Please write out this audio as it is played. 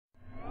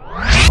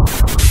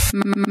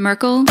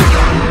Merkel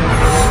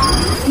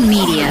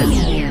Media.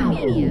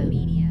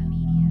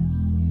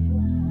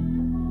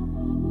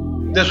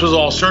 This was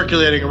all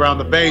circulating around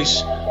the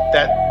base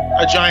that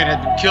a giant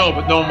had been killed,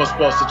 but no one was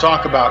supposed to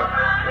talk about it.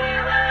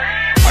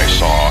 I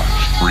saw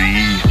 3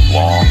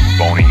 long,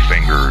 bony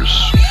fingers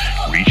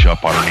reach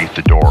up underneath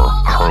the door,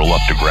 curl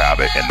up to grab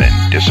it, and then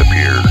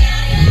disappear.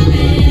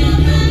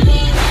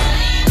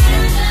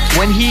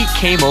 When he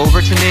came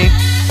over to me,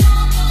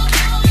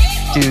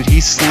 dude, he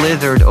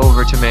slithered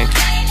over to me.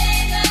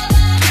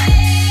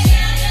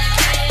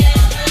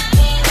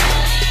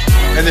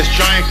 And this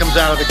giant comes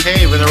out of the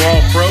cave, and they're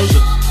all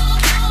frozen.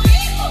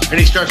 And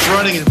he starts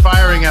running and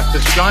firing at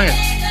this giant.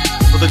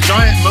 Well, the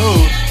giant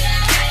moves.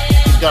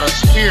 He's got a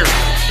spear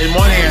in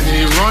one hand, and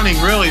he's running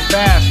really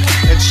fast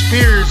and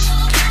spears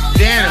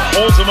Dan and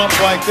holds him up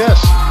like this.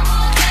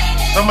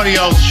 Somebody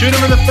yells, shoot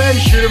him in the face,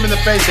 shoot him in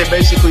the face. They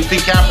basically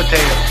decapitate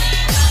him.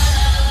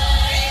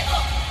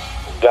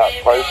 Got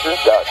closer.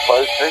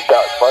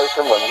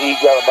 When he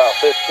got about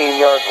 15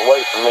 yards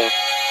away from me,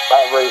 I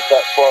raised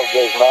that 12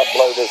 gauge and I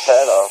blowed his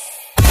head off.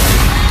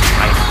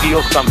 I feel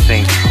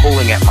something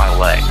pulling at my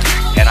leg,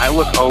 and I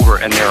look over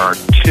and there are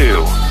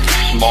 2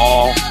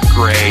 small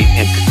gray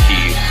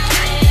entities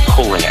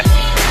pulling at me.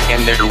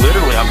 And they're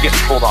literally, I'm getting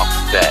pulled off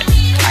the bed.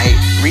 I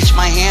reached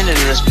my hand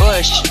into this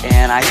bush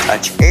and I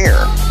touched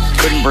air.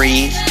 Couldn't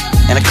breathe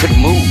and I couldn't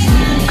move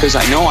because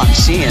I know I'm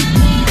seeing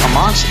a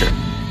monster.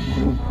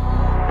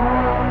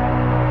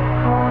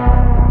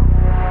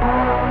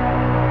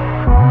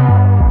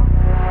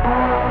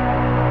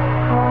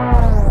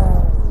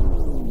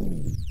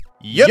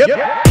 Yep.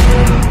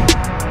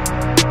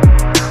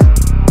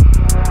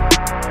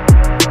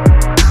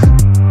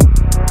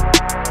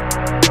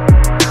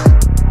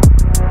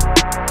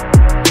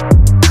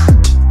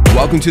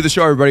 Welcome to the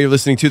show, everybody. You're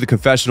listening to The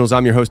Confessionals.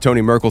 I'm your host,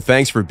 Tony Merkel.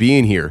 Thanks for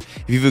being here.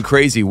 If you have a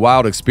crazy,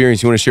 wild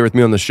experience you want to share with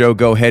me on the show,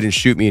 go ahead and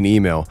shoot me an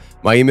email.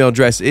 My email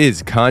address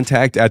is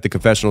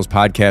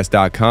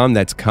contact@theconfessionalspodcast.com.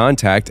 That's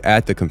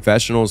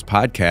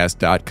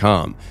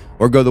contact@theconfessionalspodcast.com.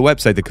 Or go to the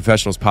website,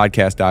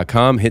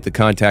 theconfessionalspodcast.com, hit the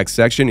contact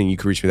section, and you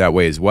can reach me that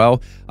way as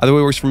well. Either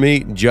way works for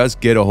me, just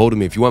get a hold of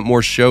me. If you want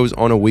more shows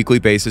on a weekly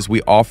basis,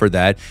 we offer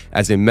that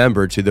as a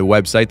member to the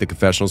website,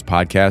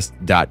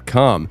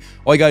 theconfessionalspodcast.com.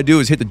 All you got to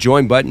do is hit the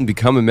join button,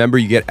 become a member.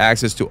 You get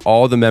access to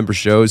all the member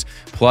shows,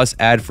 plus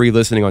ad-free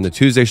listening on the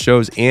Tuesday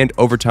shows and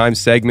overtime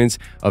segments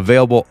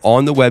available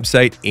on the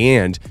website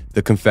and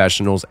the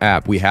Confessionals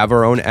app. We have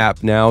our own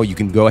app now. You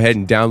can go ahead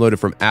and download it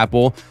from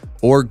Apple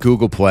or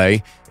Google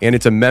Play, and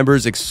it's a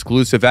members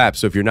exclusive app.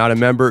 So if you're not a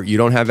member, you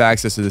don't have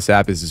access to this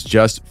app. This is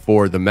just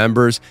for the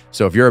members.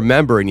 So if you're a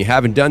member and you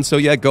haven't done so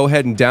yet, go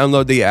ahead and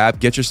download the app,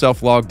 get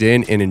yourself logged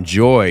in, and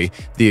enjoy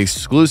the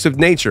exclusive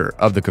nature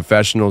of the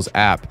Confessionals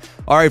app.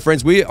 All right,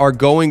 friends, we are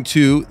going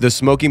to the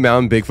Smoky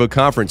Mountain Bigfoot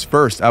Conference.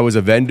 First, I was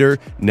a vendor.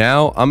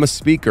 Now I'm a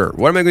speaker.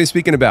 What am I going to be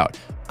speaking about?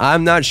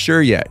 I'm not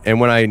sure yet. And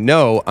when I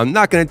know, I'm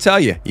not going to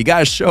tell you. You got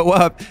to show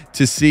up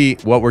to see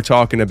what we're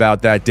talking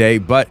about that day.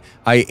 But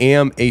I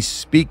am a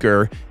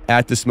speaker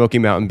at the Smoky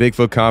Mountain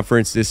Bigfoot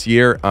Conference this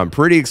year. I'm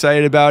pretty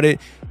excited about it.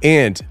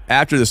 And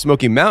after the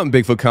Smoky Mountain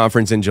Bigfoot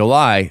Conference in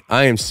July,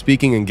 I am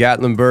speaking in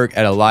Gatlinburg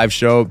at a live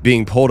show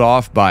being pulled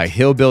off by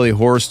Hillbilly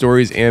Horror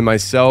Stories and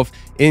myself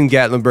in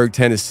Gatlinburg,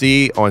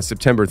 Tennessee on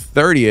September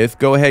 30th.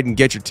 Go ahead and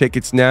get your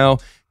tickets now.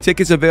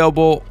 Tickets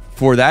available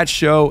for that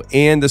show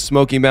and the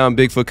Smoky Mountain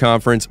Bigfoot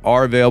Conference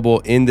are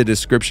available in the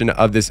description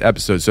of this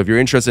episode. So if you're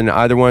interested in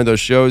either one of those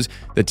shows,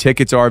 the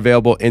tickets are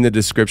available in the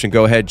description.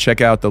 Go ahead,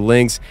 check out the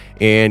links,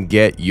 and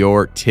get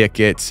your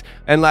tickets.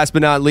 And last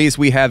but not least,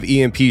 we have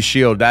EMP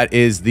Shield. That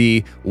is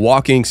the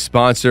walking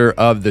sponsor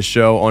of the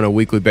show on a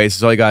weekly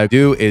basis. All you got to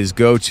do is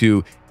go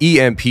to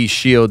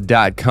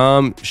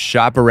EMPshield.com,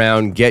 shop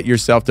around, get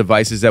yourself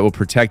devices that will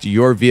protect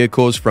your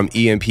vehicles from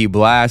EMP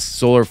blasts,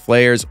 solar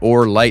flares,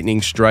 or lightning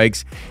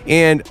strikes.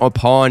 And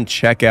upon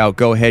checkout,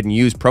 go ahead and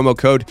use promo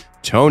code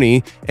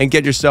Tony and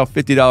get yourself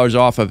 $50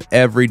 off of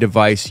every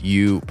device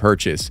you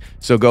purchase.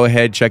 So go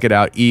ahead, check it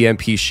out,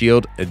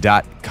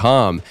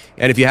 EMPshield.com.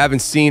 And if you haven't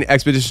seen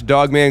Expedition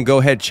Dogman, go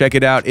ahead, check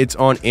it out. It's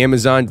on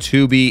Amazon,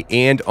 Tubi,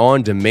 and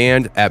on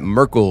demand at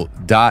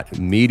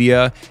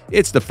Merkel.media.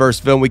 It's the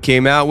first film we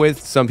came out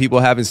with. Some people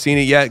haven't seen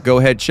it yet. Go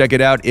ahead, check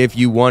it out if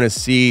you want to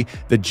see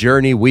the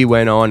journey we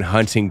went on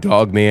hunting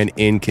Dogman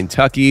in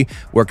Kentucky.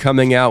 We're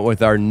coming out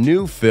with our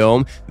new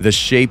film, The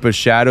Shape of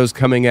Shadows,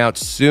 coming out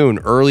soon,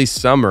 early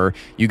summer.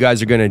 You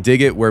guys are going to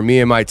dig it, where me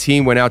and my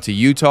team went out to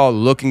Utah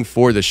looking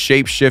for the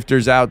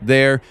shapeshifters out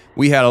there.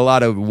 We had a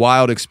lot of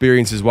wild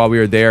experiences while we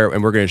were there,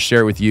 and we're going to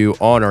share it with you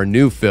on our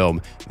new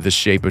film, The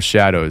Shape of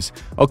Shadows.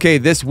 Okay,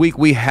 this week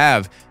we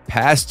have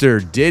Pastor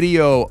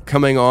Didio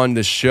coming on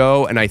the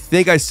show, and I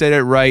think I said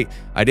it right.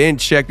 I didn't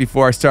check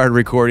before I started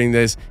recording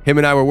this. Him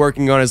and I were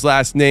working on his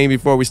last name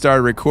before we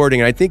started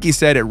recording, and I think he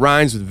said it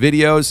rhymes with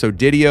videos, so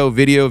Didio,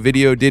 video,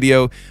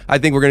 Didio. I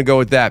think we're going to go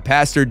with that.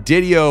 Pastor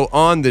Didio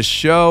on the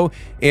show.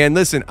 And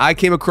listen, I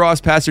came across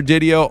Pastor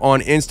Didio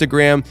on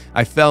Instagram.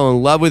 I fell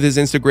in love with his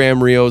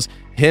Instagram reels.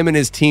 Him and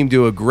his team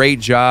do a great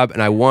job,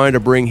 and I wanted to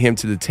bring him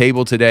to the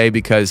table today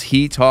because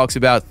he talks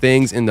about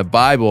things in the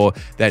Bible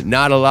that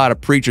not a lot of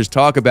preachers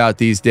talk about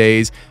these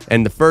days.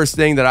 And the first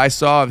thing that I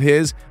saw of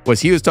his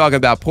was he was talking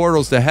about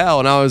portals to hell,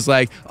 and I was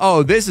like,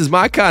 oh, this is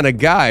my kind of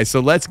guy. So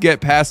let's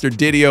get Pastor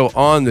Didio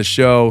on the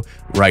show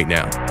right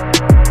now.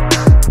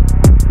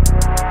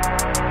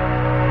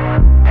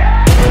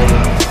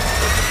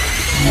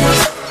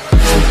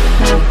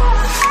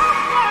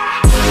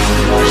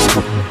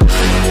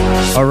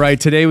 All right,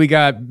 today we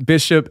got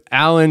Bishop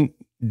Alan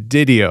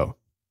Didio.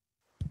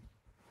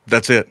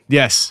 That's it.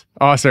 Yes.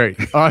 Oh, sorry.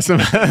 Awesome.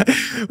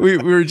 we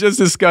were just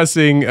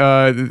discussing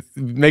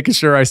making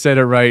sure I said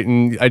it right,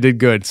 and I did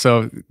good.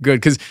 So good,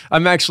 because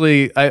I'm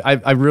actually,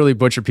 I really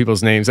butcher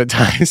people's names at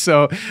times.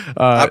 So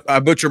I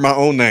butcher my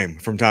own name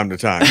from time to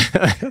time.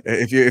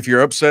 If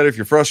you're upset, if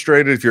you're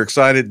frustrated, if you're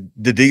excited,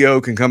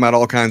 Didio can come out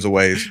all kinds of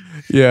ways.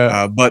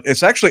 Yeah. But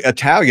it's actually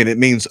Italian. It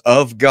means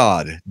of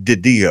God.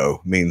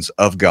 Didio means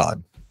of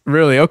God.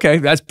 Really? Okay.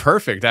 That's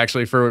perfect,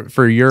 actually,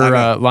 for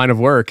your line of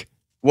work.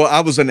 Well,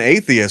 I was an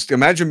atheist.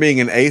 Imagine being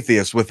an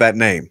atheist with that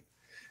name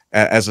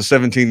as a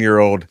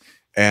 17-year-old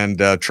and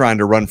trying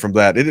to run from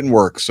that. It didn't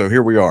work, so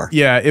here we are.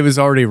 Yeah, it was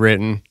already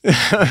written,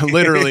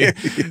 literally,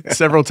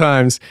 several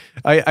times.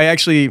 I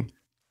actually,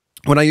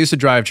 when I used to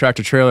drive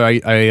tractor trailer,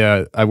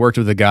 I worked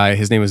with a guy.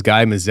 His name was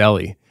Guy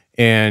Mazzelli,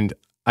 and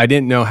I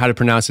didn't know how to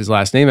pronounce his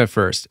last name at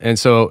first. And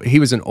so he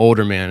was an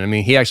older man. I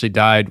mean, he actually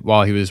died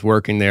while he was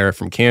working there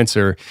from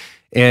cancer.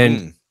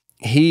 And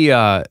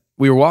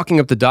we were walking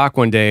up the dock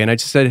one day, and I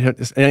just said,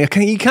 and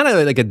he kind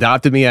of like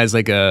adopted me as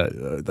like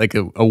a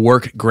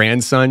work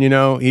grandson, you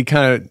know. He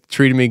kind of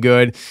treated me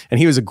good, and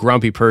he was a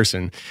grumpy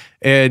person.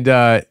 And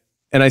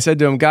I said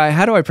to him, Guy,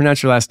 how do I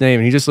pronounce your last name?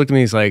 And he just looked at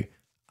me. He's like,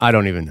 I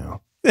don't even know.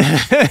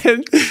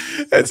 and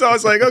so I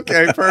was like,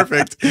 okay,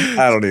 perfect.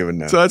 I don't even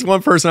know. So that's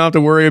one person I don't have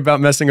to worry about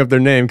messing up their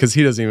name because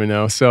he doesn't even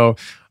know. So,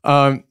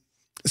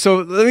 so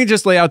let me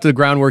just lay out the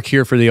groundwork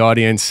here for the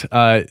audience.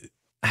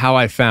 How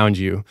I found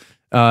you.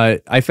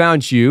 I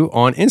found you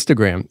on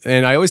Instagram,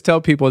 and I always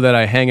tell people that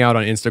I hang out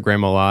on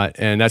Instagram a lot,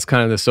 and that's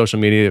kind of the social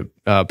media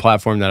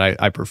platform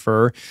that I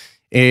prefer.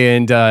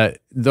 And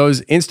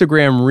those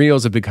Instagram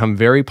reels have become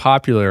very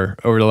popular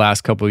over the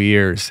last couple of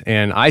years,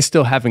 and I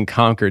still haven't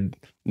conquered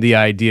the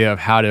idea of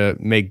how to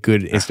make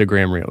good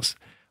Instagram reels,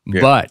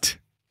 but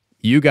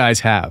you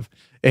guys have.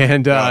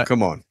 And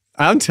come on.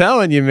 I'm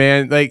telling you,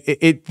 man, like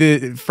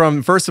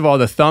from first of all,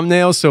 the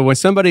thumbnails. So when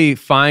somebody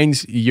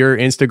finds your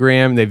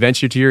Instagram, they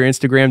venture to your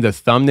Instagram, the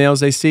thumbnails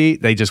they see,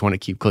 they just want to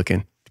keep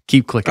clicking.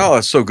 Oh,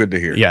 that's so good to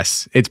hear.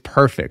 Yes, it's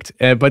perfect.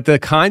 But the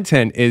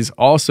content is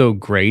also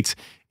great.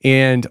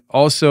 And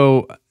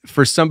also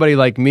for somebody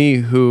like me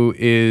who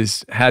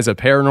has a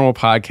paranormal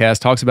podcast,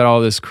 talks about all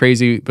this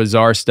crazy,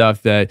 bizarre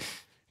stuff that,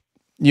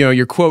 you know,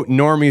 your quote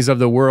normies of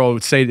the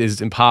world say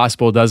is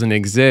impossible, doesn't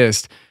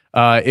exist.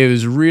 It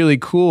was really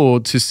cool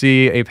to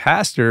see a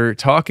pastor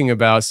talking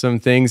about some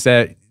things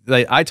that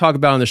like I talk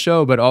about on the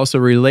show, but also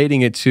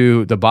relating it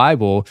to the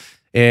Bible.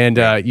 And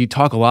you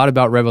talk a lot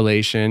about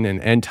Revelation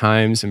and end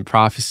times and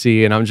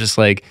prophecy. And I'm just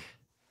like,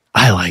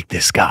 I like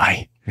this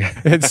guy.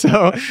 And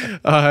so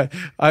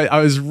I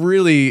was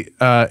really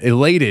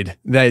elated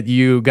that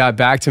you got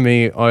back to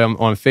me on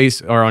on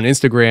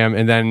Instagram.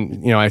 And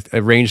then, you know, I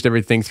arranged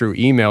everything through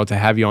email to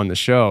have you on the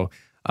show.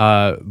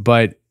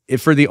 But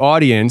for the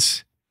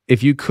audience,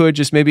 if you could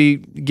just maybe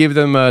give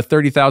them a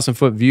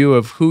 30,000-foot view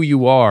of who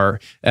you are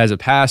as a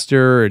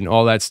pastor and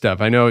all that stuff.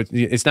 I know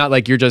it's not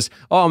like you're just,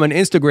 oh, I'm an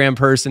Instagram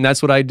person.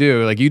 That's what I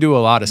do. Like you do a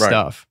lot of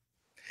stuff.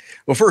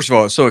 Well, first of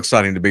all, it's so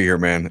exciting to be here,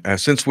 man.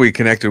 Since we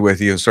connected with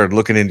you and started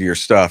looking into your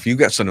stuff, you've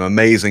got some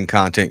amazing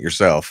content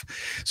yourself.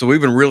 So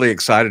we've been really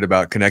excited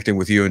about connecting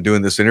with you and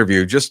doing this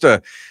interview just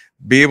to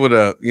be able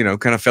to, you know,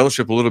 kind of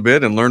fellowship a little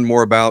bit and learn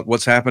more about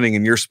what's happening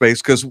in your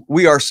space, because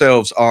we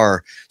ourselves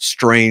are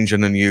strange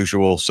and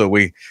unusual. So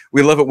we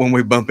love it when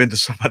we bump into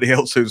somebody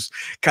else who's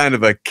kind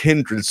of a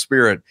kindred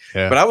spirit.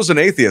 Yeah. But I was an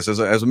atheist, as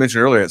I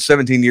mentioned earlier. At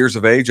 17 years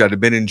of age, I'd have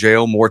been in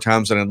jail more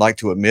times than I'd like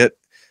to admit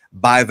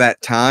by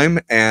that time.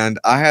 And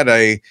I had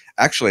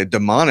actually a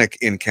demonic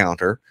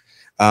encounter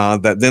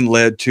that then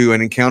led to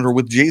an encounter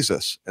with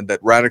Jesus, and that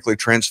radically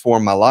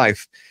transformed my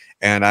life.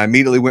 And I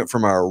immediately went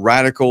from a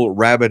radical,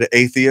 rabid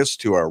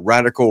atheist to a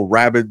radical,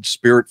 rabid,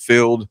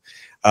 spirit-filled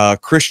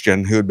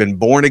Christian who had been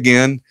born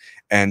again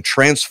and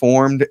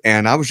transformed.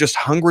 And I was just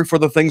hungry for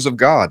the things of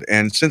God.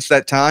 And since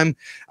that time,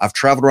 I've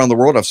traveled around the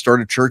world. I've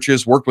started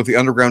churches, worked with the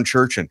underground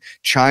church in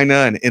China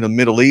and in the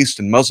Middle East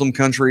and Muslim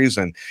countries.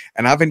 And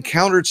I've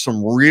encountered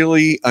some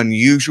really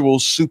unusual,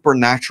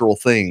 supernatural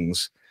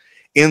things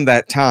in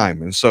that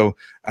time. And so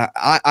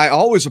I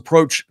always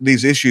approach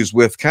these issues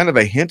with kind of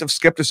a hint of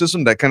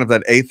skepticism. That kind of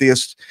that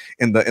atheist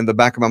in the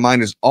back of my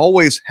mind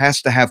always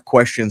has to have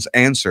questions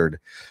answered.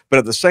 But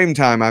at the same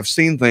time, I've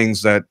seen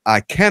things that I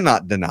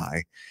cannot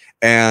deny.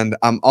 And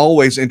I'm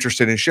always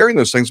interested in sharing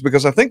those things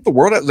because I think the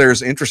world out there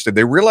is interested.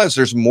 They realize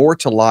there's more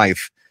to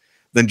life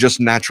than just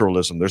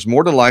naturalism. There's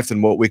more to life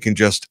than what we can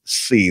just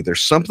see.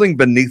 There's something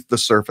beneath the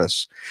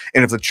surface.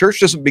 And if the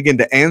church doesn't begin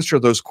to answer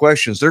those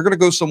questions, they're going to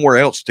go somewhere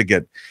else to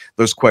get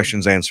those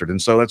questions answered.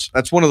 And so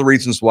that's one of the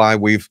reasons why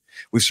we've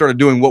started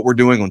doing what we're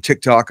doing on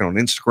TikTok and on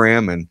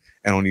Instagram and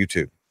on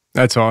YouTube.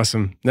 That's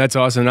awesome. That's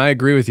awesome. I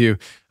agree with you.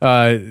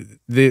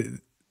 The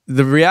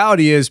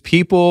reality is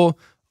people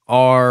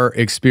are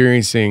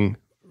experiencing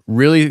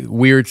really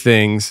weird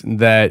things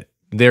that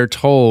they're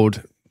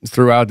told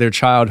throughout their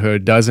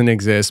childhood doesn't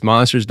exist.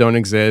 Monsters don't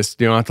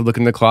exist. You don't have to look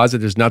in the closet.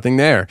 There's nothing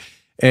there.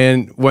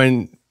 And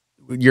when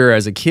you're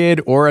as a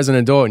kid or as an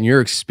adult and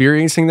you're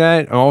experiencing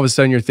that, and all of a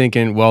sudden you're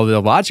thinking, well, the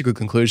logical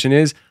conclusion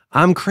is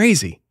I'm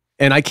crazy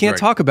and I can't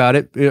talk about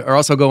it or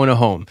else I'll go in a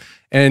home.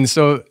 And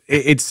so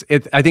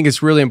I think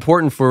it's really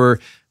important for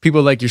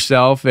people like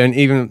yourself and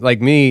even like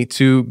me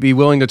to be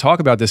willing to talk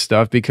about this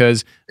stuff,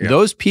 because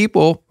those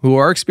people who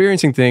are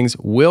experiencing things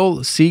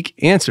will seek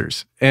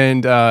answers.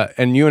 And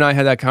you and I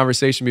had that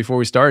conversation before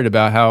we started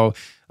about how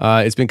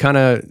it's been kind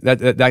of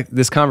that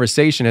this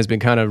conversation has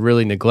been kind of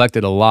really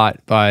neglected a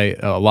lot by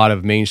a lot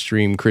of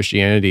mainstream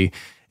Christianity.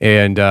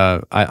 And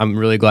I'm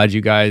really glad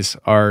you guys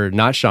are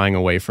not shying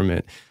away from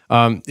it.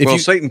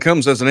 Satan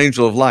comes as an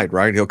angel of light,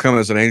 right? He'll come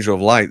as an angel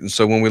of light. And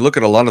so when we look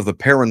at a lot of the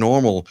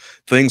paranormal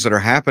things that are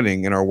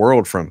happening in our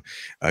world, from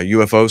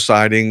UFO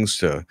sightings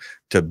to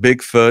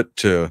Bigfoot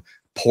to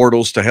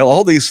portals to hell,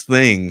 all these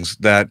things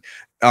that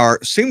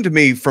seem to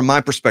me, from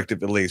my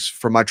perspective, at least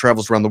from my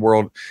travels around the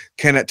world,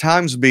 can at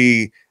times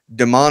be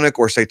demonic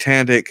or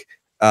satanic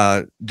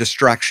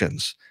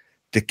distractions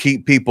to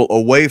keep people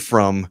away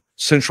from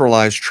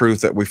centralized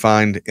truth that we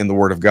find in the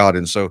Word of God.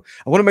 And so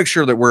I want to make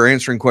sure that we're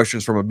answering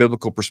questions from a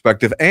biblical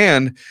perspective,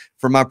 and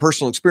from my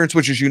personal experience,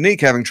 which is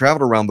unique, having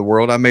traveled around the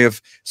world. I may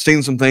have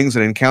seen some things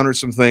and encountered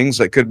some things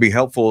that could be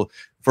helpful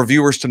for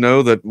viewers to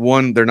know that,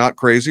 one, they're not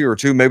crazy, or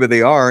two, maybe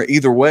they are.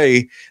 Either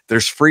way,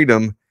 there's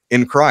freedom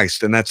in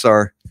Christ, and that's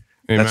our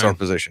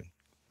position.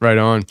 Right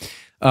on.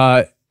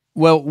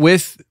 Well,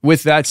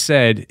 with that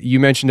said, you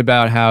mentioned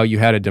about how you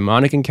had a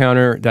demonic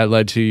encounter that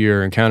led to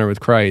your encounter with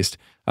Christ.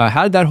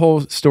 How did that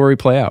whole story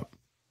play out?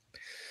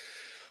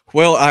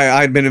 Well,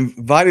 I'd been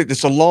invited.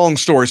 It's a long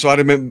story. So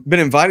I'd been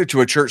invited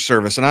to a church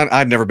service, and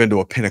I'd never been to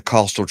a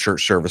Pentecostal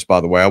church service, by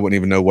the way. I wouldn't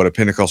even know what a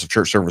Pentecostal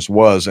church service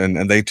was.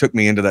 And they took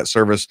me into that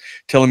service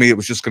telling me it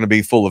was just going to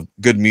be full of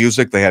good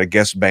music. They had a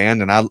guest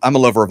band, and I'm a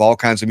lover of all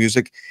kinds of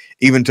music.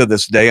 Even to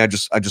this day, I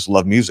just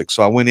love music.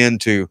 So I went in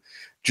to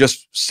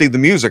just see the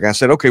music. I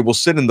said, okay, we'll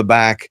sit in the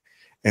back.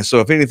 And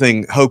so if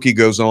anything hokey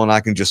goes on, I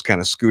can just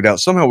kind of scoot out.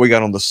 Somehow we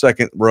got on the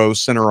second row,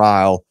 center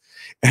aisle,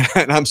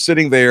 and I'm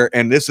sitting there,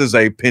 and this is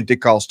a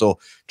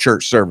Pentecostal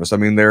church service. I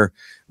mean, they're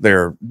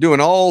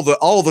doing all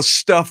the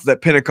stuff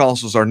that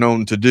Pentecostals are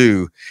known to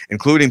do,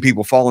 including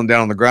people falling down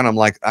on the ground. I'm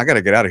like, I got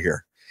to get out of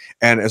here.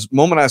 And as the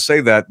moment I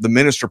say that, the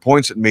minister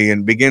points at me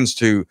and begins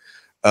to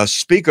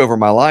speak over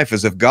my life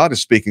as if God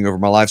is speaking over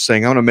my life,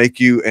 saying, I'm going to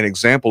make you an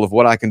example of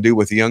what I can do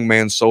with a young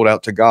man sold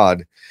out to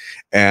God.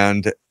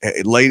 And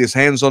it laid his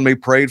hands on me,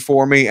 prayed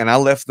for me, and I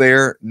left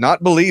there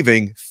not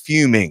believing,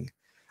 fuming.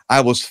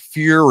 I was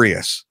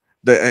furious.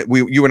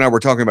 You and I were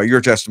talking about your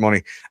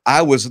testimony.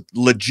 I was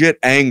legit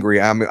angry.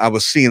 I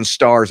was seeing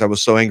stars. I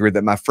was so angry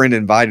that my friend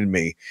invited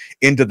me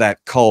into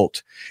that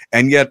cult.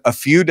 And yet a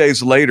few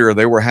days later,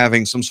 they were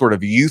having some sort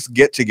of youth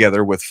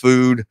get-together with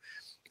food.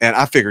 And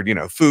I figured,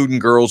 food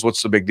and girls,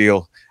 what's the big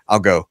deal? I'll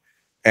go.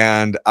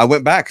 And I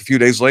went back a few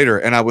days later,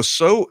 and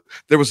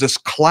there was this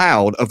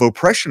cloud of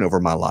oppression over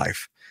my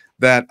life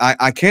that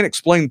I can't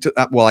explain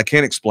I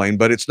can't explain,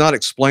 but it's not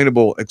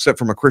explainable except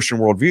from a Christian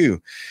worldview.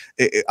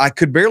 I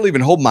could barely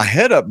even hold my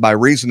head up by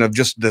reason of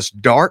just this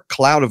dark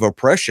cloud of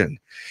oppression.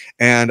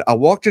 And I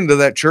walked into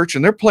that church,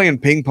 and they're playing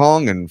ping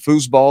pong and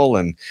foosball.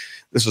 And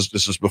this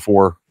is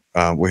before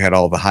we had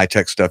all the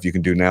high-tech stuff you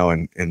can do now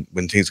and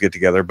when teens get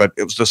together. But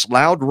it was this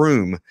loud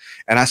room,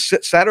 and I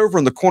sat over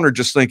in the corner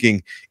just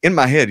thinking in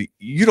my head,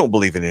 you don't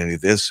believe in any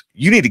of this.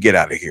 You need to get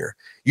out of here.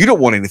 You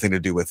don't want anything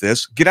to do with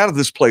this. Get out of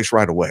this place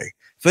right away.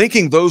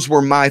 Thinking those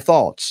were my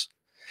thoughts.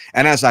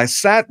 And as I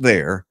sat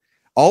there,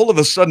 all of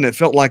a sudden it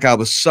felt like I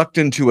was sucked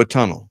into a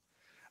tunnel.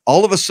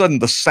 All of a sudden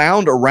the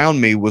sound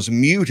around me was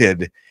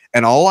muted,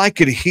 and all I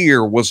could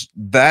hear was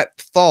that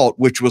thought,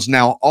 which was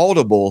now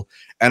audible.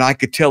 And I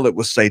could tell it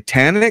was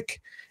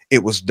satanic,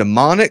 it was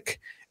demonic,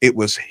 it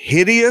was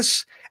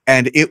hideous,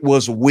 and it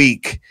was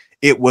weak.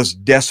 It was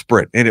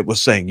desperate, and it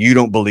was saying, you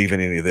don't believe in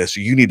any of this.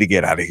 You need to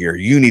get out of here.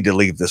 You need to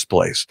leave this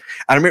place. And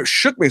I remember it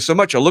shook me so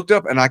much. I looked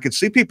up, and I could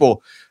see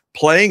people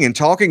playing and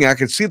talking. I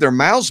could see their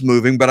mouths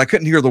moving, but I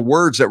couldn't hear the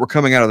words that were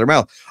coming out of their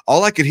mouth.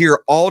 All I could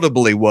hear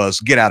audibly was,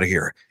 get out of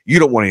here. You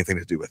don't want anything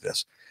to do with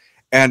this.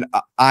 And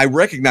I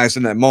recognized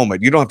in that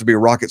moment, you don't have to be a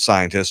rocket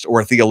scientist or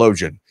a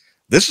theologian.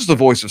 This is the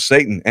voice of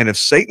Satan. And if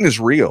Satan is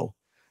real,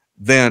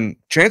 then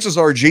chances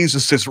are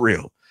Jesus is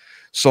real.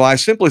 So I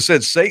simply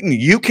said, Satan,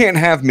 you can't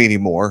have me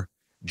anymore.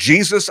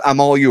 Jesus, I'm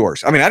all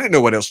yours. I mean, I didn't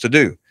know what else to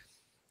do.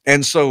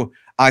 And so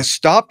I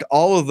stopped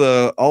all of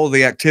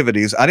the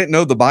activities. I didn't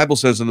know the Bible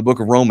says in the book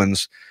of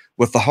Romans,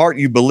 with the heart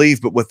you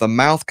believe, but with the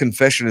mouth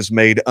confession is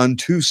made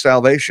unto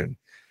salvation.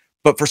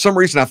 But for some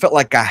reason, I felt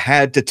like I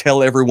had to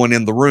tell everyone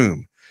in the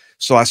room.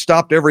 So I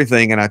stopped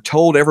everything and I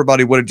told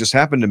everybody what had just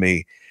happened to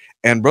me.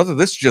 And brother,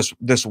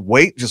 this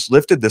weight just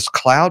lifted, this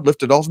cloud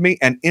lifted off me.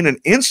 And in an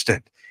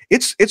instant,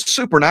 it's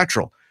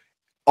supernatural.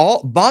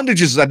 All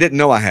bondages I didn't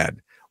know I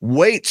had,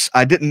 weights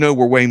I didn't know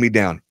were weighing me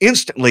down,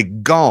 instantly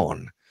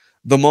gone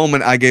the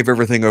moment I gave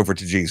everything over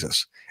to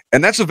Jesus.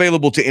 And that's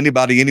available to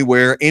anybody,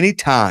 anywhere,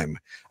 anytime.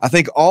 I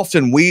think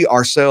often we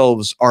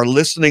ourselves are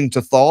listening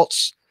to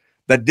thoughts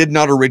that did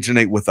not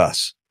originate with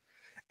us.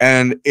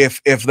 And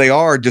if they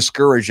are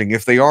discouraging,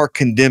 if they are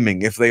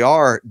condemning, if they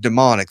are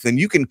demonic, then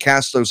you can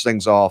cast those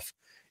things off.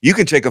 You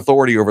can take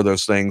authority over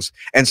those things.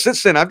 And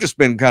since then, I've just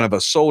been kind of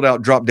a sold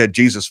out, drop dead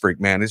Jesus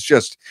freak, man. It's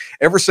just,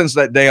 ever since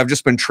that day, I've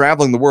just been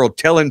traveling the world,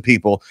 telling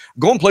people,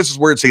 going places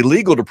where it's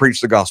illegal to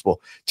preach the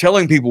gospel,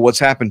 telling people what's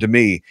happened to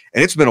me.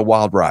 And it's been a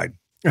wild ride.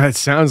 It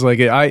sounds like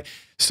it.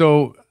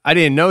 So I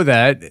didn't know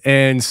that.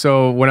 And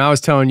so when I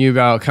was telling you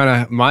about kind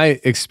of my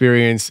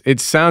experience, it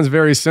sounds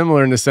very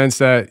similar in the sense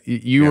that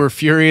you were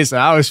furious.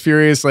 I was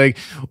furious. Like,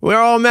 we're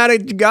all mad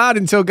at God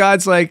until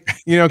God's like,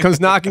 comes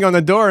knocking on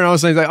the door. And all of a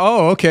sudden he's like,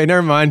 oh, okay,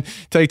 never mind.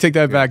 Take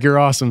that back. You're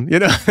awesome.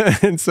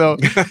 And so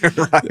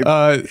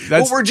well,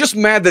 we're just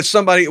mad that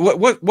somebody,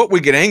 what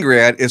we get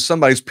angry at is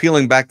somebody's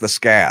peeling back the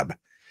scab.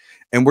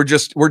 And we're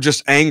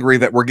just angry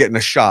that we're getting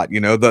a shot.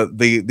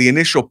 The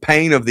initial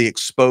pain of the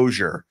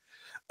exposure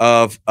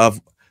of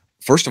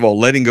first of all,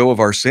 letting go of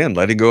our sin,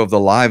 letting go of the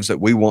lives that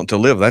we want to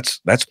live.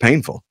 That's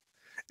painful.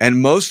 And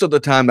most of the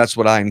time, that's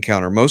what I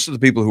encounter. Most of the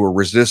people who are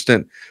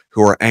resistant,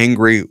 who are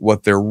angry,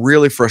 what they're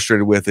really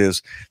frustrated with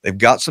is they've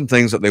got some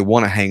things that they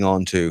want to hang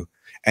on to.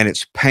 And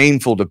it's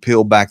painful to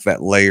peel back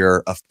that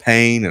layer of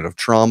pain and of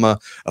trauma,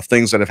 of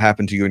things that have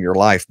happened to you in your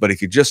life. But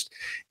if you just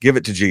give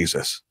it to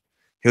Jesus,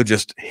 he'll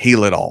just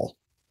heal it all.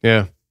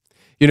 Yeah.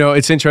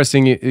 It's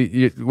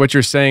interesting. What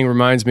you're saying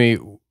reminds me,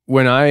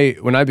 when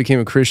I became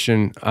a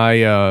Christian,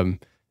 I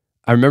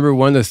remember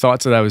one of the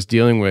thoughts that I was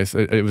dealing with,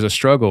 it was a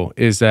struggle,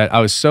 is that I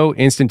was so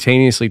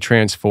instantaneously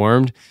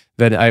transformed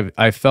that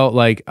I felt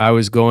like I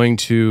was going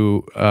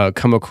to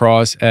come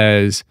across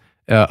as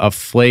a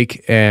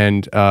flake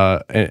and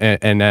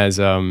as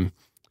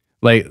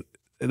like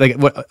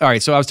what? All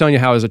right. So I was telling you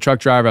how as a truck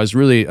driver, I was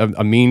really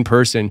a mean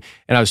person,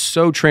 and I was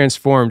so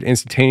transformed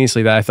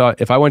instantaneously that I thought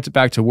if I went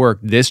back to work,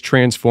 this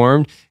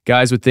transformed,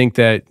 guys would think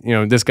that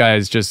this guy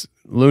is just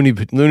Looney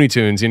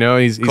Tunes.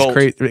 He's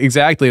crazy.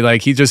 Exactly.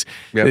 Like he just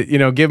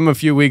give him a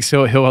few weeks,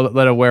 he'll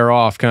let it wear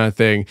off, kind of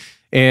thing.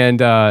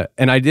 And I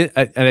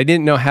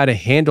didn't know how to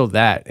handle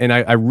that, and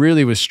I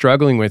really was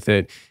struggling with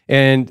it,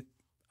 and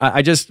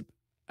I just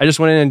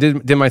went in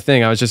and did my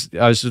thing. I was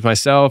just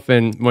myself.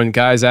 And when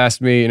guys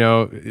asked me,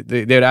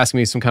 they would ask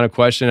me some kind of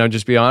question, I'd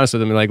just be honest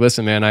with them and like,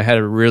 listen, man, I had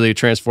a really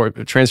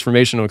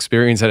transformational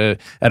experience at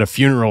a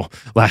funeral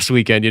last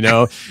weekend,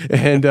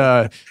 and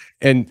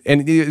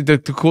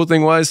the cool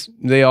thing was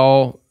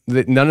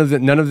none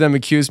of them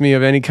accused me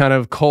of any kind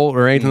of cult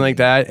or anything like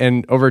that.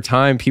 And over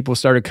time, people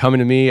started coming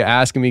to me,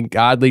 asking me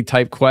godly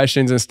type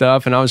questions and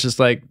stuff. And I was just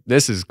like,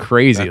 this is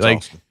crazy.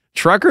 That's awesome.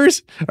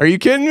 Truckers? Are you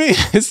kidding me?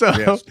 So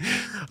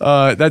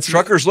yes.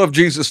 Truckers love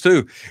Jesus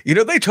too.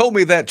 They told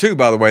me that too,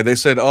 by the way. They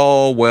said,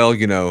 oh, well,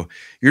 you're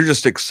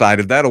just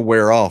excited. That'll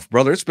wear off.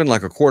 Brother, it's been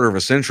like a quarter of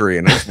a century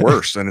and it's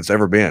worse than it's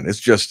ever been. It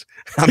just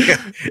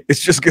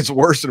gets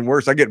worse and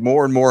worse. I get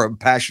more and more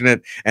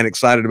passionate and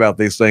excited about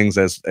these things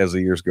as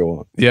the years go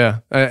on. Yeah.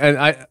 And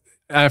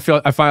I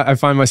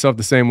find myself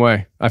the same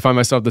way.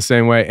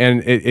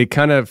 And it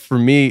kind of, for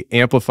me,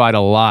 amplified a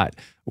lot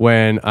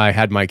when I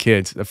had my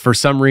kids. For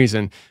some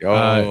reason,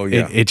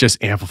 it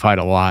just amplified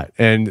a lot.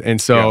 And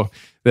so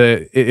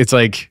it's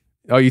like,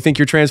 oh, you think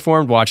you're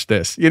transformed? Watch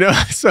this,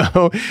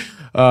 So,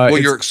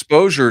 your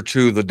exposure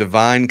to the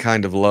divine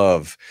kind of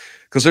love,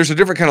 because there's a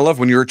different kind of love.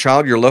 When you're a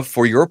child, your love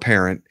for your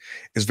parent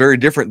is very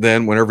different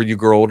than whenever you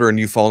grow older and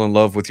you fall in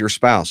love with your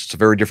spouse. It's a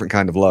very different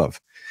kind of love.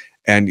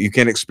 And you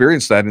can't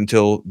experience that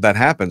until that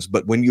happens.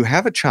 But when you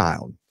have a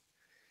child,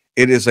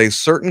 it is a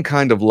certain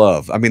kind of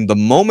love. I mean, the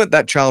moment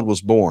that child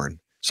was born,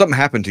 something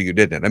happened to you,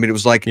 didn't it? I mean, it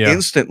was like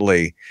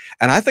instantly.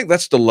 And I think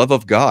that's the love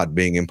of God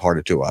being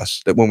imparted to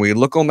us, that when we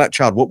look on that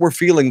child, what we're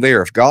feeling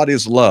there, if God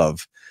is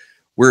love,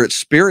 we're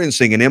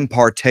experiencing an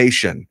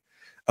impartation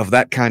of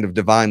that kind of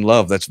divine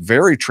love that's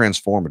very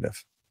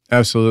transformative.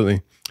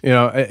 Absolutely.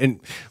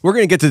 And we're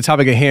going to get to the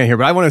topic at hand here,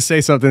 but I want to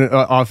say something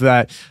off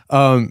that.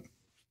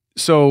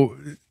 So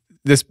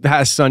this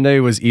past Sunday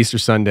was Easter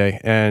Sunday,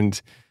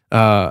 and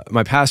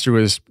my pastor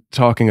was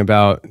talking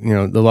about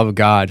the love of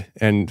God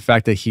and the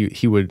fact that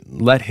he would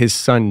let his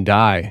son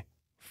die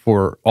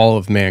for all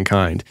of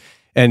mankind.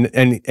 And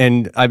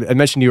I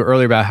mentioned to you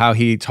earlier about how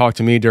he talked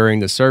to me during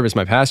the service,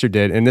 my pastor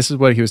did, and this is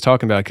what he was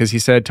talking about, because he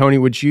said, Tony,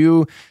 would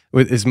you,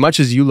 with as much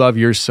as you love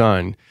your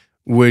son,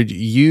 would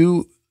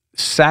you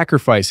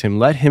sacrifice him,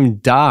 let him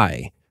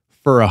die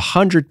for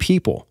 100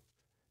 people?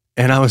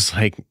 And I was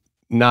like,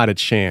 not a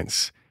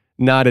chance.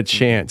 not a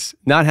chance,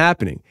 not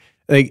happening.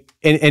 Like,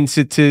 and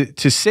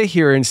to sit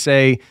here and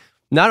say,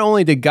 not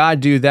only did God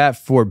do that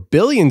for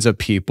billions of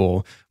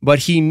people, but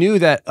he knew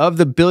that of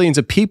the billions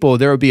of people,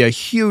 there would be a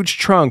huge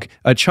chunk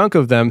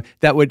of them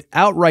that would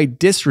outright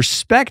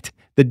disrespect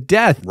the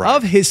death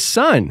of his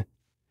son.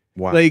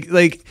 Wow.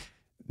 Like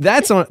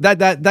that's on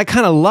that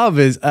kind of love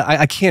is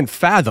I can't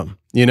fathom,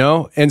 you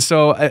know? And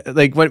so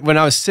like when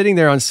I was sitting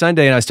there on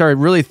Sunday and I started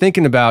really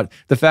thinking about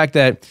the fact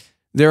that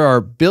there are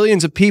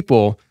billions of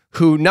people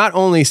who not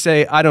only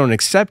say, I don't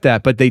accept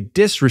that, but they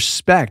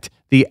disrespect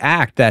the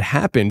act that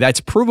happened. That's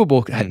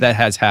provable that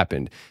has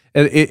happened.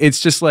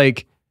 It's just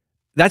like,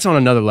 that's on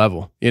another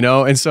level, you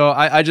know? And so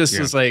I just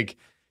was like,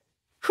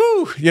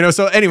 whew, you know?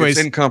 So anyways.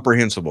 It's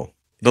incomprehensible.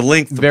 The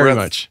length, the very breadth,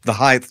 much. the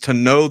height, to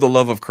know the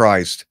love of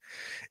Christ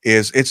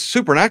it's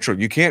supernatural.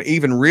 You can't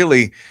even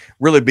really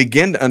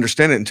begin to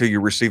understand it until you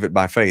receive it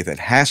by faith. It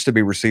has to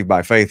be received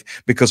by faith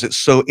because it's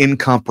so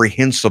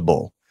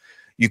incomprehensible.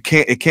 It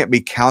can't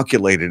be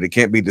calculated. It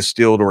can't be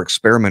distilled or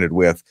experimented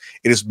with.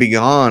 It is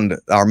beyond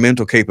our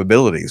mental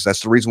capabilities.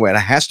 That's the reason why it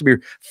has to be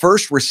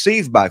first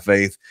received by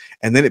faith,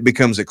 and then it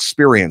becomes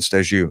experienced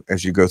as you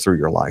go through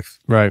your life.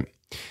 Right.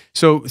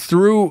 So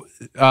through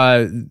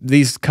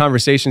these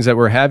conversations that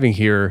we're having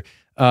here,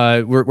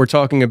 we're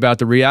talking about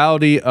the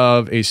reality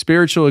of a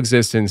spiritual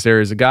existence. There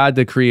is a God,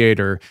 the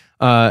creator.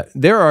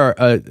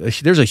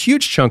 There's a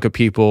huge chunk of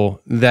people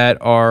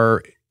that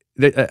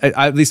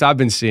at least I've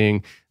been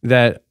seeing,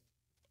 that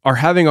are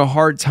having a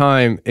hard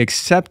time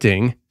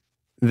accepting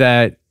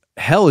that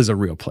hell is a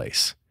real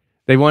place.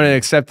 They want to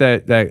accept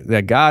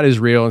that God is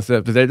real, and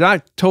stuff, but they're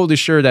not totally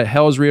sure that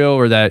hell is real,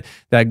 or that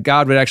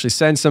God would actually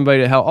send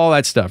somebody to hell, all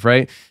that stuff,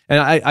 right? And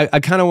I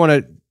kind of want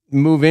to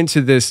move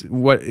into this,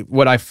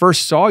 what I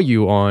first saw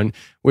you on,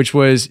 which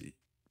was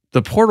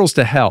the portals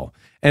to hell.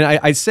 And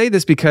I say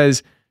this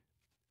because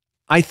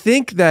I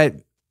think that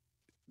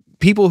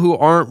people who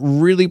aren't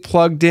really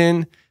plugged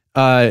in,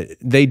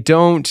 they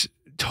don't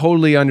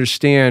totally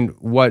understand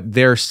what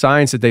their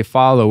science that they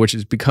follow, which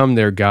has become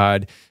their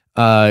God,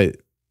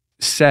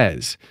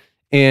 says.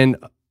 And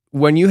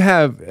when you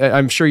have,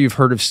 I'm sure you've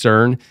heard of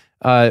CERN,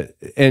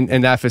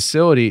 and that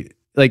facility,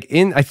 I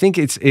think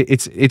it's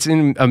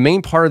in a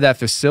main part of that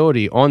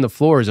facility. On the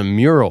floor is a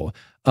mural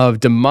of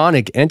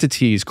demonic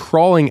entities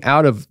crawling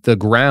out of the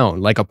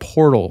ground like a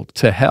portal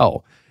to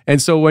hell.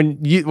 And so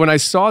when I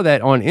saw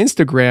that on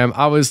Instagram,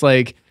 I was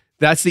like,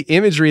 that's the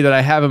imagery that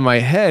I have in my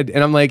head.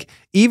 And I'm like,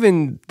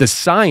 even the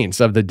science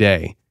of the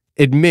day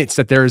admits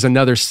that there is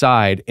another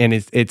side, and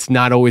it's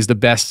not always the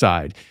best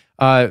side.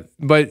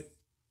 But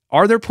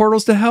are there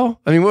portals to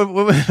hell? I mean,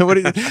 what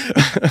is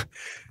it?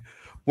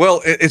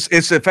 Well,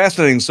 it's a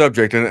fascinating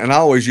subject, and I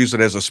always use it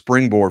as a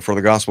springboard for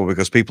the gospel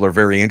because people are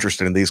very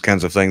interested in these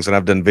kinds of things. And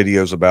I've done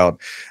videos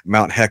about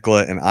Mount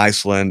Hekla in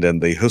Iceland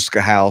and the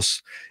Huska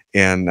House,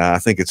 and I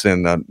think it's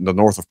in the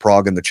north of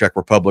Prague in the Czech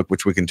Republic,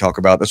 which we can talk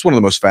about. That's one of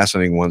the most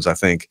fascinating ones, I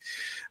think,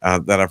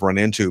 that I've run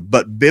into.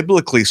 But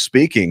biblically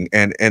speaking,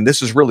 and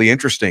this is really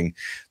interesting,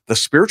 the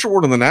spiritual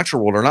world and the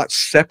natural world are not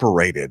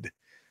separated.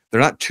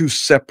 They're not two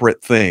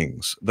separate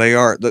things. They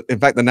are, in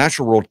fact, the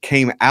natural world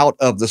came out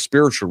of the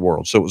spiritual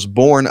world. So it was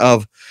born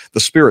of the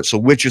spirit. So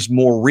which is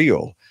more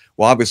real?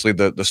 Well, obviously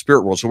the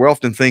spirit world. So we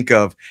often think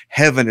of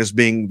heaven as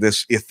being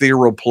this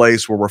ethereal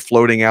place where we're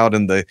floating out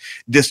in the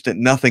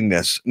distant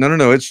nothingness.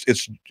 No.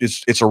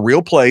 It's a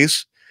real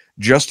place,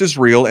 just as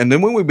real. And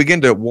then when we begin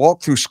to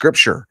walk through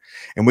scripture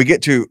and we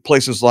get to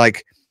places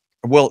like,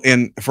 well,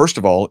 first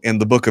of all, in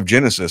the book of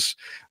Genesis,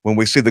 when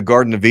we see the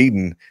Garden of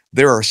Eden,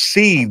 there are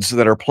seeds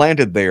that are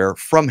planted there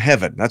from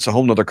heaven. That's a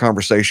whole nother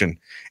conversation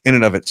in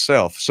and of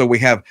itself. So we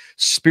have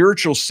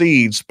spiritual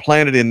seeds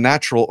planted in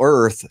natural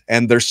earth,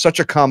 and there's such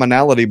a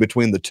commonality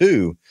between the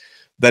two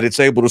that it's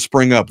able to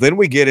spring up. Then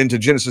we get into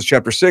Genesis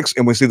chapter 6,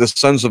 and we see the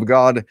sons of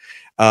God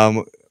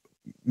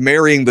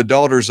marrying the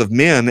daughters of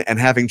men and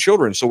having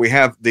children. So we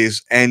have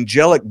these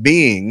angelic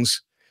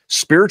beings,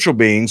 spiritual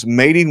beings,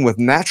 mating with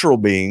natural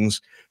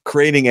beings,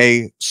 creating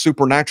a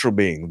supernatural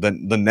being, the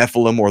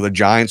Nephilim or the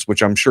giants,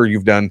 which I'm sure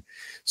you've done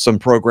some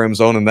programs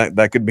on, and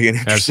that could be an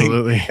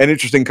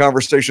interesting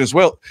conversation as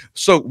well.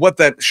 So what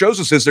that shows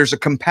us is there's a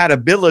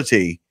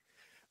compatibility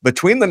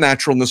between the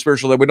natural and the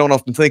spiritual that we don't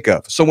often think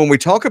of. So when we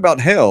talk about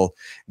hell,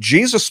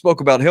 Jesus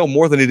spoke about hell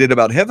more than he did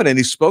about heaven, and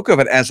he spoke of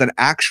it as a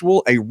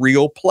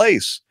real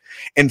place.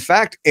 In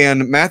fact,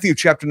 in Matthew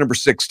chapter number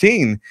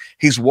 16,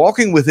 he's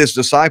walking with his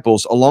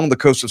disciples along the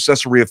coast of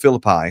Caesarea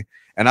Philippi.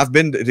 And I've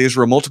been to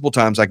Israel multiple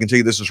times. I can tell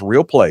you this is a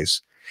real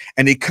place.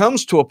 And he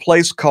comes to a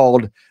place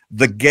called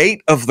the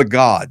Gate of the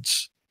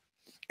Gods.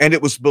 And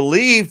it was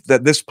believed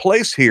that this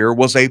place here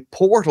was a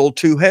portal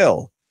to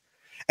hell.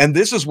 And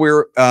this is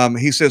where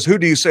he says, who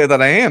do you say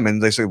that I am?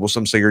 And they say, well,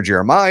 some say you're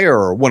Jeremiah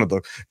or one of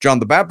the John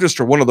the Baptist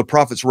or one of the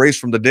prophets raised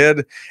from the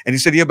dead. And he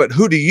said, yeah, but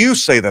who do you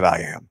say that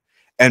I am?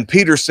 And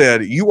Peter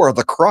said, you are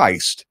the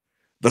Christ,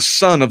 the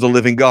Son of the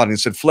living God. And he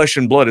said, flesh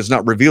and blood has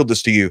not revealed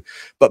this to you,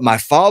 but my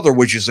Father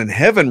which is in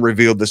heaven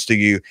revealed this to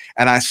you.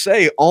 And I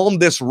say, on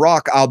this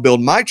rock I'll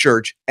build my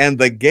church, and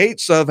the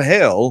gates of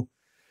hell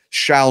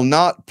shall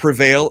not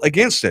prevail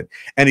against it.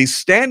 And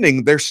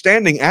they're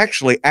standing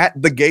actually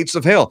at the gates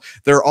of hell.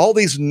 There are all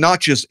these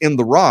notches in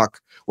the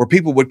rock where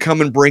people would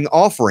come and bring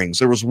offerings.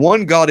 There was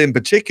one god in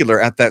particular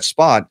at that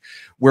spot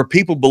where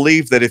people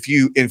believed that if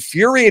you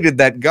infuriated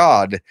that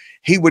god,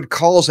 he would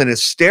cause an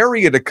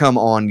hysteria to come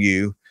on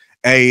you,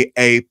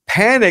 a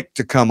panic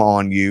to come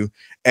on you,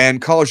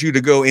 and cause you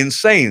to go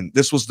insane.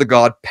 This was the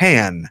god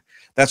Pan.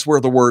 That's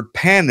where the word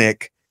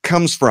panic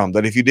comes from,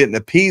 that if you didn't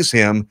appease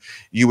him,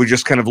 you would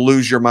just kind of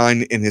lose your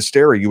mind in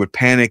hysteria. You would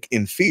panic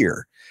in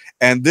fear.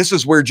 And this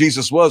is where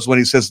Jesus was when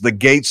he says, the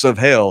gates of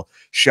hell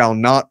shall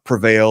not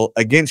prevail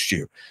against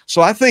you.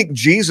 So I think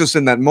Jesus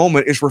in that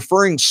moment is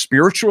referring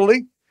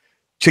spiritually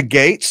to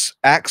gates,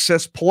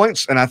 access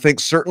points. And I think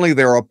certainly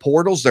there are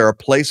portals, there are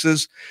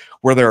places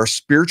where there are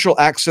spiritual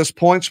access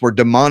points where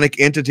demonic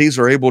entities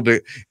are able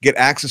to get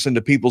access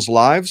into people's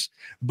lives.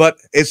 But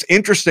it's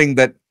interesting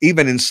that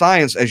even in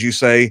science, as you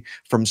say,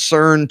 from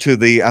CERN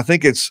to I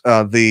think it's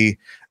the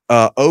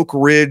Oak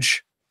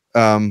Ridge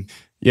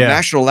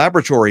National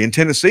Laboratory in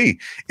Tennessee,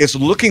 is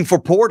looking for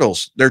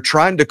portals. They're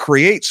trying to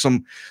create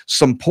some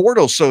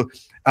portals. So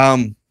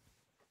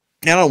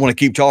I don't want to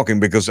keep talking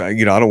because I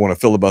don't want to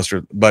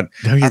filibuster, but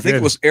I think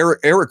it was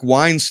Eric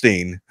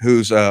Weinstein,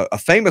 who's a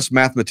famous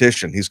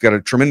mathematician. He's got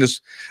a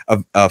tremendous,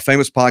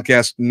 famous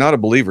podcast. Not a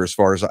believer as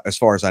far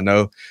as I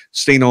know.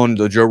 Seen on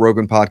the Joe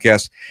Rogan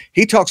podcast,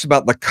 he talks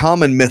about the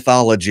common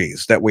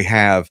mythologies that we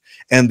have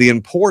and the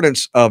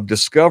importance of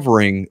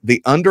discovering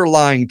the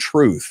underlying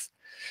truth.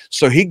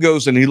 So he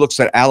goes and he looks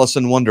at Alice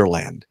in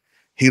Wonderland.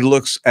 He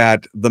looks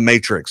at the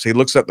Matrix. He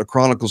looks at the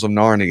Chronicles of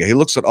Narnia. He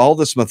looks at all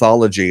this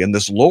mythology and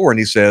this lore, and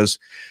he says,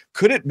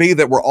 could it be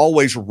that we're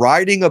always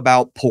writing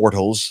about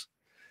portals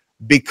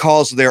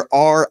because there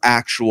are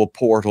actual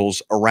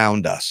portals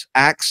around us,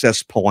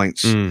 access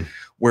points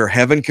where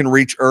heaven can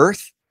reach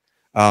earth?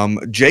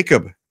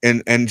 Jacob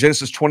in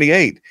Genesis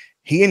 28,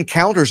 he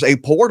encounters a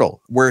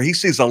portal where he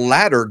sees a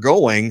ladder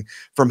going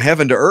from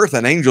heaven to earth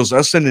and angels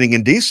ascending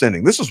and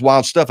descending. This is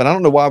wild stuff. And I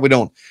don't know why we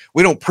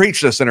don't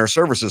preach this in our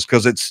services,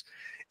 because it's,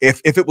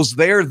 if it was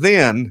there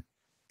then,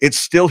 it's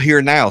still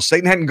here now.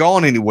 Satan hadn't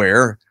gone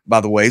anywhere,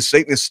 by the way.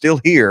 Satan is still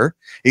here.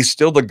 He's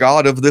still the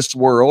god of this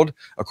world,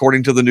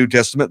 according to the New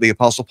Testament. The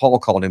Apostle Paul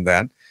called him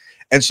that.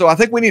 And so I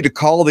think we need to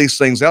call these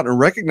things out and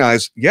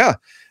recognize,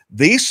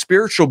 these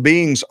spiritual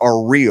beings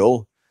are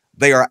real.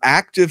 They are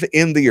active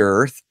in the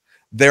earth.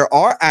 There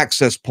are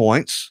access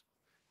points.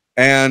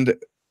 And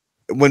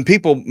when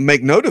people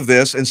make note of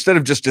this, instead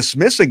of just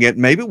dismissing it,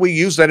 maybe we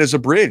use that as a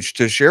bridge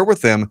to share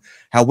with them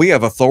how we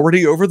have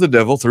authority over the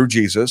devil through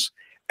Jesus,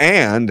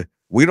 and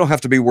we don't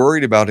have to be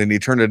worried about an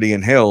eternity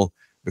in hell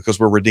because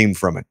we're redeemed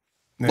from it.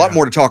 A lot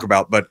more to talk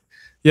about, but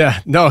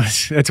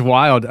it's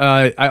wild.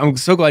 I'm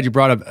so glad you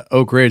brought up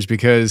Oak Ridge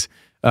because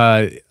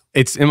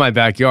it's in my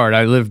backyard.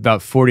 I live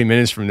about 40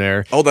 minutes from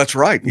there. Oh, that's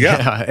right.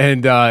 Yeah.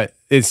 And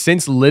it's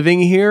since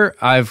living here,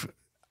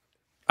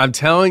 I'm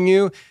telling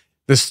you,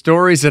 the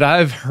stories that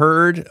I've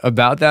heard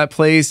about that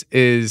place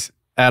is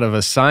out of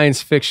a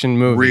science fiction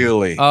movie.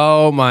 Really?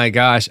 Oh my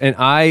gosh. And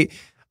I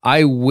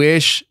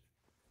wish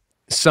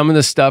some of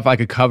the stuff I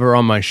could cover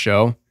on my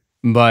show,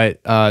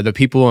 but the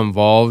people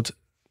involved,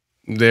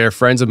 they're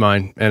friends of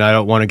mine and I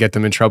don't want to get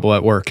them in trouble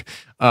at work.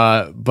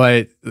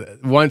 But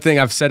one thing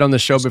I've said on the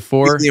show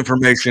before, the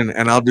information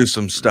and I'll do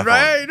some stuff.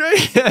 Right.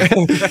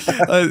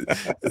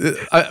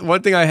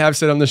 One thing I have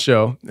said on the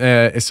show,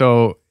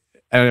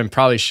 and I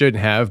probably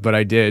shouldn't have, but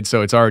I did,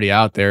 so it's already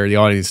out there, the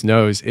audience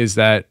knows, is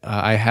that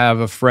I have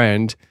a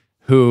friend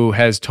who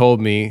has told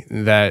me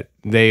that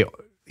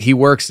he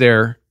works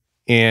there,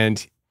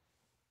 and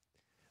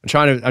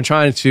I'm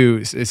trying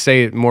to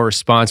say it more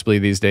responsibly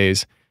these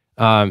days.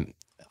 I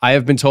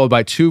have been told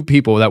by two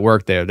people that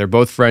work there, they're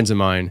both friends of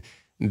mine,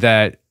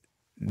 that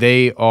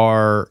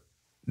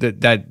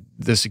that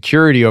the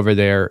security over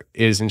there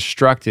is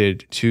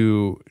instructed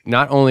to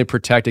not only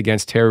protect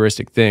against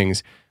terroristic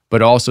things,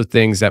 but also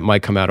things that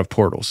might come out of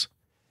portals.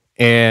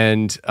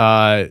 And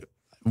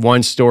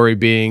one story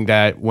being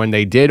that when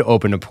they did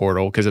open a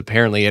portal, because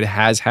apparently it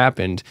has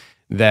happened,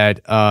 that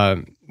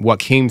what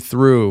came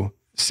through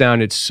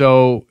sounded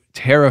so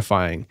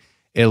terrifying,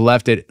 it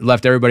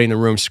left everybody in the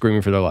room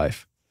screaming for their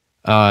life.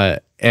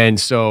 And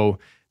so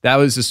that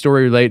was the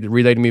story relayed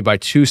to me by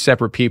two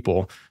separate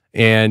people.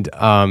 And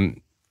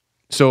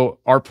so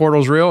are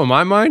portals real in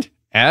my mind?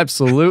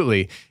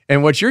 Absolutely.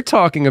 And what you're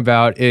talking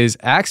about is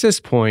access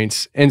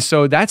points. And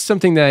so that's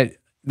something that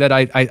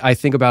I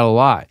think about a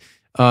lot.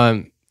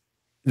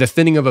 The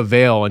thinning of a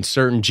veil in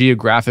certain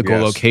geographical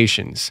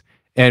locations,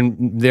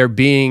 and there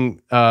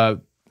being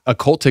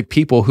occultic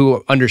people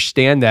who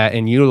understand that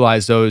and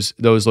utilize those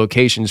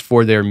locations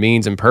for their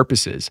means and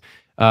purposes.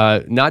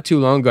 Not too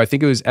long ago, I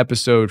think it was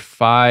episode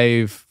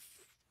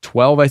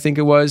 512, I think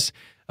it was.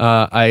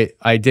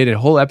 I did a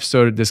whole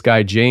episode of this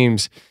guy,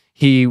 James.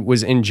 He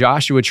was in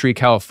Joshua Tree,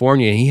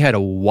 California, and he had a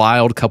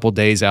wild couple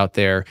days out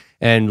there.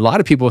 And a lot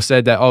of people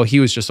said that, oh, he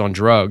was just on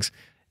drugs.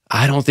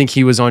 I don't think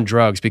he was on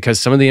drugs, because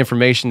some of the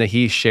information that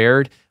he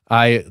shared,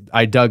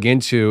 I dug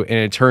into, and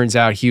it turns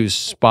out he was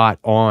spot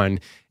on.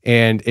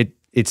 And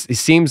it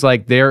seems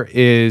like there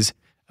is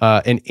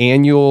an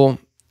annual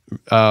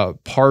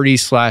party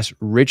 /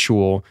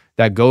 ritual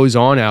that goes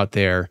on out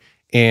there.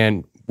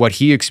 And what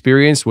he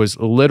experienced was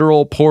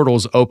literal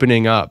portals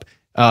opening up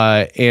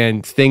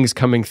and things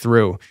coming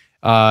through.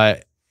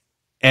 And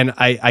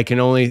I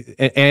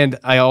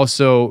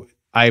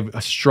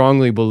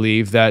strongly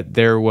believe that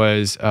there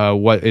was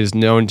what is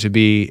known to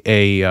be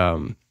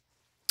a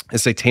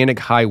satanic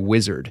high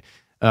wizard.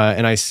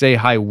 And I say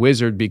high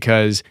wizard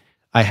because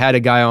I had a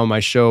guy on my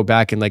show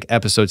back in like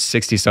episode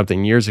 60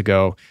 something years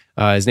ago.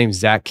 His name's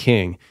Zach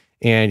King.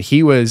 And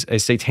he was a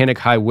satanic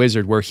high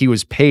wizard where he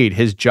was paid.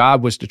 His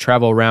job was to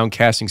travel around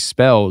casting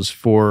spells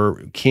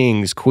for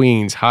kings,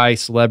 queens, high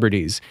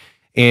celebrities.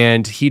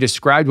 And he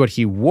described what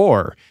he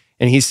wore.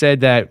 And he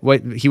said that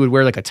what he would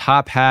wear like a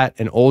top hat,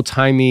 an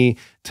old-timey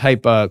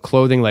type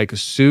clothing, like a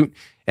suit,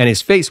 and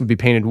his face would be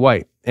painted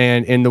white.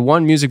 And in the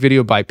one music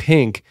video by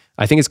Pink,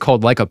 I think it's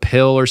called Like a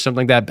Pill or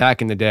something like that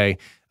back in the day,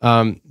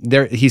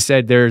 he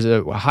said there's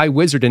a high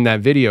wizard in that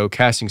video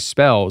casting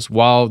spells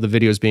while the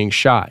video is being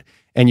shot,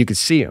 and you could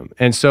see him.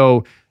 And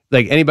so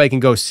like anybody can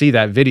go see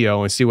that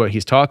video and see what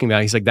he's talking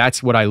about. He's like,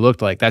 that's what I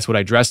looked like. That's what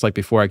I dressed like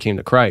before I came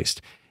to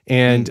Christ.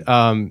 And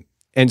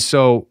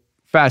so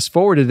fast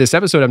forward to this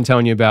episode I'm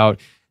telling you about,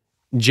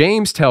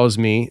 James tells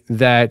me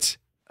that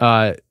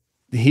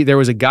there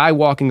was a guy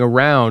walking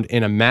around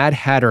in a Mad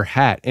Hatter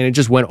hat, and it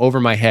just went over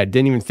my head.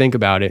 Didn't even think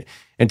about it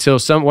until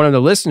one of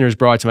the listeners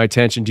brought it to my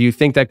attention. Do you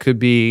think that could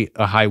be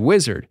a high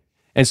wizard?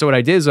 And so what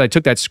I did is I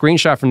took that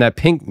screenshot from that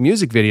Pink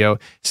music video,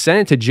 sent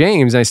it to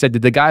James, and I said,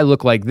 did the guy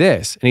look like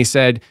this? And he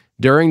said,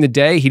 during the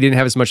day, he didn't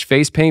have as much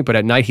face paint, but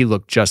at night, he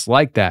looked just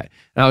like that.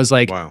 And I was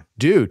like, wow,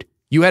 dude,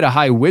 you had a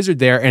high wizard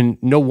there, and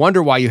no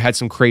wonder why you had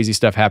some crazy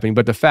stuff happening.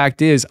 But the fact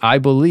is, I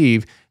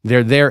believe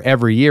they're there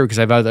every year because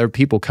I've had other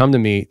people come to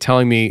me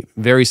telling me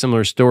very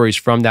similar stories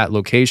from that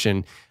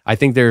location. I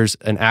think there's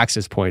an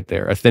access point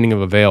there, a thinning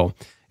of a veil.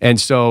 And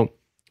so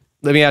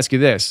let me ask you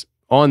this.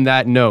 On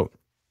that note,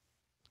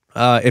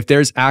 if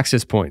there's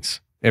access points,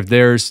 if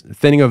there's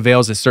thinning of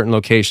veils at certain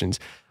locations,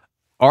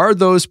 are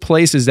those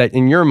places that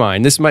in your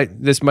mind,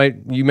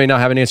 you may not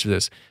have an answer to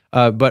this,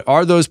 but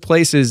are those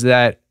places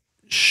that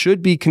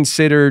should be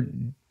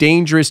considered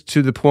dangerous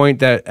to the point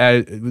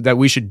that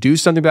we should do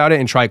something about it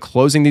and try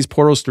closing these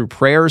portals through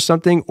prayer or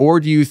something? Or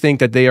do you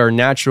think that they are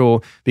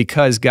natural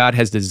because God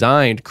has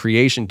designed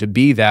creation to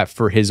be that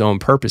for his own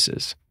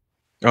purposes?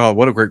 Oh,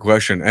 what a great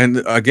question.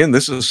 And again,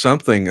 this is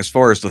something as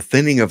far as the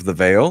thinning of the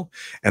veil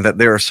and that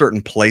there are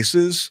certain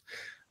places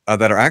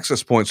that are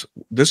access points.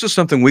 This is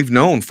something we've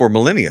known for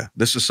millennia.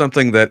 This is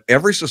something that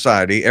every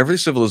society, every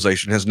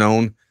civilization has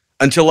known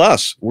until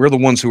us. We're the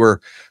ones who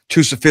are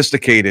too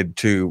sophisticated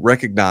to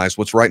recognize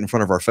what's right in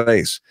front of our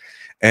face.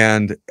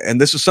 And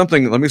this is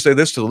something, let me say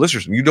this to the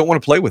listeners, you don't want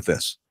to play with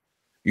this.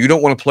 You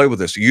don't want to play with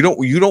this. You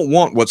don't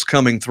want what's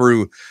coming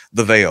through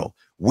the veil.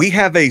 We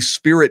have a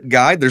spirit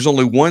guide. There's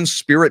only one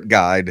spirit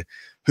guide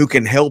who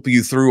can help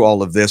you through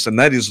all of this, and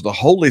that is the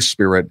Holy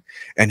Spirit.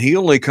 And he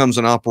only comes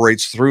and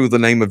operates through the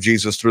name of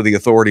Jesus, through the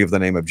authority of the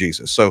name of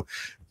Jesus. So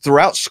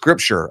throughout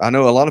Scripture, I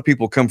know a lot of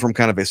people come from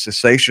kind of a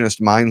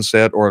cessationist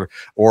mindset,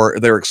 or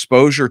their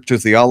exposure to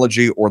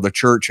theology or the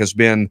church has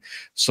been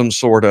some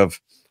sort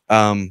of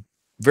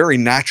very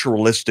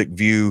naturalistic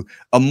view,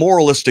 a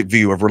moralistic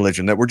view of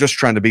religion, that we're just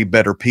trying to be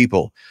better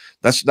people.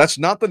 That's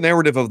not the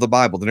narrative of the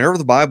Bible. The narrative of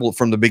the Bible,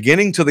 from the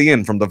beginning to the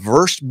end, from the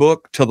first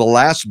book to the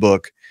last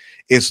book,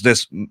 is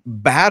this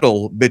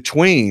battle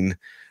between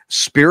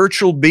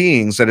spiritual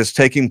beings that is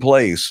taking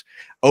place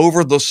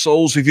over the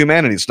souls of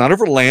humanity. It's not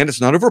over land.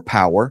 It's not over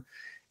power.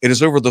 It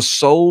is over the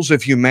souls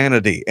of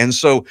humanity. And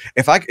so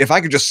if I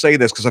could just say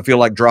this, because I feel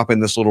like dropping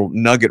this little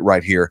nugget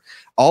right here,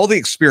 all the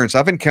experience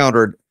I've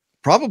encountered,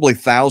 probably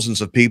thousands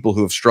of people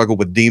who have struggled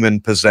with demon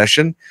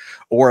possession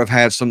or have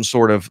had some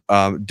sort of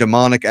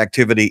demonic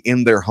activity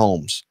in their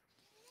homes.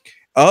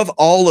 Of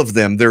all of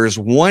them, there is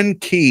one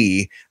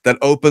key that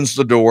opens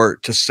the door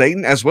to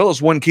Satan, as well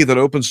as one key that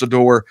opens the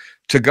door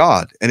to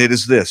God. And it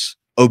is this: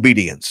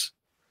 obedience.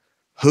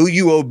 Who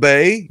you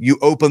obey, you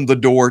open the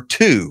door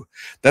to.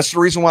 That's the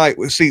reason why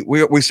we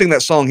sing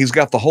that song, He's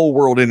Got the Whole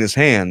World in His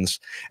Hands,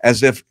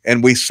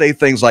 and we say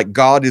things like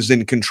God is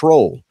in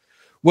control.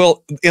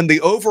 Well, in the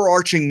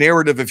overarching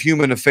narrative of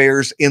human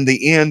affairs, in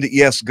the end,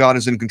 yes, God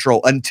is in control.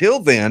 Until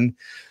then,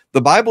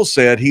 the Bible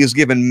said he has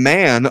given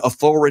man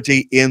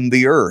authority in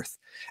the earth.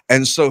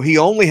 And so he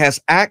only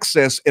has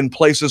access in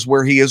places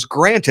where he is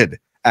granted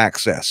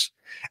access.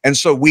 And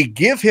so we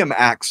give him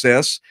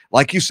access,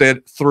 like you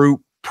said,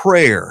 through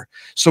prayer.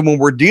 So when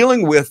we're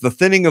dealing with the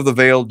thinning of the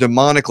veil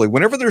demonically,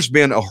 whenever there's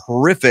been a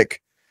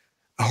horrific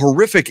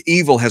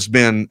evil has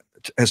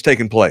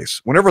taken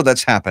place, whenever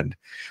that's happened,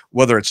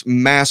 whether it's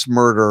mass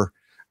murder,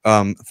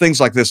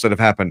 things like this that have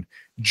happened,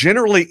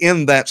 generally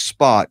in that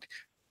spot,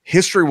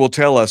 history will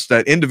tell us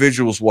that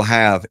individuals will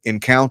have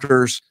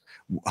encounters,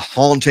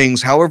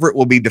 hauntings, however it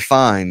will be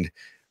defined,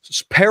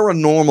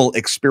 paranormal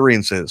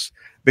experiences,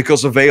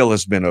 because a veil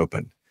has been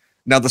opened.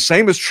 Now, the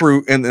same is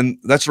true, and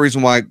that's the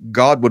reason why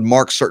God would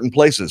mark certain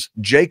places.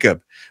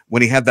 Jacob,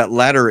 when he had that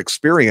ladder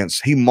experience,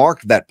 he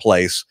marked that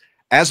place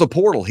as a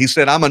portal. He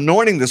said, I'm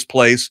anointing this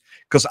place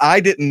because I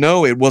didn't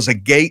know it was a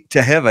gate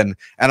to heaven,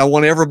 and I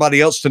want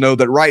everybody else to know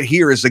that right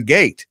here is a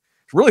gate.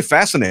 It's really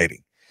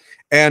fascinating.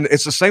 And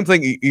it's the same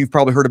thing you've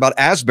probably heard about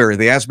Asbury,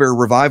 the Asbury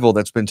revival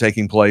that's been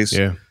taking place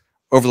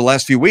over the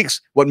last few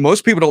weeks. What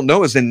most people don't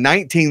know is in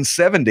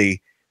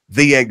 1970,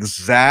 the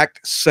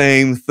exact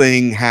same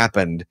thing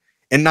happened.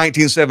 In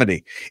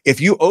 1970, if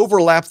you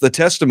overlap the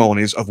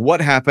testimonies of what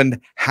happened,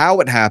 how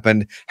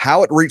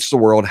it reached the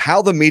world,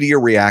 how the media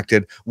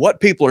reacted,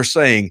 what people are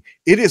saying,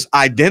 it is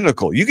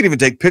identical. You can even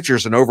take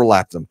pictures and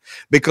overlap them.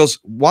 Because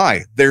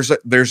why? There's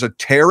a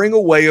tearing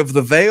away of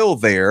the veil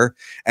there,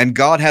 and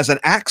God has an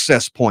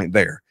access point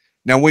there.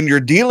 Now, when you're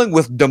dealing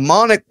with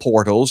demonic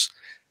portals,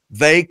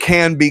 they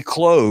can be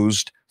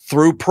closed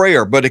through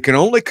prayer, but it can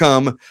only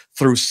come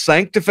through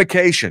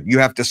sanctification. You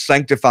have to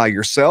sanctify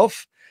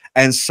yourself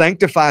and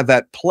sanctify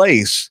that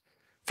place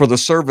for the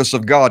service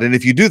of God. And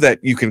if you do that,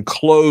 you can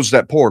close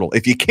that portal.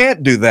 If you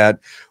can't do that,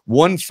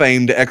 one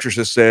famed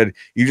exorcist said,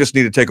 you just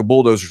need to take a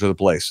bulldozer to the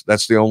place.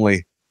 That's the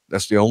only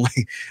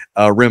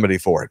remedy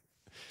for it.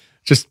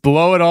 Just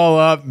blow it all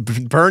up,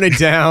 burn it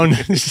down,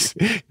 just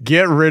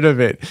get rid of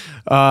it.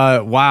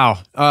 Wow.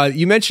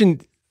 You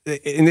mentioned,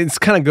 and this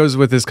kind of goes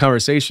with this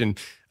conversation,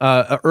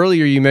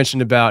 earlier you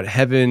mentioned about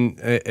heaven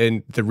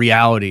and the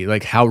reality,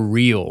 like how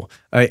real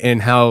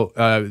and how,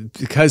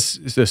 because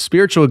the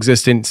spiritual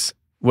existence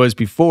was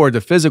before the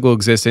physical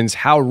existence,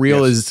 how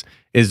real is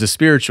the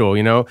spiritual,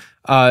 you know?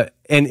 And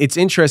it's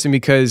interesting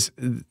because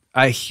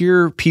I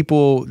hear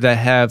people that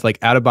have like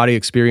out-of-body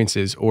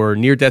experiences or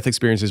near-death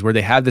experiences where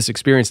they have this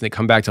experience and they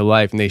come back to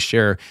life and they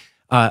share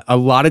a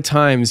lot of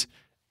times,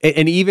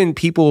 and even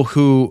people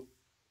who,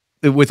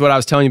 with what I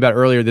was telling you about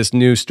earlier, this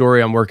new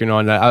story I'm working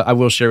on, I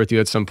will share with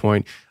you at some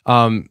point.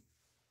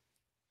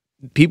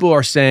 People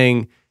are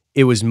saying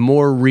it was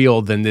more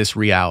real than this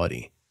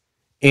reality,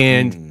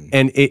 and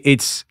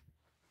it's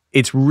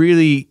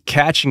really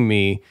catching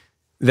me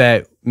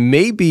that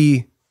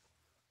maybe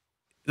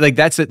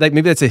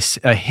maybe that's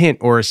a hint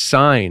or a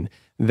sign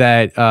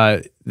that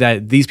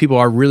that these people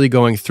are really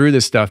going through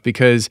this stuff,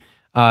 because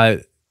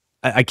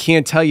I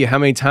can't tell you how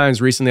many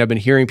times recently I've been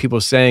hearing people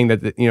saying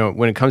that, you know,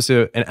 when it comes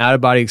to an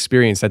out-of-body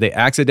experience that they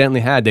accidentally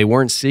had, they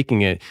weren't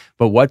seeking it,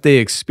 but what they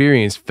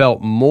experienced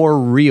felt more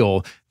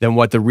real than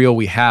what the real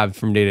we have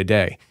from day to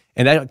day.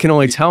 And that can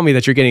only tell me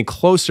that you're getting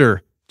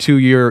closer to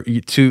your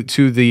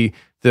the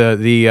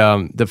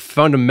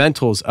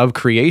fundamentals of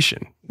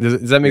creation.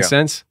 Does that make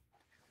sense?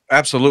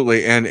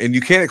 Absolutely. And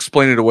you can't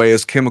explain it away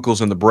as chemicals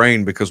in the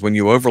brain, because when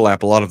you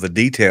overlap a lot of the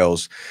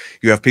details,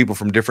 you have people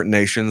from different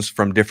nations,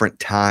 from different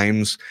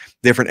times,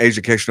 different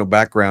educational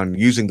background,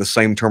 using the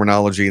same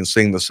terminology and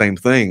seeing the same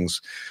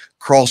things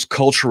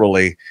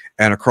cross-culturally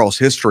and across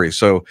history.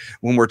 So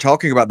when we're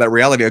talking about that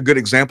reality, a good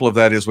example of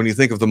that is when you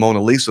think of the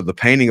Mona Lisa, the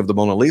painting of the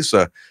Mona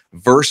Lisa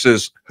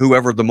versus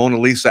whoever the Mona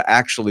Lisa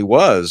actually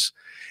was.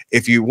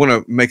 If you want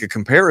to make a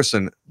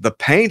comparison, the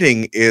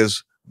painting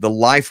is the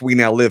life we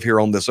now live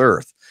here on this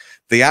earth.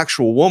 The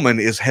actual woman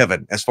is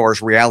heaven as far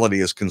as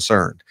reality is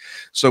concerned.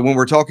 So when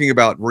we're talking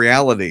about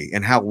reality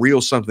and how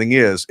real something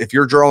is, if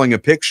you're drawing a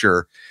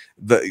picture,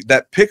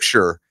 that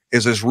picture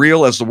is as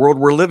real as the world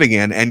we're living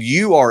in, and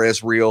you are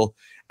as real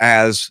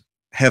as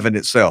heaven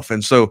itself.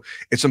 And so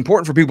it's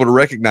important for people to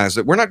recognize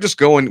that we're not just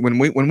going,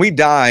 when we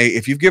die,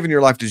 if you've given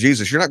your life to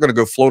Jesus, you're not going to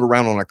go float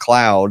around on a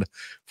cloud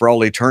for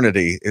all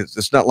eternity.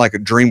 It's not like a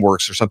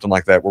DreamWorks or something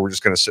like that, where we're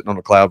just kind of sitting on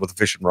a cloud with a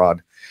fishing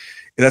rod.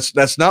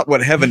 That's not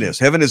what heaven is.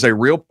 Heaven is a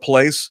real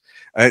place.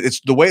 It's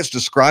the way it's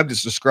described.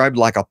 It's described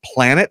like a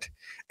planet,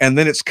 and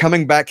then it's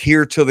coming back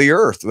here to the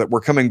earth, that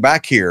we're coming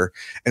back here.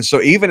 And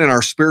so even in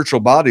our spiritual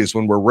bodies,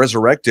 when we're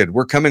resurrected,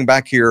 we're coming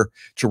back here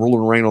to rule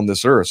and reign on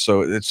this earth.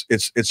 So it's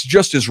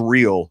just as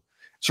real.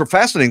 It's a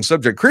fascinating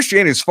subject.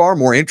 Christianity is far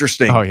more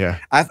interesting. Oh yeah.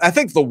 I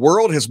think the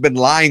world has been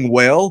lying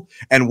well,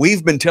 and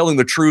we've been telling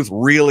the truth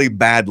really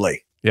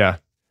badly. Yeah.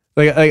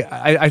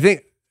 I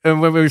think. And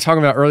when we were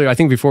talking about earlier, I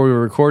think before we were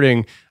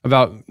recording,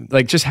 about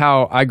like just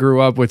how I grew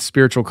up with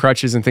spiritual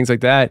crutches and things like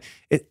that,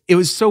 it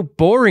was so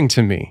boring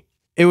to me.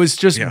 It was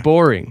just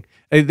boring.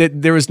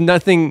 There was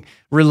nothing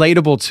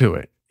relatable to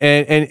it.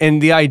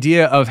 And the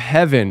idea of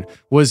heaven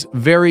was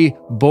very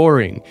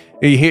boring.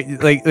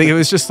 It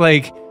was just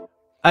like,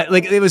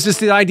 it was just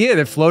the idea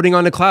that floating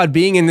on the cloud,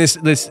 being in this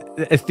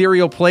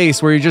ethereal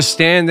place where you just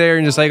stand there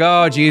and just like,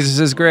 oh, Jesus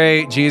is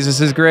great, Jesus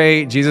is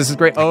great, Jesus is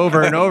great,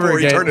 over and over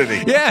again.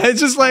 Eternity. Yeah,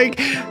 it's just like,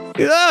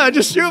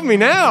 just shoot me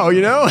now,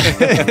 you know?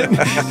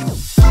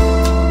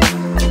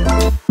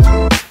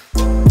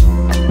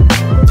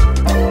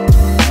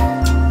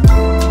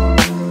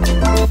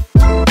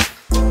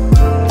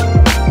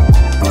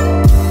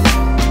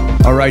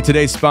 All right,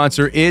 today's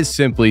sponsor is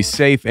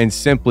SimpliSafe, and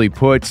simply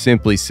put,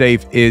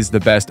 SimpliSafe is the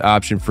best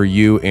option for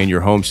you and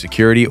your home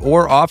security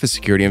or office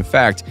security. In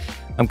fact,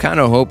 I'm kind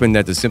of hoping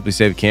that the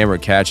SimpliSafe camera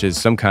catches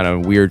some kind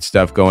of weird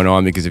stuff going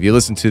on, because if you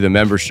listened to the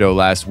member show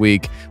last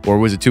week, or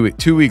was it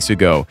 2 weeks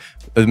ago,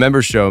 the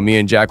members show, me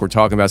and Jack were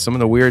talking about some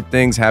of the weird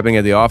things happening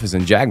at the office,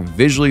 and Jack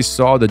visually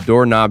saw the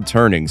doorknob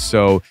turning.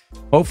 So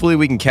hopefully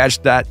we can catch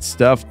that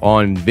stuff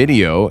on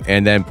video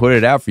and then put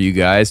it out for you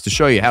guys to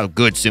show you how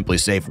good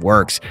SimpliSafe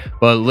works.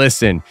 But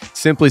listen,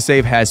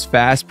 SimpliSafe has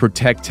Fast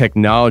Protect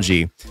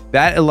technology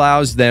that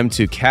allows them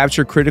to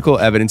capture critical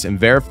evidence and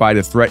verify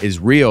the threat is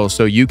real,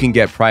 so you can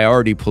get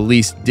priority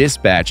police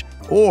dispatch,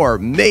 or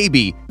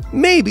maybe,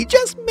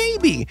 just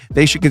maybe,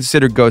 they should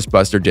consider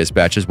Ghostbuster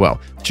dispatch as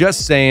well.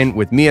 Just saying,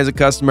 with me as a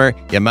customer,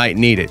 you might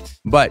need it.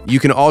 But you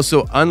can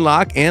also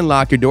unlock and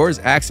lock your doors,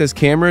 access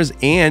cameras,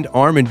 and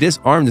arm and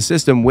disarm the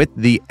system with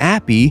the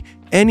Appy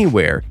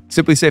anywhere.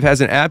 SimpliSafe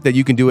has an app that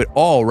you can do it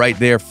all right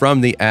there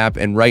from the app,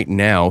 and right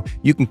now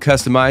you can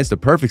customize the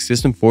perfect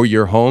system for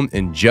your home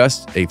in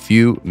just a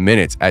few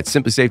minutes at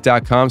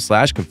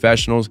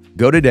simplisafe.com/confessionals.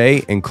 Go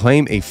today and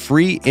claim a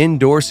free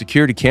indoor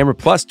security camera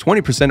plus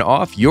 20%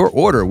 off your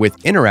order with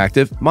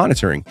interactive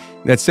monitoring.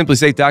 That's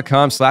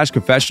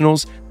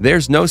simplisafe.com/confessionals.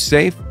 There's no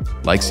safe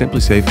like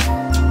SimpliSafe.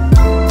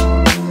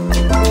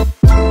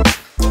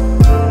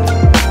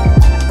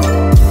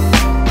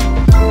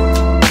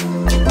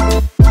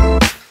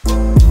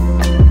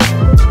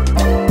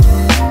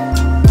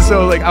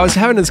 So, like, I was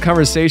having this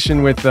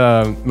conversation with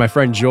my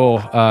friend Joel,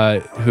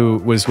 who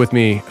was with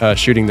me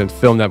shooting the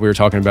film that we were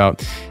talking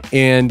about,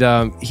 and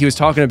he was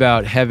talking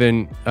about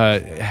heaven,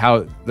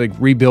 how like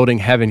rebuilding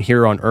heaven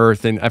here on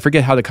earth, and I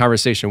forget how the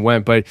conversation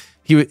went, but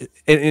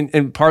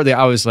and partly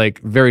I was like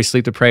very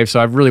sleep deprived,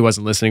 so I really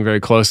wasn't listening very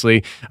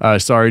closely.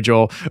 Sorry,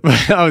 Joel,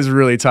 but I was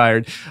really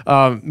tired.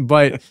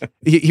 But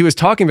he was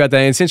talking about that,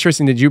 and it's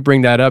interesting that you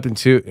bring that up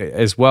into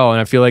as well, and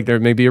I feel like there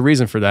may be a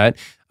reason for that,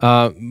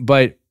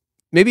 but.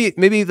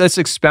 Maybe let's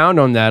expound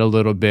on that a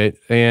little bit.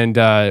 And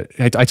I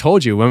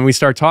told you when we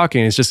start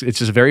talking, it's just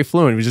very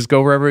fluent. We just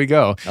go wherever we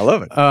go. I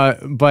love it.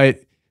 But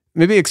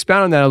maybe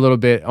expound on that a little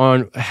bit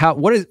on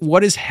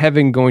what is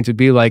heaven going to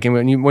be like? And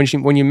when you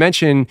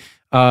mention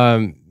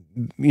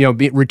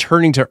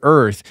returning to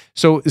Earth,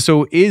 so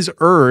is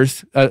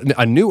Earth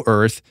a new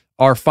Earth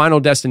our final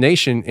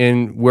destination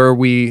in where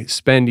we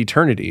spend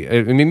eternity?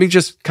 I mean, maybe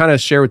just kind of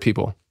share with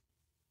people.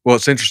 Well,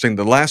 it's interesting.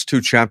 The last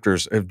two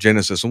chapters of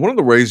Genesis, and one of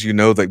the ways you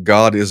know that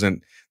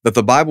that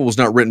the Bible was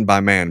not written by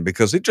man,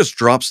 because it just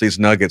drops these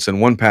nuggets in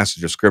one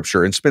passage of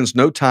scripture and spends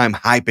no time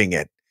hyping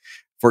it.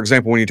 For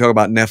example, when you talk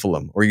about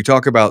Nephilim, or you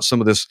talk about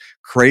some of this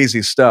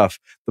crazy stuff,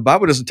 the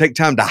Bible doesn't take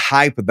time to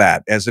hype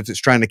that as if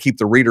it's trying to keep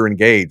the reader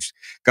engaged.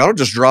 God will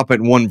just drop it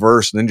in one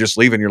verse and then just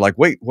leave it, and you're like,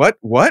 wait, what?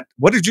 What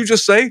did you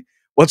just say?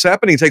 What's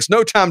happening? He takes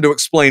no time to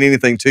explain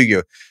anything to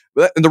you.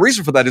 And the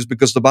reason for that is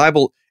because the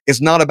Bible is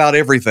not about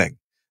everything.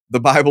 The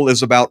Bible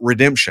is about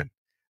redemption.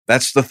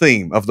 That's the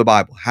theme of the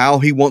Bible, how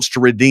he wants to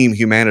redeem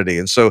humanity.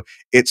 And so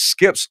it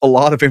skips a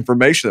lot of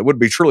information that would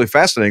be truly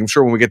fascinating. I'm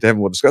sure when we get to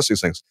heaven, we'll discuss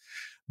these things.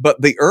 But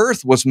the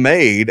earth was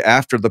made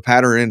after the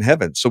pattern in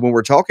heaven. So when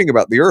we're talking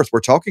about the earth, we're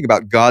talking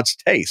about God's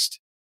taste.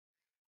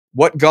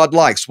 What God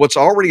likes, what's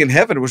already in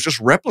heaven was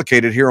just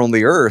replicated here on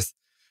the earth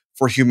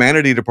for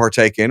humanity to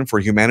partake in, for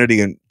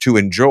humanity to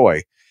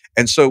enjoy.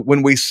 And so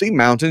when we see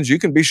mountains, you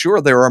can be sure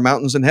there are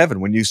mountains in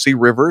heaven. When you see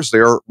rivers,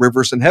 there are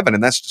rivers in heaven,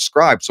 and that's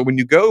described. So when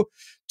you go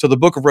to the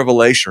book of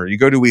Revelation, or you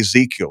go to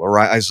Ezekiel or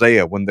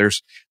Isaiah, when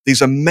there's these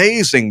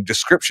amazing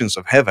descriptions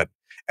of heaven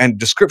and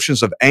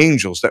descriptions of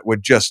angels that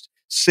would just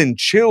send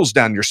chills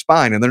down your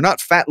spine, and they're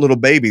not fat little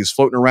babies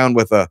floating around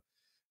with a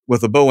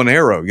bow and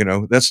arrow.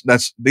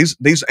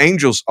 These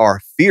angels are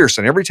fierce,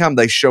 and every time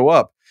they show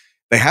up,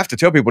 they have to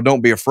tell people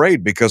don't be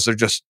afraid, because they're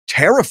just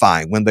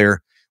terrifying when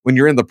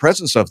you're in the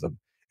presence of them.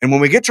 And when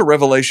we get to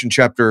Revelation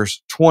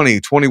chapters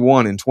 20,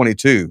 21, and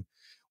 22,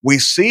 we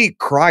see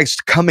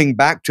Christ coming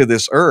back to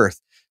this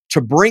earth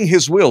to bring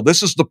his will.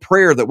 This is the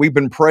prayer that we've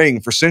been praying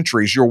for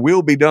centuries. Your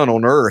will be done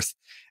on earth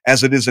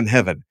as it is in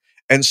heaven.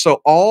 And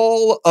so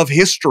all of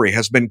history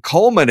has been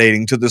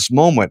culminating to this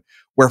moment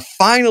where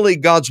finally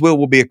God's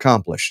will be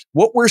accomplished.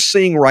 What we're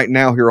seeing right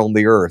now here on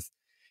the earth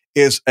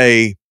is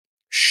a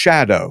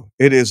shadow.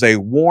 It is a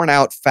worn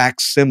out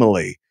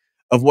facsimile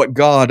of what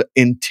God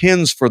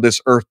intends for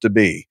this earth to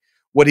be.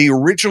 What he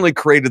originally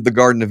created the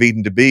Garden of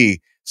Eden to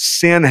be,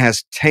 sin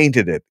has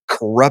tainted it,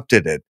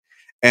 corrupted it,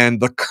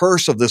 and the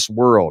curse of this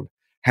world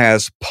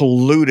has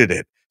polluted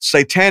it.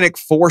 Satanic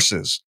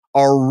forces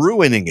are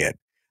ruining it.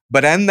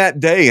 But in that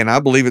day, and I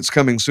believe it's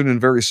coming soon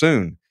and very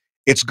soon,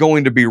 it's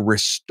going to be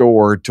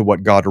restored to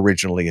what God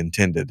originally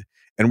intended.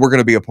 And we're going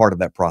to be a part of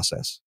that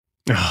process.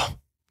 Oh,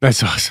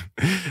 that's awesome.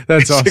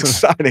 That's awesome.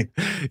 Exciting.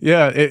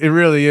 Yeah, it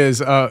really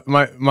is.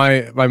 My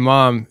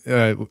mom,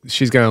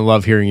 she's gonna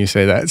love hearing you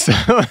say that. So,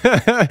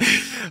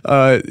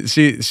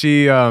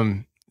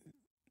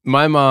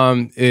 my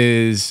mom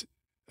is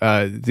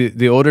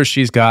the older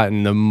she's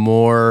gotten, the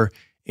more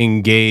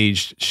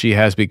engaged she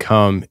has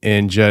become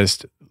in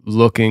just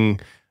looking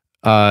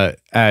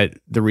at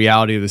the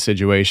reality of the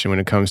situation when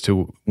it comes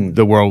to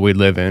the world we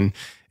live in,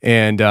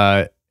 and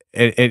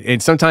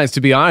and sometimes,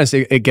 to be honest,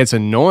 it gets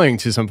annoying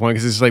to some point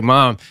because it's like,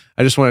 Mom,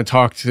 I just want to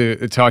talk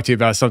to you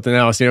about something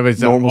else. But it's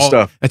normal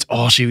stuff. That's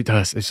all she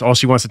does. It's all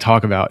she wants to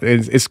talk about.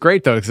 It's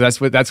great though, because that's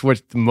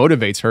what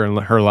motivates her in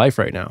her life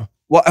right now.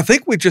 Well, I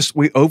think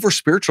we over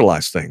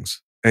spiritualize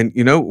things, and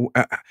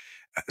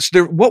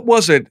what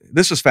was it?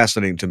 This is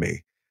fascinating to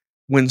me.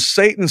 When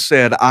Satan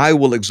said, "I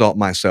will exalt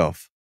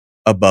myself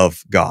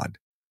above God,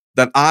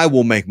 that I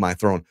will make my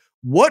throne."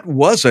 What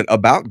was it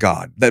about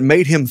God that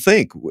made him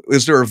think?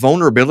 Is there a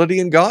vulnerability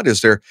in God?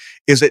 Is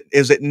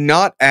it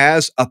not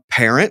as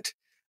apparent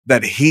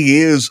that he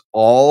is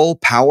all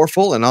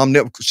powerful and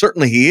omnipotent?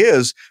 Certainly he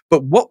is,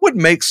 but what would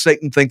make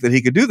Satan think that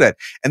he could do that?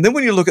 And then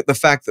when you look at the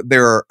fact that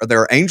there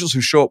are angels who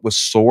show up with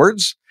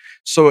swords.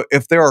 So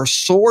if there are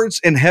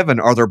swords in heaven,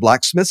 are there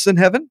blacksmiths in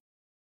heaven?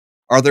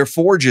 Are there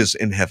forges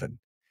in heaven?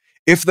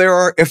 If there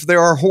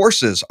are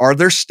horses, are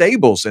there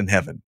stables in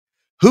heaven?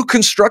 Who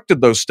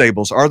constructed those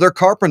stables? Are there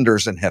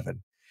carpenters in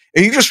heaven?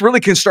 And you just really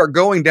can start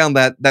going down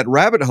that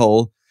rabbit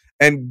hole.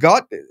 And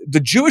God, the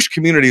Jewish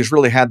community has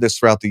really had this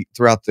throughout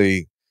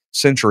the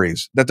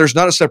centuries, that there's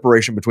not a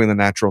separation between the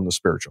natural and the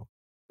spiritual.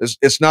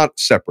 It's not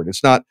separate.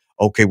 It's not,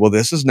 okay, well,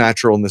 this is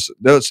natural and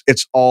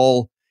it's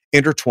all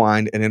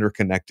intertwined and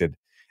interconnected.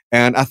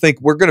 And I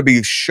think we're going to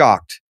be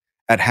shocked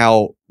at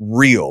how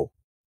real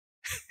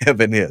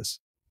heaven is.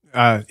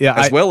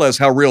 As well as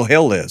how real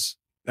hell is.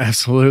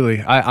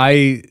 Absolutely.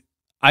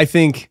 I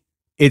think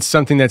it's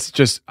something that's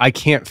just, I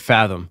can't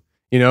fathom,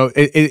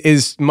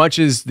 as much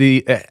as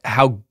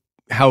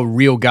how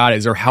real God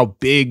is, or how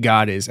big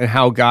God is, and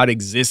how God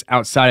exists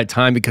outside of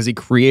time because he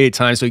created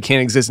time, so he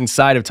can't exist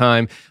inside of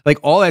time. Like,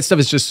 all that stuff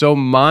is just so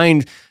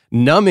mind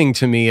numbing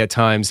to me at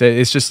times.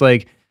 It's just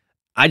like,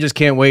 I just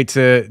can't wait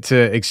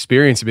to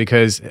experience it,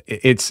 because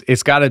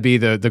it's got to be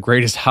the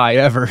greatest high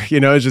ever.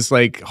 It's just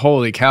like,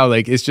 holy cow.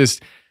 Like, it's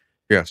just,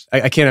 yes,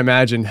 I can't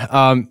imagine.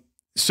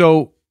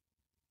 So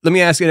let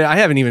me ask you, I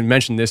haven't even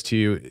mentioned this to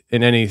you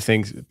in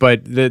anything,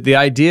 but the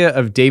idea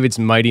of David's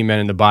mighty men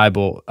in the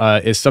Bible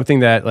is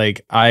something that,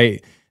 like,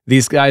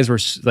 these guys were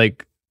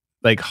like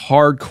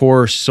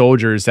hardcore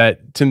soldiers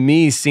that to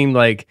me seemed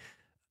like,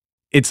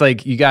 it's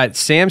like you got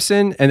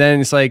Samson, and then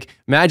it's like,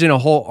 imagine a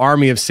whole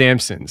army of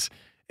Samsons.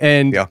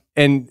 And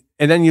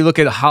then you look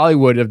at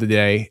Hollywood of the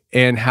day,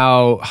 and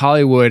how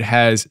Hollywood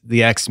has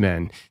the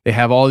X-Men. They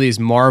have all these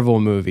Marvel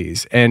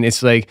movies, and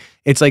it's like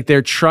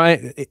they're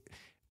trying.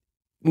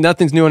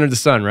 Nothing's new under the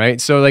sun, right?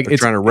 So like, they're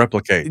trying to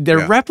replicate.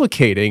 They're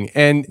replicating,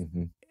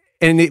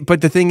 but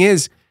the thing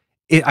is,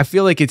 I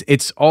feel like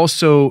it's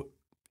also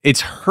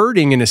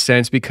hurting in a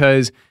sense,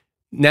 because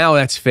now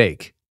that's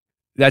fake.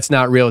 That's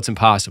not real. It's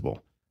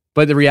impossible.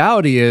 But the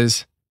reality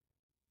is,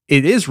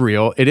 it is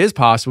real. It is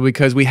possible,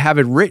 because we have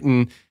it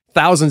written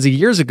thousands of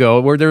years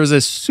ago, where there was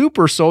a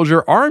super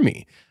soldier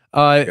army.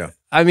 I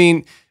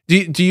mean,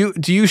 do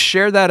you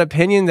share that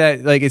opinion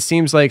that, like, it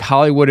seems like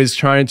Hollywood is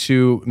trying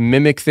to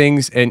mimic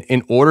things and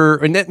in order,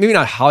 and maybe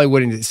not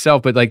Hollywood in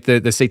itself, but like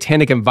the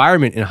satanic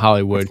environment in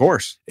Hollywood, of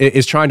course,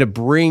 is trying to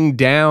bring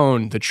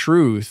down the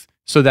truth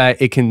so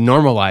that it can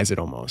normalize it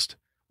almost?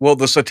 Well,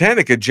 the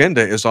satanic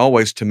agenda is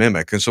always to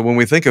mimic. And so when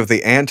we think of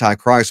the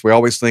Antichrist, we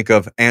always think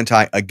of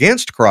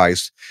anti-against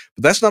Christ,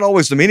 but that's not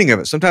always the meaning of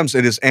it. Sometimes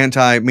it is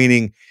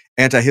meaning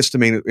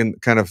antihistamine, in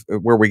kind of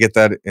where we get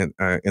that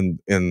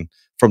in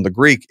from the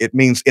Greek. It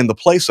means in the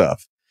place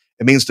of.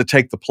 It means to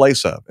take the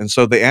place of. And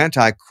so the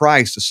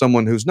Antichrist is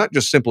someone who's not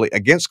just simply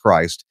against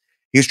Christ,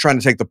 he's trying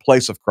to take the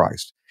place of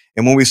Christ.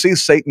 And when we see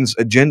Satan's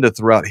agenda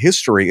throughout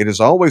history, it has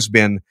always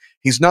been,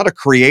 he's not a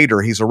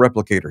creator, he's a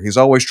replicator. He's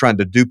always trying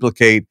to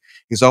duplicate,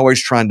 he's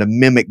always trying to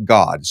mimic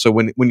God. So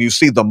when you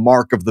see the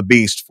mark of the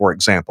beast, for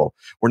example,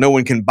 where no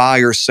one can buy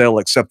or sell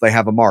except they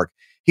have a mark,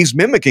 he's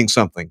mimicking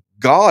something.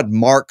 God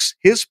marks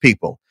his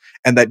people,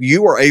 and that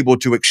you are able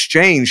to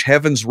exchange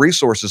heaven's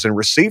resources and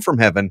receive from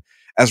heaven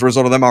as a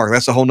result of that mark.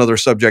 That's a whole nother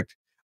subject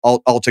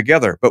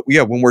altogether. But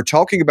yeah, when we're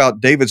talking about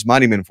David's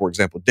mighty men, for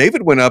example,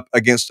 David went up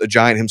against a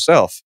giant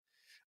himself,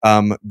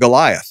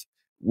 Goliath,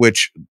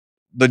 which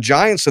the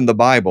giants in the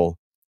Bible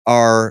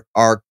are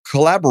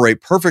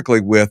collaborate perfectly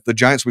with the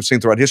giants we've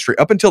seen throughout history.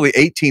 Up until the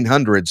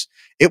 1800s,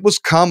 it was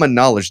common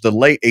knowledge, the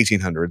late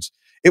 1800s,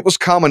 it was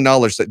common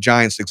knowledge that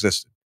giants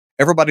existed.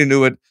 Everybody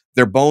knew it.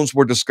 Their bones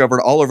were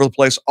discovered all over the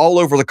place, all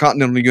over the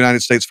continental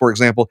United States, for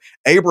example.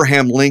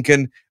 Abraham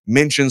Lincoln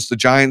mentions the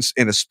giants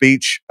in a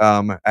speech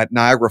at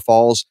Niagara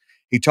Falls.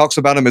 He talks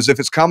about them as if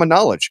it's common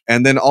knowledge.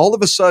 And then all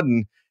of a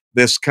sudden,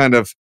 this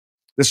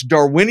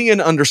Darwinian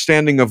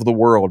understanding of the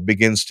world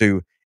begins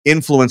to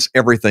influence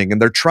everything.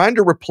 And they're trying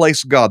to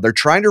replace God. They're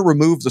trying to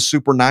remove the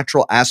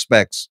supernatural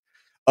aspects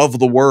of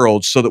the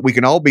world so that we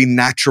can all be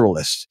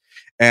naturalists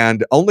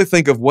and only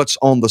think of what's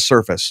on the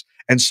surface.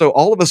 And so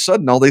all of a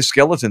sudden, all these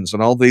skeletons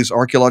and all these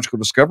archaeological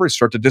discoveries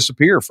start to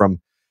disappear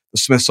from the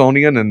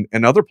Smithsonian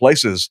and other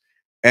places.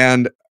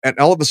 And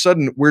all of a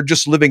sudden, we're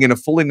just living in a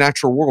fully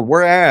natural world.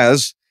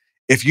 Whereas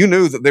if you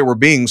knew that there were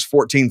beings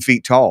 14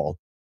 feet tall,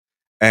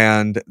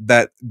 and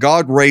that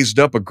God raised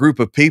up a group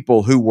of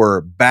people who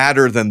were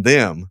badder than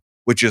them,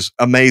 which is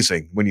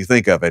amazing when you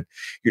think of it.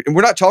 And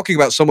we're not talking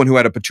about someone who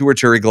had a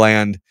pituitary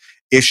gland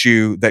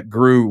issue that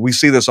grew. We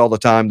see this all the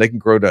time. They can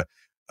grow to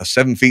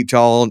 7 feet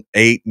tall,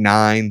 8,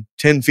 9,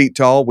 10 feet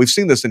tall. We've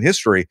seen this in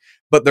history,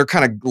 but they're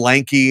kind of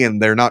lanky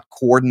and they're not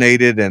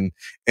coordinated. And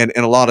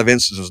in a lot of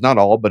instances, not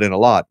all, but in a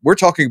lot, we're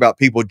talking about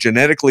people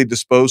genetically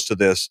disposed to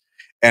this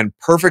and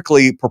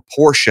perfectly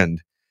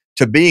proportioned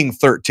to being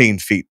 13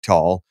 feet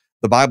tall.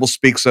 The Bible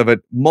speaks of it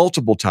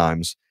multiple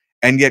times.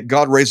 And yet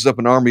God raises up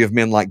an army of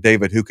men like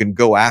David who can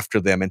go after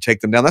them and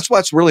take them down. That's why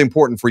it's really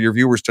important for your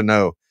viewers to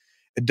know.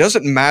 It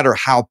doesn't matter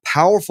how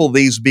powerful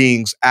these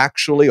beings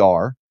actually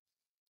are,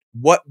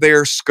 what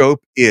their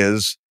scope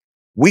is.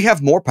 We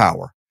have more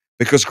power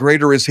because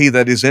greater is he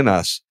that is in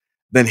us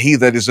than he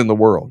that is in the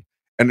world.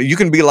 And you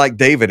can be like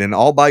David and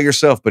all by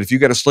yourself, but if you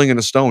got a sling and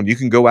a stone, you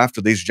can go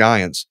after these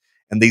giants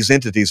and these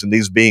entities and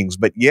these beings.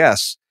 But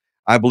yes,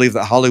 I believe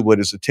that Hollywood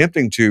is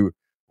attempting to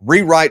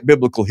rewrite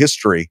biblical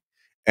history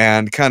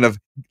and kind of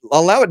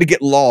allow it to get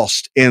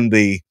lost in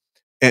the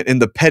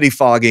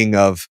pettifogging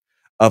of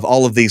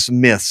all of these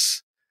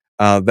myths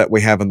that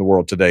we have in the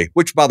world today.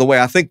 Which, by the way,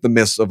 I think the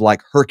myths of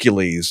like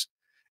Hercules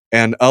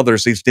and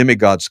others, these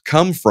demigods,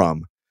 come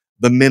from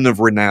the men of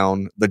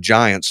renown, the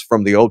giants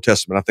from the Old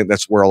Testament. I think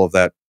that's where all of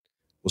that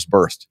was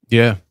birthed.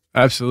 Yeah,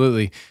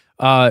 absolutely.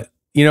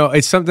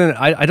 It's something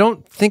I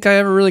don't think I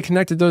ever really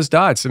connected those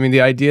dots. I mean,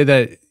 the idea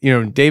that,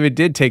 David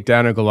did take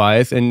down a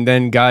Goliath and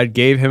then God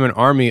gave him an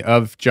army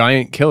of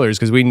giant killers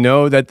because we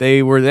know that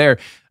they were there.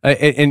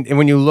 And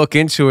when you look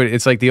into it,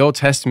 it's like the Old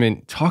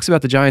Testament talks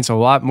about the giants a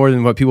lot more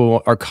than what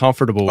people are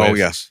comfortable with. Oh,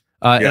 yes.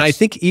 And I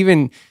think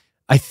even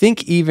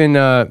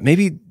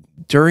maybe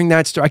during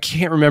that story, I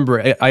can't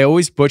remember. I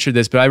always butcher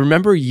this, but I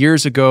remember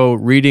years ago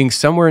reading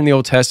somewhere in the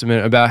Old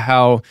Testament about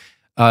how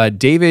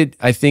David,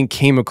 I think,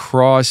 came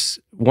across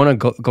one of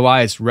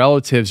Goliath's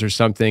relatives or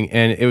something,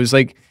 and it was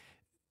like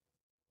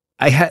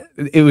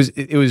it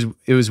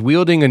was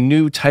wielding a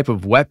new type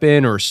of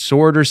weapon or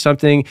sword or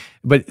something.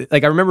 But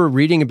like I remember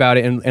reading about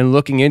it and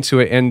looking into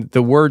it, and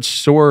the word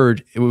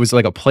sword, it was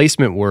like a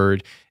placement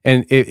word,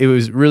 and it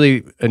was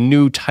really a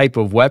new type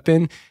of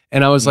weapon.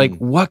 And I was like,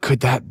 what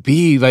could that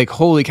be? Like,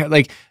 holy cow!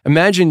 Like,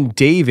 imagine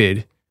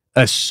David,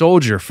 a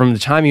soldier from the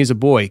time he was a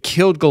boy,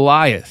 killed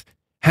Goliath,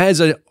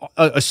 has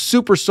a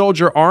super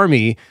soldier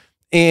army,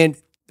 and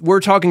we're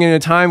talking in a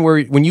time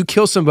where when you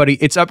kill somebody,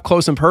 it's up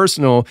close and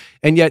personal,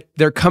 and yet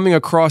they're coming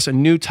across a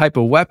new type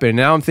of weapon.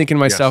 Now I'm thinking to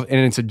myself, and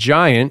it's a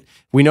giant.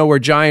 We know where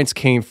giants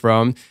came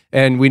from,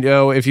 and we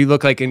know if you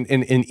look like in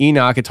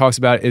Enoch, it talks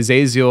about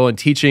Azazel and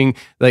teaching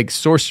like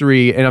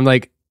sorcery, and I'm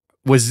like,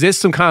 was this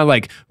some kind of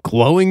like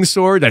glowing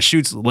sword that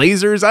shoots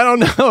lasers? I don't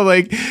know,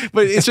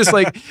 but it's just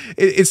like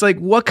it's like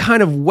what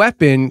kind of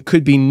weapon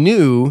could be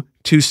new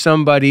to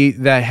somebody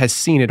that has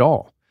seen it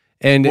all?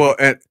 And go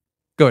ahead.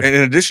 And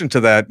in addition to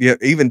that,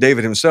 even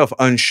David himself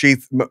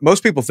unsheathed.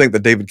 Most people think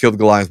that David killed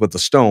Goliath with a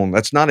stone.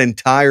 That's not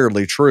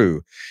entirely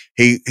true.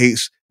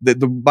 The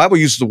Bible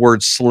uses the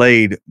word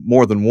slayed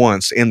more than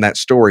once in that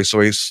story.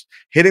 So he's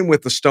hit him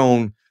with the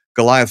stone.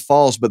 Goliath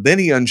falls, but then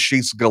he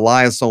unsheaths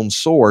Goliath's own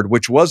sword,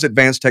 which was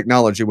advanced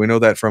technology. We know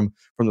that from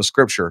the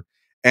scripture.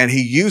 And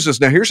he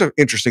uses, now here's an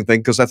interesting thing,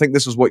 because I think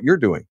this is what you're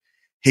doing.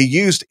 He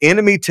used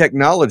enemy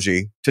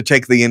technology to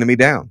take the enemy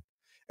down.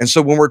 And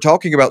so when we're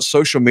talking about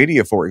social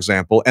media, for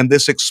example, and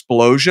this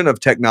explosion of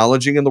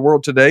technology in the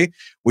world today,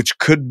 which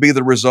could be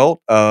the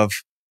result of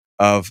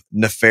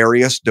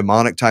nefarious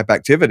demonic type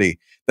activity,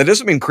 that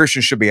doesn't mean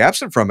Christians should be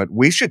absent from it.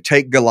 We should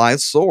take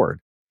Goliath's sword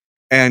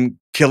and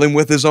kill him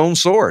with his own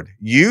sword,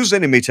 use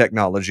enemy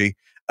technology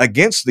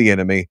against the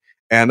enemy.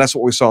 And that's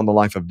what we saw in the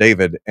life of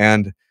David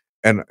and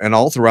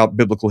all throughout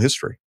biblical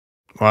history.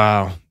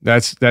 Wow.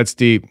 That's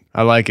deep.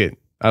 I like it.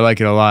 I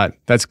like it a lot.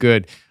 That's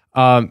good.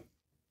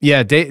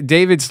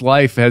 David's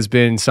life has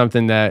been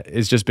something that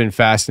has just been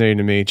fascinating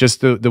to me.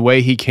 Just the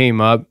way he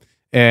came up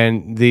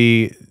and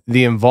the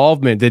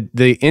involvement,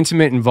 the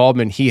intimate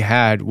involvement he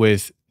had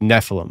with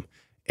Nephilim.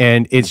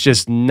 And it's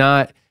just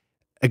not,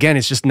 again,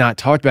 it's just not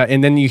talked about.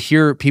 And then you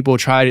hear people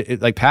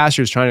like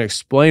pastors trying to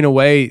explain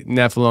away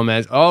Nephilim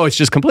as, oh, it's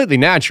just completely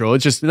natural.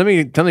 It's just, let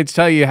me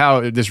tell you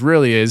how this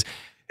really is.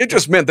 It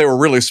just meant they were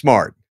really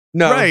smart.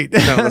 No, right.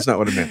 No, that's not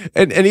what it meant.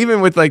 And even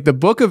with like the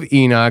book of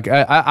Enoch,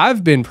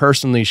 I've been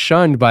personally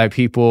shunned by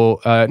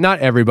people, not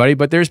everybody,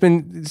 but there's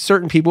been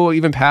certain people,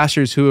 even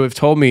pastors, who have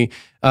told me,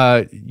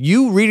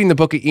 you reading the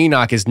book of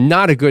Enoch is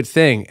not a good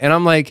thing. And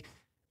I'm like,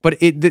 but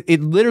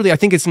it literally, I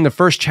think it's in the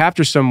first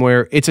chapter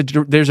somewhere.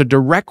 There's a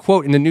direct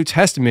quote in the New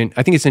Testament.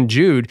 I think it's in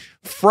Jude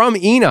from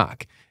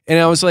Enoch. And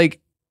I was like,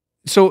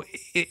 so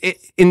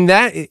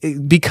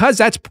because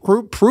that's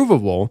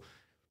provable,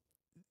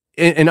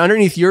 and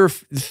underneath your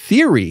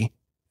theory,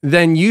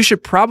 then you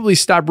should probably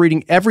stop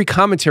reading every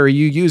commentary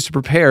you use to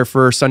prepare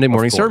for a Sunday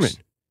morning sermon,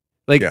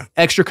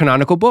 extra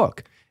canonical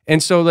book.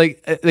 And so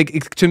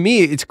to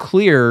me, it's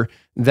clear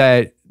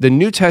that the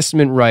New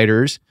Testament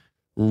writers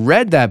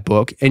read that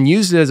book and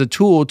used it as a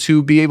tool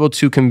to be able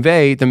to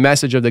convey the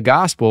message of the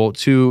gospel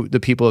to the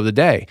people of the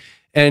day.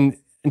 And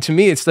and to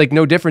me, it's like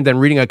no different than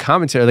reading a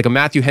commentary, like a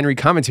Matthew Henry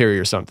commentary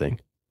or something.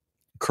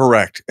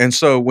 Correct. And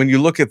so when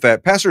you look at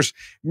that, pastors,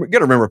 you got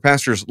to remember,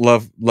 pastors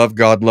love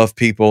God, love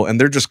people, and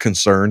they're just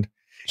concerned.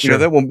 Sure.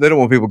 They don't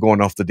want people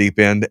going off the deep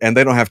end, and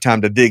they don't have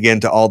time to dig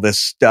into all this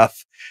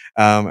stuff.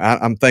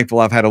 I'm thankful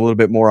I've had a little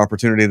bit more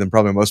opportunity than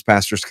probably most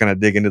pastors to kind of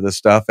dig into this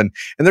stuff. And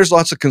there's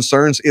lots of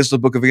concerns. Is the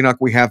book of Enoch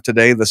we have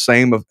today the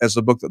same as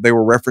the book that they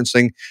were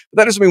referencing?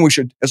 But that doesn't mean we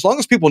should, as long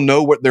as people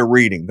know what they're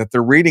reading, that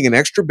they're reading an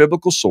extra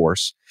biblical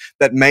source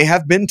that may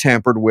have been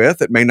tampered with,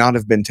 that may not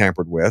have been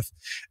tampered with,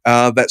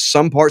 that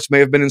some parts may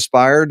have been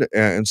inspired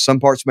and some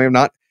parts may have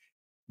not.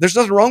 There's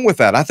nothing wrong with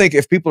that. I think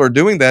if people are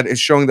doing that, it's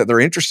showing that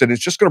they're interested.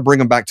 It's just going to bring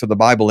them back to the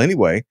Bible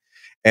anyway.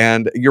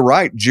 And you're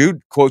right.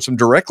 Jude quotes them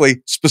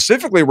directly,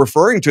 specifically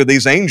referring to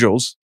these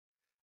angels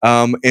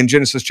in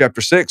Genesis chapter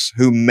 6,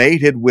 who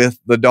mated with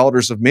the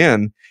daughters of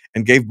men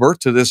and gave birth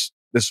to this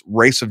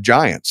race of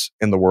giants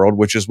in the world,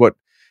 which is what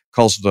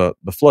caused the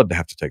flood to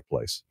have to take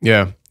place.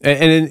 Yeah.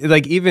 And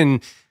like,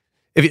 even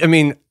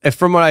if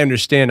from what I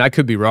understand, I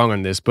could be wrong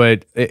on this,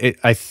 but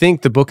I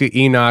think the book of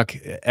Enoch,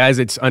 as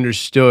it's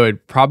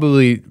understood,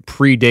 probably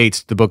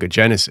predates the book of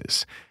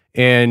Genesis.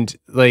 And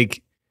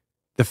like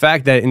the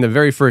fact that in the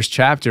very first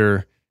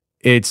chapter,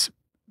 it's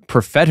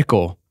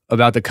prophetical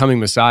about the coming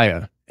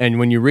Messiah. And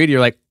when you read it,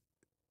 you're like,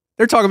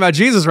 they're talking about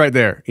Jesus right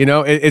there.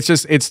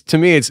 To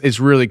me, it's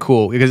really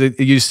cool because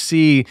you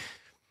see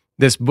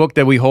this book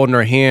that we hold in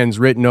our hands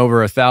written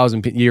over a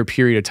 1,000-year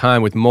period of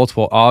time with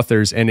multiple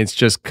authors, and it's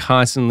just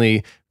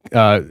constantly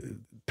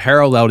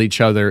paralleled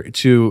each other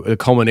to the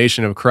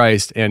culmination of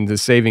Christ and the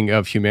saving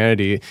of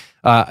humanity.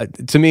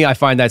 To me, I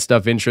find that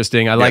stuff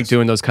interesting. I like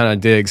doing those kind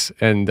of digs,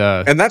 and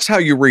that's how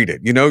you read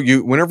it.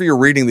 Whenever you're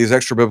reading these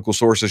extra biblical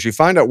sources, you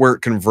find out where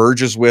it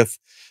converges with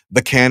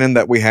the canon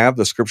that we have,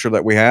 the scripture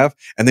that we have,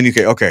 and then you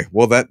go, okay,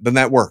 well then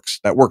that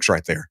works. That works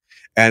right there.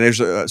 And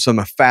there's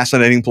some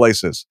fascinating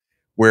places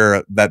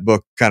where that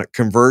book kind of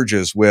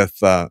converges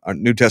with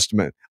New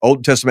Testament,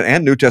 Old Testament,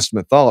 and New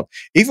Testament thought.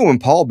 Even when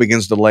Paul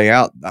begins to lay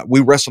out, we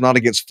wrestle not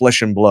against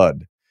flesh and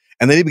blood,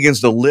 and then he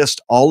begins to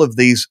list all of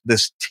this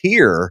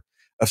tier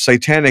of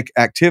satanic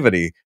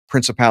activity,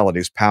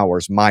 principalities,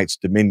 powers, mights,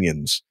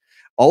 dominions,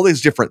 all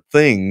these different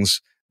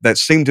things that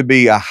seem to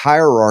be a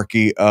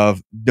hierarchy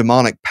of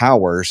demonic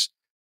powers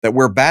that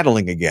we're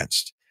battling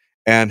against.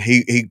 And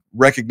he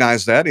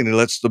recognized that, and he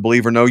lets the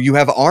believer know you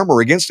have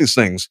armor against these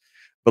things.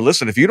 But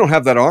listen, if you don't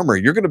have that armor,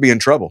 you're going to be in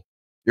trouble.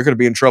 You're going to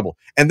be in trouble.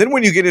 And then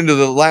when you get into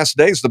the last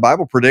days, the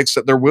Bible predicts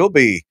that there will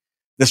be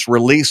this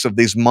release of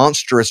these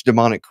monstrous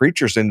demonic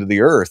creatures into the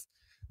earth.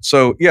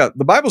 So yeah,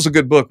 the Bible's a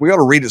good book. We ought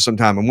to read it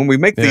sometime. And when we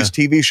make these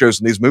TV shows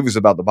and these movies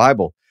about the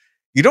Bible,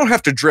 you don't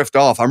have to drift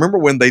off. I remember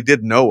when they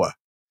did Noah,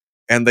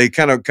 and they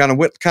kind of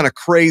went kind of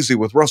crazy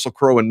with Russell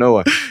Crowe and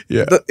Noah.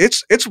 Yeah,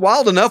 it's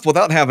wild enough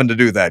without having to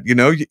do that.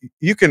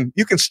 You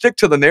can stick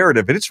to the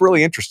narrative, and it's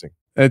really interesting.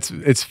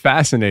 It's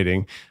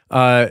fascinating.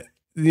 We're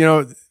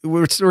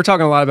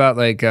talking a lot about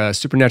like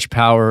supernatural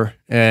power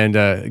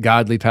and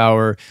godly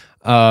power,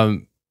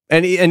 and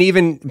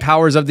even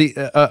powers of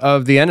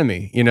the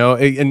enemy.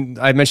 And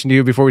I mentioned to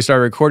you before we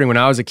started recording, when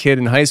I was a kid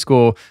in high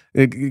school,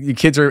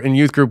 kids are in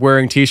youth group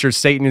wearing T-shirts,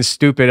 "Satan is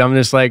stupid." I'm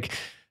just like,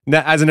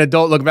 as an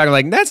adult looking back, I'm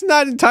like, that's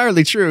not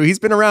entirely true. He's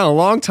been around a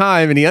long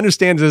time and he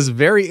understands this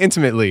very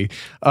intimately.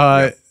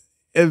 But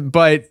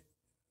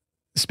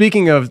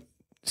speaking of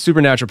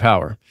supernatural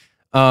power,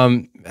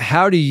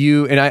 how do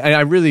you, and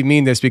I really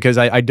mean this because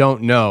I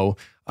don't know,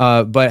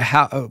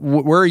 but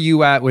where are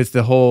you at with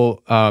the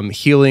whole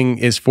healing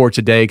is for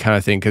today kind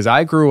of thing? Because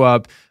I grew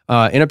up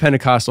in a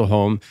Pentecostal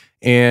home,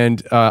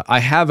 and I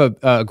have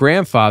a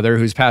grandfather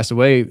who's passed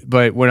away.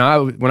 But when I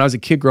was a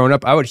kid growing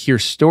up, I would hear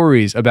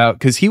stories about,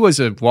 because he was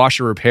a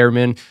washer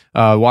repairman,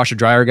 washer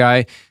dryer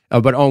guy.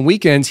 But on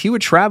weekends, he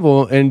would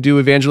travel and do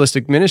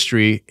evangelistic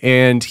ministry,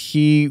 and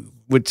he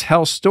would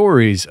tell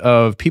stories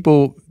of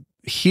people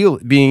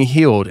being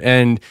healed.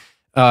 And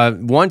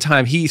one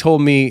time he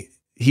told me,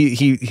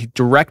 he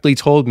directly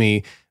told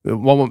me,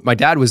 well, my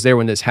dad was there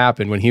when this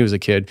happened when he was a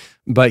kid,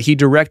 but he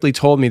directly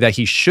told me that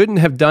he shouldn't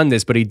have done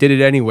this, but he did it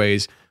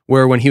anyways,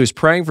 where when he was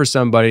praying for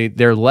somebody,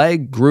 their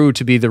leg grew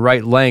to be the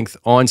right length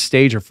on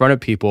stage in front of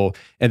people.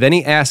 And then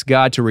he asked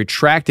God to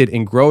retract it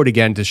and grow it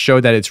again to show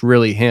that it's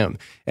really him.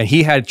 And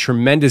he had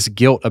tremendous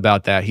guilt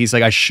about that. He's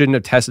like, I shouldn't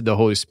have tested the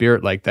Holy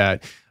Spirit like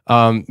that.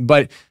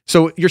 But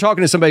so you're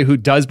talking to somebody who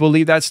does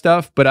believe that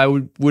stuff, but I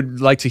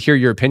would like to hear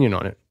your opinion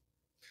on it.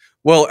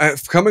 Well,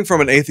 coming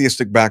from an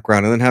atheistic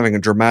background and then having a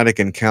dramatic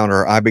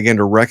encounter, I began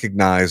to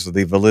recognize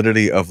the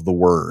validity of the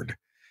word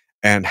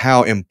and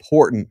how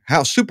important,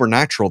 how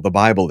supernatural the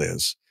Bible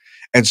is.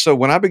 And so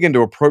when I began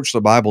to approach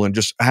the Bible and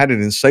just had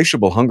an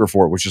insatiable hunger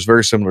for it, which is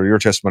very similar to your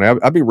testimony,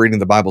 I'd be reading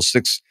the Bible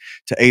 6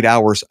 to 8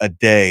 hours a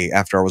day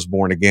after I was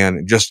born again,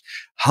 and just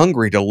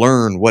hungry to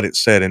learn what it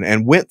said,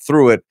 and went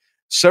through it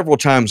several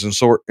times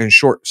in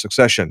short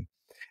succession.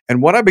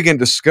 And what I began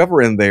to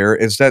discover in there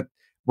is that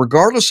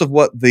regardless of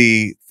what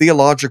the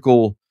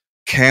theological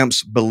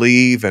camps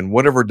believe and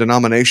whatever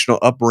denominational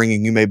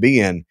upbringing you may be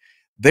in,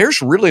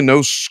 there's really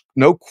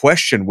no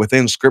question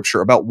within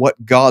Scripture about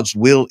what God's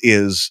will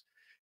is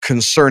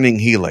concerning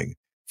healing.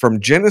 From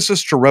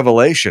Genesis to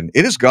Revelation,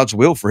 it is God's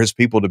will for his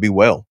people to be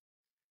well.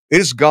 It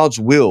is God's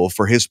will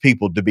for his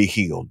people to be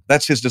healed.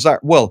 That's his desire.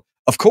 Well,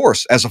 of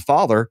course, as a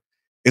father,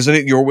 isn't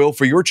it your will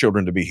for your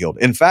children to be healed?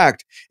 In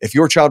fact, if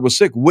your child was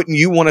sick, wouldn't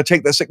you want to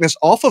take that sickness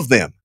off of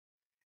them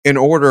in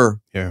order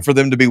for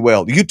them to be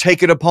well? You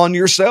take it upon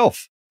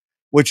yourself,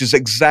 which is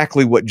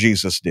exactly what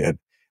Jesus did,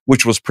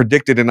 which was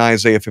predicted in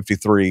Isaiah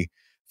 53,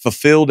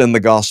 fulfilled in the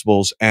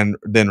Gospels, and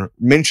then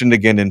mentioned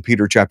again in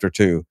Peter chapter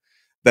 2,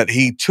 that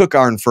he took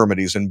our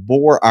infirmities and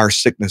bore our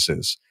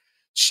sicknesses.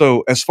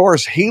 So as far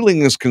as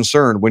healing is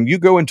concerned, when you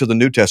go into the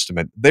New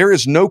Testament, there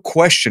is no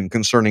question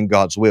concerning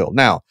God's will.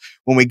 Now,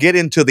 when we get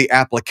into the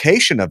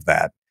application of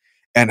that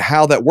and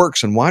how that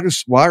works and why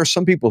are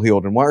some people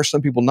healed and why are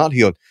some people not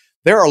healed,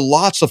 there are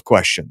lots of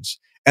questions,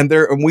 and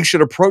we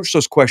should approach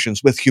those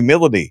questions with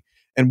humility.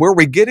 And where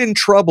we get in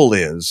trouble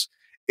is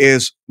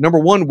number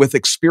one, with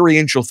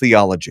experiential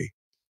theology,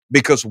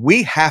 because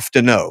we have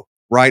to know,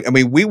 right? I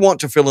mean, we want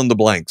to fill in the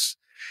blanks.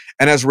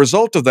 And as a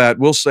result of that,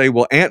 we'll say,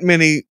 well, Aunt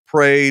Minnie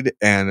prayed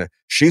and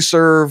she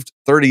served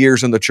 30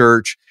 years in the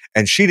church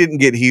and she didn't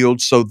get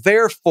healed. So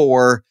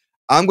therefore,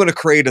 I'm going to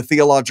create a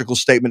theological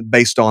statement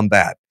based on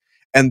that.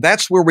 And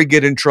that's where we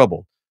get in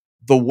trouble.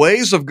 The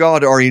ways of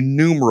God are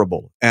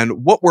innumerable.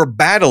 And what we're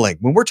battling,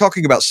 when we're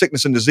talking about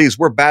sickness and disease,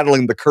 we're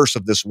battling the curse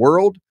of this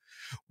world.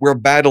 We're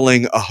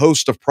battling a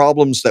host of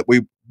problems that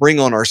we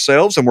bring on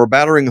ourselves, and we're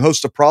battling a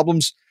host of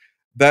problems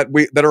that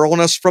are on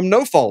us from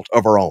no fault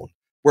of our own.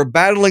 We're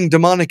battling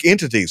demonic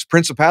entities,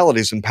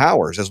 principalities, and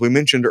powers, as we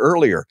mentioned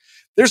earlier.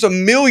 There's a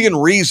million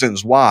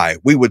reasons why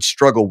we would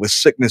struggle with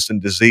sickness and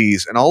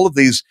disease and all of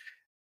these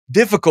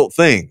difficult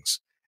things.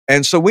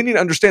 And so we need to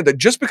understand that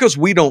just because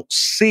we don't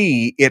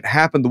see it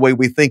happen the way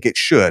we think it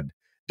should,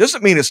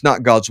 doesn't mean it's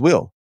not God's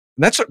will.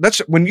 And that's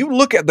when you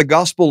look at the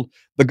gospel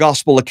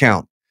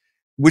account,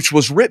 which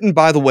was written,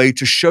 by the way,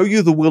 to show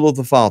you the will of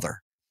the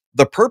Father.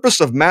 The purpose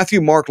of Matthew,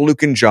 Mark,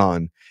 Luke, and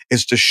John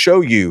is to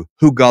show you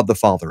who God the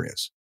Father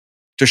is,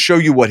 to show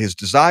you what his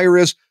desire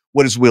is,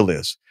 what his will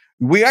is.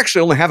 We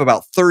actually only have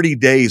about 30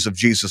 days of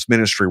Jesus'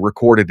 ministry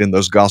recorded in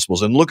those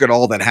Gospels, and look at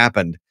all that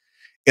happened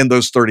in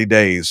those 30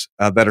 days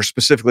that are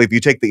specifically, if you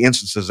take the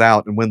instances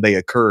out and when they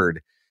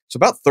occurred, it's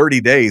about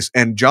 30 days.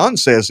 And John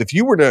says, if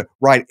you were to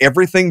write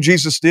everything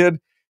Jesus did,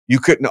 you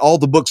couldn't, all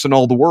the books in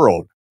all the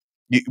world,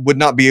 you would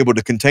not be able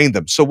to contain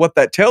them. So what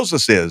that tells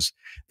us is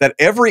that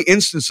every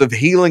instance of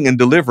healing and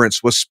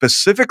deliverance was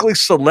specifically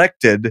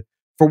selected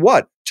for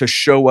what? To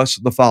show us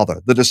the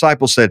Father. The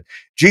disciples said,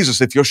 Jesus,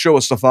 if you'll show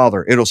us the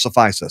Father, it'll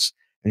suffice us.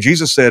 And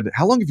Jesus said,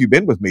 how long have you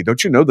been with me?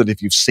 Don't you know that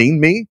if you've seen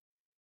me,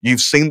 you've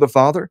seen the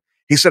Father?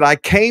 He said, I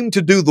came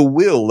to do the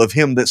will of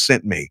him that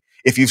sent me.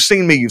 If you've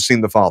seen me, you've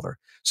seen the Father.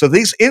 So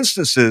these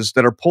instances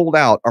that are pulled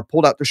out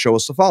to show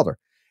us the Father.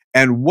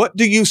 And what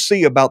do you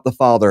see about the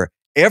Father?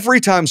 Every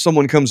time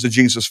someone comes to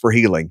Jesus for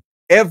healing,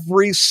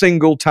 every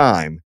single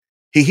time,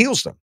 he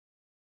heals them.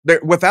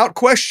 Without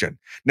question.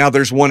 Now,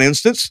 there's one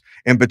instance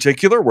in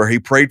particular where he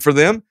prayed for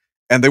them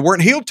and they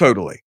weren't healed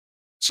totally.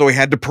 So he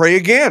had to pray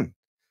again,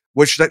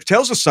 which that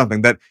tells us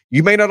something, that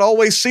you may not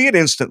always see it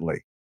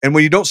instantly. And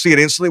when you don't see it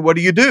instantly, what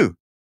do?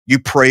 You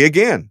pray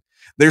again.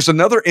 There's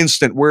another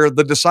instant where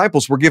the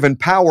disciples were given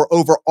power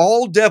over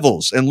all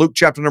devils in Luke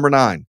chapter number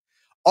 9,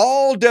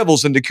 all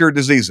devils and to cure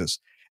diseases.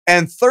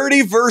 And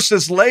 30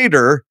 verses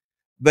later,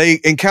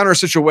 they encounter a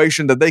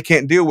situation that they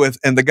can't deal with,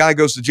 and the guy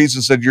goes to Jesus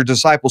and said, your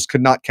disciples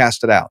could not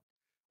cast it out.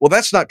 Well,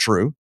 that's not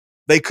true.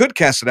 They could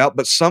cast it out,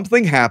 but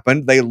something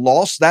happened. They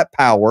lost that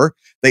power.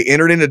 They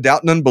entered into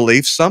doubt and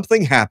unbelief.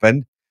 Something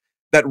happened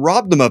that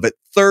robbed them of it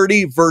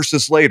 30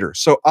 verses later.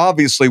 So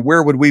obviously,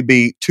 where would we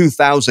be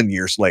 2,000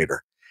 years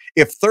later?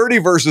 If 30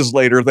 verses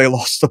later, they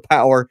lost the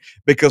power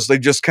because they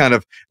just kind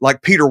of,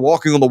 like Peter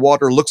walking on the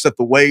water, looks at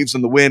the waves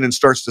and the wind and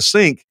starts to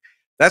sink.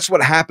 That's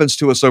what happens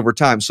to us over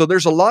time. So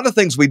there's a lot of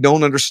things we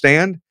don't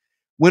understand.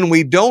 When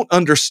we don't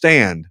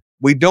understand,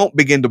 we don't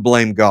begin to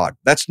blame God.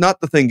 That's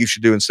not the thing you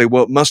should do and say,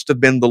 well, it must have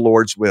been the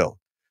Lord's will.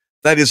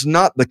 That is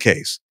not the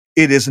case.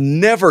 It is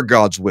never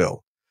God's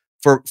will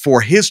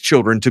for his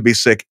children to be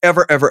sick,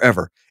 ever, ever,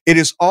 ever. It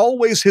is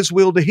always his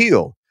will to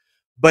heal.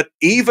 But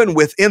even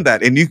within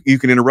that, and you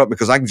can interrupt me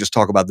because I can just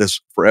talk about this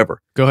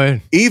forever. Go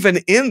ahead. Even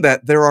in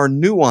that, there are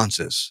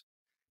nuances.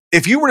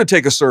 If you were to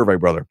take a survey,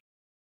 brother,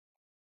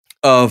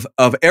 of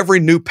every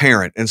new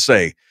parent and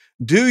say,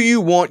 do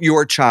you want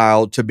your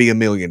child to be a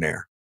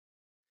millionaire?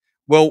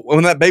 Well,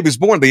 when that baby's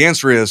born, the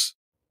answer is,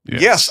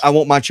 yes, I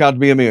want my child to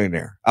be a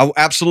millionaire.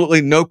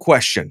 Absolutely, no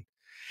question.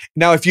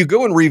 Now, if you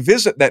go and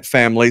revisit that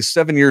family,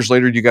 7 years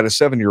later, you got a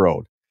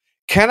 7-year-old.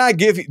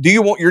 Do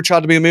you want your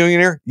child to be a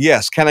millionaire?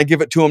 Yes. Can I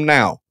give it to him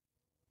now?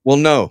 Well,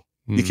 no,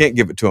 you can't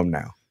give it to him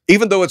now.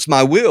 Even though it's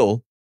my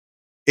will,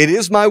 it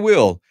is my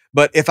will.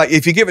 But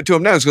if you give it to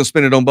him now, he's going to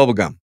spend it on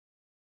bubblegum.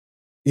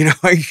 You know,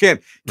 you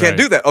can't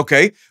do that.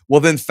 Okay.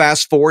 Well, then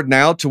fast forward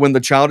now to when the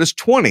child is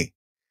 20.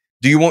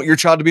 Do you want your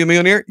child to be a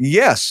millionaire?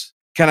 Yes.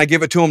 Can I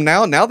give it to him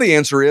now? Now the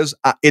answer is,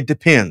 it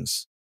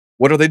depends.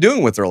 What are they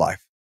doing with their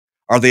life?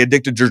 Are they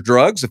addicted to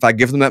drugs? If I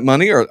give them that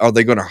money, or are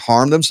they going to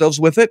harm themselves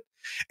with it?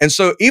 And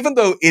so even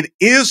though it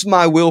is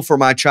my will for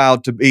my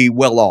child to be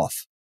well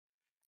off,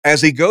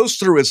 as he goes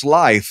through his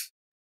life,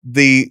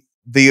 the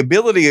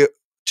ability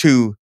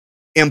to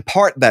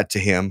impart that to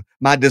him,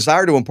 my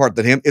desire to impart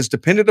that to him, is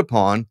dependent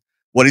upon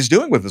what he's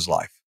doing with his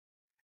life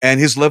and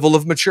his level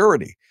of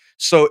maturity.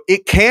 So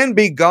it can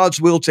be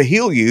God's will to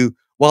heal you,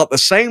 while at the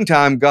same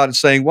time, God is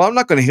saying, well, I'm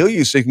not going to heal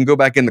you so you can go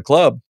back in the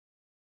club.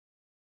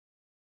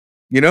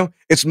 You know,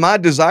 it's my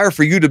desire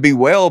for you to be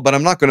well, but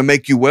I'm not going to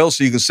make you well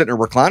so you can sit in a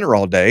recliner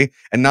all day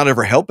and not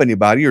ever help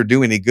anybody or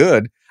do any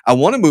good. I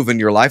want to move in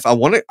your life. I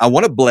want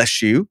to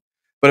bless you.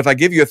 But if I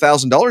give you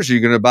 $1,000, are you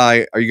going to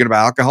buy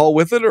alcohol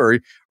with it? Or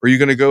are you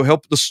going to go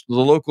help the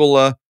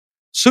local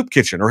soup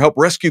kitchen or help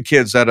rescue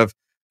kids out of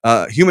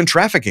human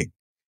trafficking?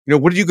 You know,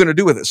 what are you going to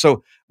do with it?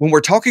 So when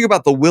we're talking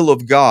about the will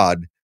of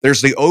God,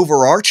 there's the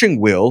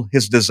overarching will,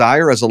 his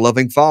desire as a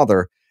loving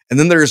father. And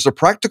then there's the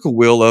practical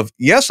will of,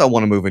 yes, I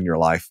want to move in your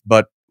life,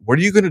 but what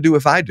are you going to do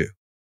if I do?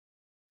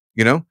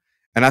 You know?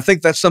 And I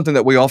think that's something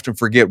that we often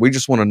forget. We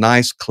just want a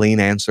nice,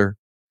 clean answer.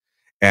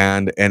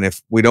 And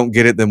if we don't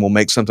get it, then we'll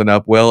make something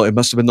up. Well, it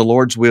must have been the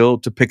Lord's will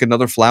to pick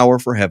another flower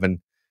for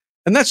heaven.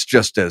 And that's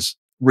just as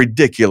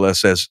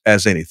ridiculous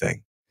as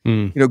anything.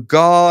 You know,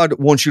 God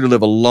wants you to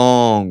live a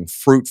long,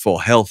 fruitful,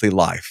 healthy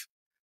life.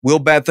 Will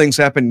bad things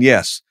happen?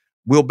 Yes.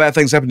 Will bad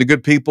things happen to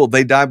good people?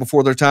 They die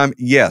before their time?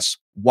 Yes.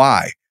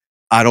 Why?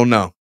 I don't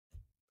know.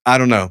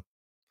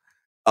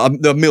 A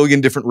million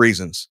different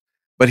reasons.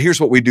 But here's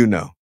what we do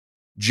know.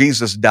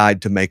 Jesus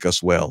died to make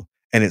us well.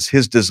 And it's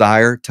his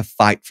desire to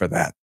fight for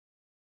that,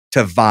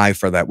 to vie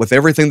for that with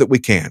everything that we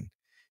can.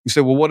 You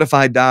say, well, what if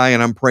I die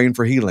and I'm praying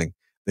for healing?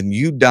 Then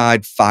you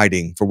died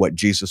fighting for what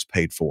Jesus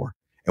paid for.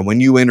 And when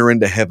you enter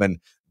into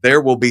heaven,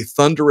 there will be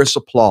thunderous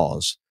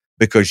applause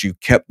because you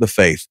kept the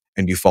faith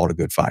and you fought a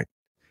good fight.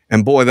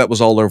 And boy, that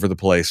was all over the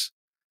place.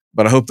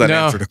 But I hope that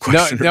answered a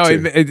question or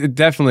two. It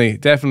definitely.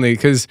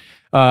 Because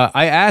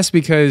I asked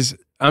because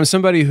I'm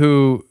somebody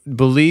who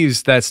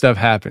believes that stuff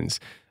happens.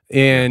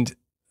 And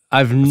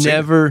I've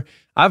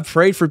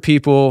prayed for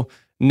people,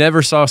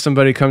 never saw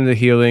somebody come to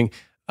healing.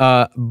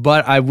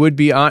 But I would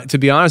be, to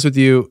be honest with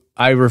you,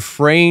 I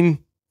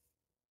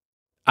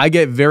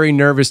get very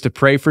nervous to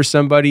pray for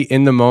somebody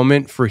in the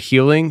moment for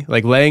healing,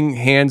 like laying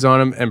hands on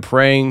them and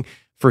praying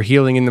for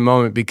healing in the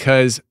moment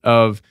because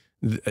of,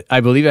 I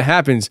believe it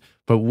happens,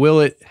 but will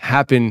it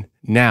happen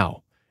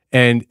now?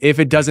 And if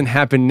it doesn't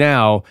happen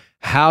now,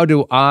 how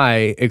do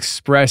I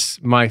express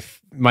my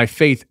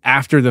faith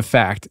after the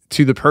fact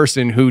to the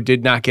person who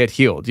did not get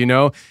healed, you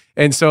know?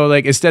 And so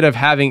like, instead of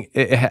having,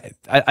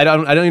 I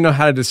don't even know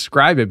how to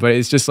describe it, but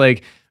it's just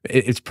like,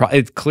 it's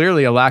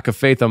clearly a lack of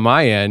faith on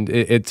my end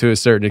to a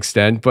certain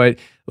extent, but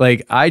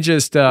like, I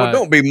just, well,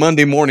 don't be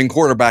Monday morning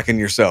quarterbacking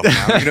yourself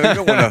now. You know, you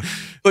don't want to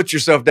put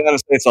yourself down and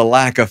say it's a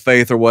lack of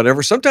faith or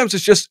whatever. Sometimes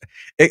it's just,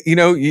 you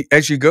know,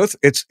 as you go,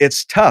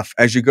 it's tough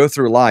as you go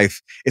through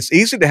life. It's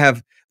easy to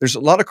have, there's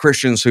a lot of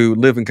Christians who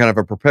live in kind of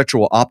a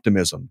perpetual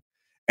optimism.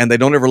 And they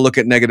don't ever look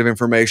at negative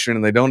information,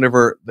 and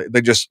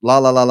they just la,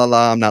 la, la, la,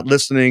 la, I'm not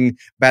listening,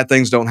 bad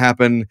things don't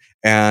happen,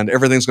 and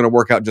everything's going to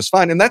work out just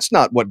fine. And that's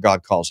not what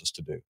God calls us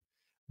to do.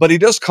 But he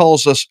does call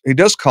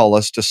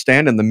us to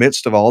stand in the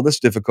midst of all this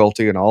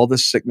difficulty and all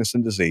this sickness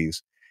and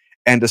disease,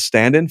 and to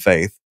stand in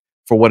faith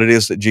for what it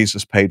is that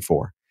Jesus paid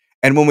for.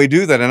 And when we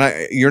do that,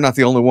 and you're not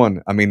the only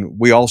one, I mean,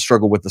 we all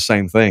struggle with the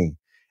same thing.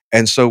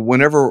 And so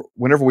whenever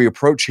we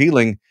approach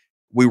healing,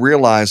 we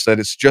realize that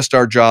it's just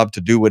our job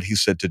to do what he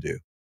said to do.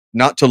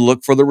 Not to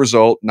look for the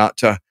result, not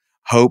to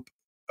hope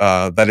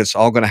that it's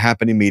all going to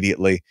happen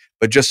immediately,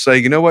 but just say,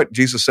 you know what?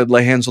 Jesus said,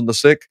 lay hands on the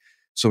sick.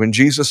 So in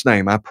Jesus'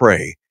 name, I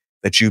pray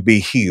that you be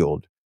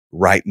healed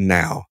right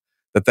now.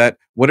 That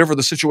whatever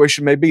the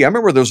situation may be. I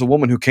remember there was a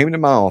woman who came into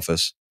my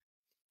office.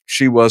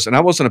 And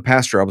I wasn't a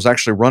pastor. I was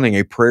actually running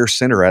a prayer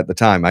center at the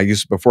time.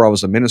 Before I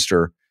was a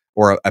minister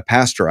or a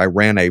pastor, I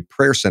ran a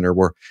prayer center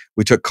where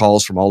we took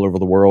calls from all over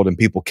the world, and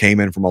people came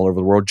in from all over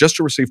the world just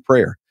to receive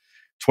prayer.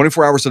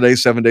 24 hours a day,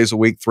 7 days a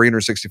week,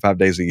 365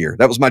 days a year.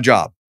 That was my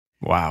job.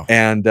 Wow.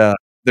 And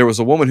there was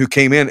a woman who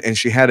came in, and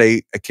she had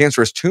a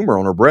cancerous tumor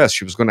on her breast.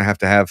 She was going to have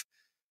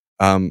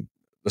the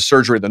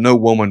surgery that no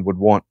woman would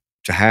want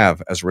to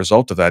have as a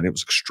result of that. And it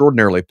was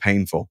extraordinarily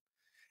painful.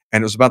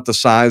 And it was about the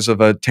size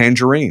of a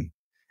tangerine.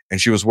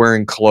 And she was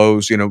wearing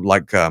clothes, you know,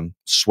 like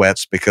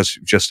sweats, because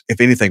just, if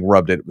anything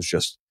rubbed it, it was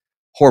just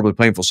horribly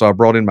painful. So I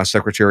brought in my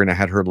secretary, and I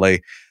had her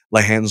lay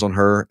hands on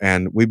her,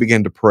 and we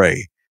began to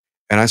pray.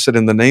 And I said,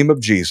 in the name of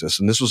Jesus,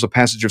 and this was a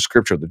passage of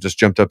scripture that just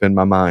jumped up in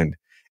my mind,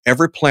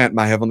 every plant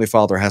my heavenly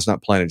Father has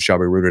not planted shall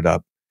be rooted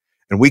up.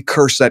 And we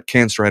curse that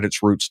cancer at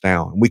its roots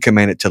now, and we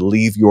command it to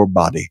leave your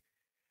body.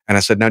 And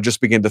I said, now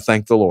just begin to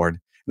thank the Lord.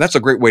 And that's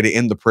a great way to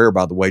end the prayer,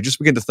 by the way. Just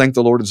begin to thank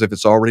the Lord as if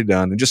it's already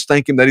done, and just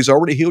thank him that he's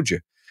already healed you.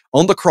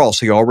 On the cross,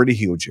 he already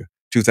healed you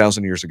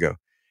 2,000 years ago.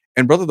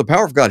 And brother, the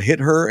power of God hit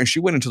her, and she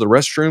went into the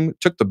restroom,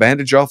 took the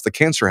bandage off. The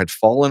cancer had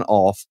fallen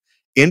off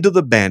into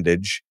the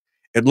bandage.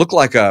 It looked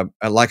like an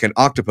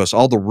octopus.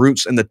 All the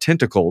roots and the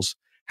tentacles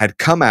had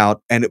come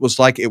out, and it was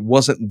like it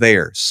wasn't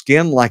there,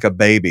 skin like a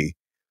baby,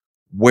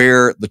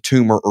 where the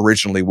tumor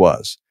originally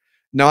was.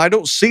 Now, I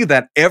don't see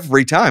that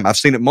every time. I've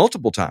seen it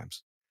multiple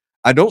times.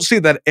 I don't see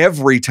that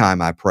every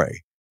time I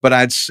pray, but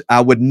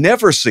I would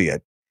never see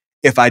it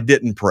if I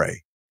didn't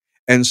pray.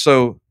 And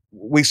so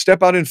we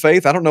step out in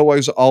faith. I don't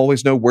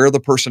always know where the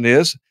person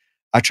is.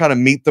 I try to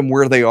meet them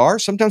where they are.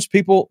 Sometimes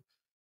people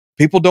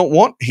don't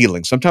want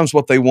healing. Sometimes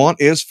what they want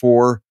is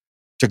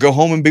to go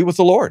home and be with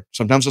the Lord.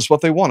 Sometimes that's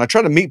what they want. I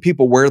try to meet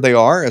people where they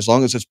are, as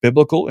long as it's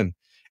biblical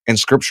and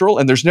scriptural,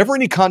 and there's never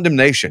any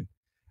condemnation.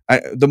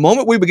 The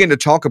moment we begin to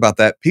talk about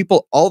that,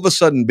 people all of a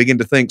sudden begin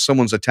to think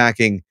someone's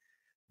attacking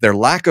their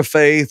lack of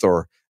faith,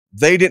 or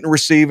they didn't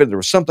receive it, there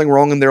was something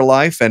wrong in their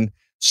life. And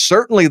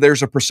certainly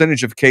there's a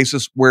percentage of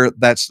cases where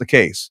that's the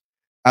case.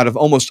 Out of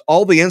almost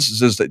all the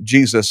instances that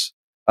Jesus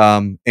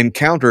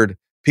encountered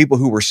people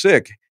who were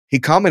sick, he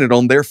commented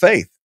on their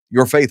faith.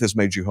 Your faith has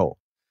made you whole.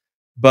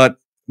 But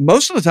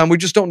most of the time, we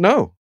just don't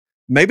know.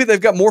 Maybe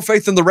they've got more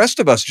faith than the rest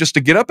of us just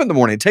to get up in the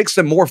morning. It takes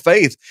them more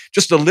faith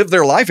just to live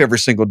their life every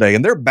single day.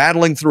 And they're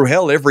battling through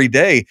hell every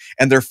day,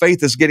 and their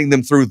faith is getting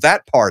them through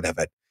that part of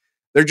it.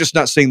 They're just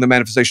not seeing the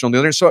manifestation on the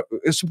other end. So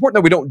it's important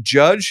that we don't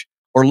judge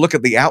or look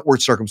at the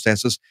outward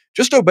circumstances.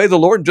 Just obey the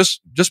Lord and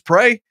just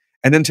pray.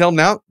 And then tell them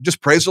now,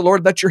 just praise the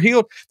Lord that you're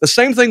healed. The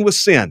same thing with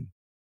sin.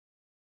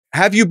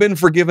 Have you been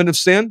forgiven of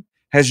sin?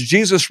 Has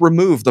Jesus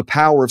removed the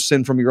power of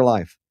sin from your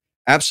life?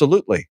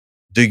 Absolutely.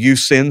 Do you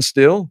sin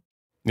still?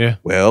 Yeah.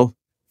 Well,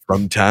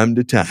 from time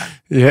to time.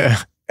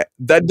 Yeah.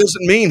 That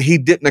doesn't mean he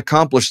didn't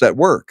accomplish that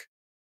work.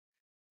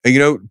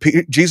 And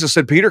Jesus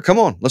said, Peter, come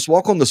on, let's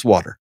walk on this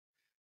water.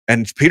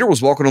 And Peter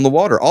was walking on the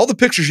water. All the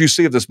pictures you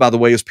see of this, by the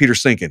way, is Peter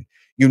sinking.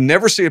 You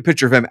never see a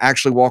picture of him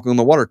actually walking on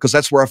the water, because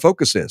that's where our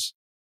focus is.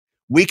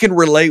 We can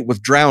relate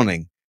with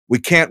drowning. We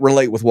can't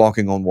relate with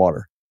walking on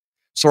water.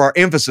 So our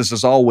emphasis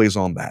is always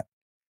on that.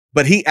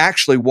 But he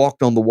actually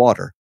walked on the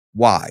water.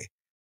 Why?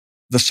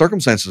 The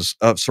circumstances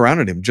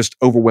surrounding him just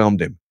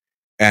overwhelmed him,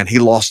 and he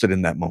lost it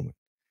in that moment.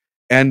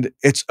 And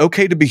it's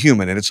okay to be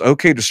human, and it's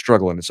okay to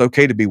struggle, and it's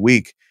okay to be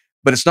weak,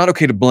 but it's not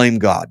okay to blame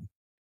God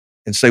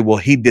and say, well,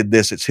 he did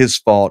this, it's his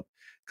fault,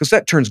 because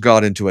that turns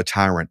God into a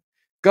tyrant.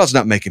 God's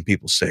not making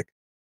people sick.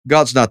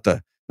 God's not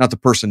the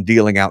person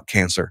dealing out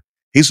cancer.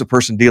 He's the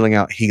person dealing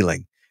out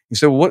healing. You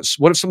say, well,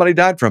 what if somebody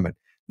died from it?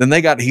 Then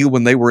they got healed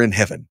when they were in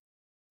heaven.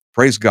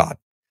 Praise God.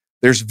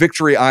 There's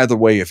victory either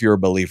way if you're a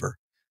believer.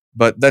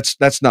 But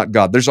that's not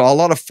God. There's a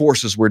lot of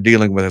forces we're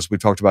dealing with, as we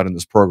talked about in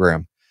this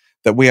program,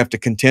 that we have to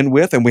contend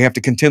with, and we have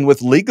to contend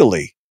with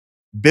legally,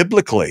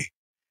 biblically.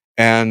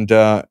 And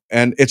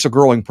it's a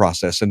growing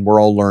process, and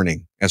we're all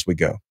learning as we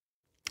go.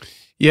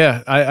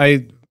 Yeah,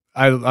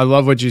 I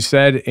love what you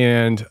said,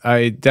 and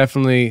I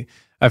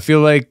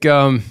feel like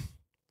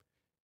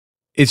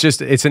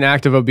it's an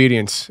act of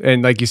obedience.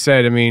 And like you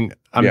said, I mean,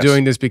 I'm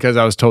doing this because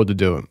I was told to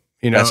do it.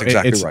 That's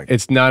exactly right.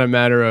 It's not a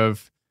matter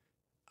of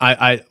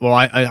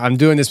I'm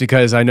doing this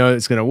because I know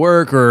it's going to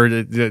work, or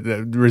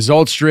the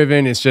results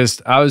driven. It's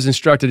just, I was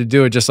instructed to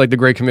do it, just like the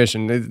Great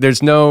Commission.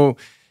 There's no,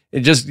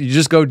 you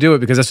just go do it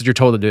because that's what you're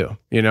told to do,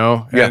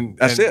 Yeah,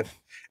 that's it.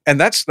 And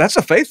that's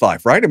a faith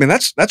life, right? I mean,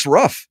 that's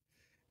rough.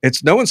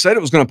 No one said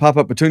it was going to pop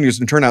up petunias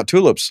and turn out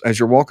tulips as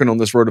you're walking on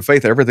this road of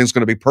faith. Everything's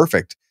going to be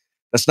perfect.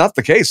 That's not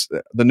the case.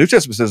 The New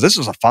Testament says this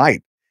is a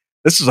fight.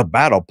 This is a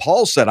battle.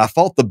 Paul said, I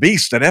fought the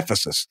beast at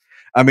Ephesus.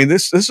 I mean,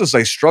 this is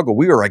a struggle.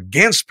 We are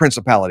against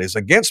principalities,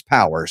 against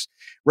powers.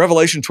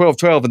 Revelation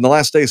 12:12, in the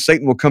last days,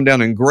 Satan will come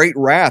down in great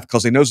wrath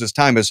because he knows his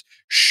time is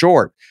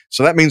short.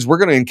 So that means we're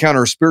going to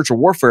encounter spiritual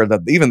warfare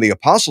that even the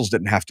apostles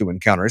didn't have to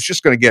encounter. It's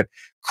just going to get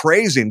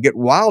crazy and get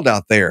wild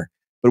out there.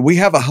 But we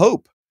have a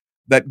hope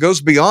that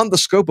goes beyond the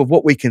scope of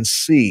what we can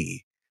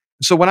see.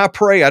 So when I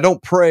pray, I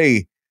don't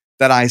pray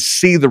that I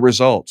see the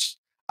results.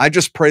 I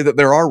just pray that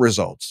there are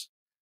results,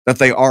 that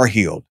they are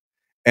healed.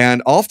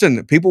 And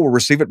often people will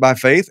receive it by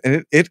faith,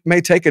 and it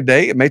may take a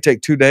day, it may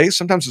take 2 days,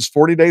 sometimes it's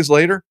 40 days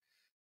later,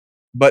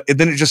 but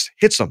then it just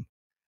hits them.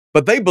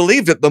 But they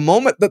believed it the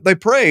moment that they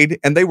prayed,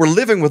 and they were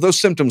living with those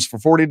symptoms for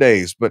 40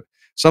 days, but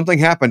something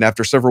happened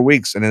after several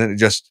weeks, and then it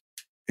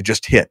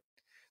just hit.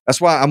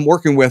 That's why I'm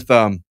working with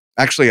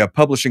actually a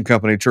publishing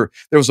company. There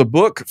was a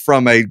book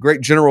from a great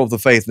general of the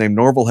faith named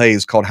Norval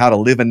Hayes called How to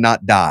Live and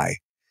Not Die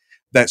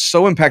that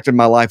so impacted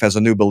my life as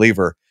a new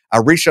believer. I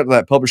reached out to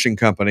that publishing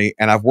company,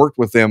 and I've worked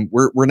with them.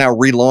 We're now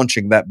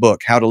relaunching that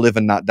book, How to Live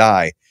and Not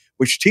Die,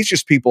 which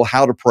teaches people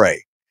how to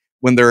pray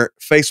when they're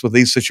faced with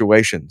these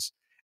situations.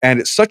 And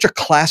it's such a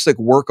classic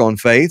work on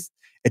faith.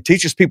 It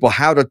teaches people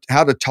how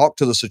to talk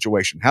to the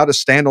situation, how to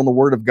stand on the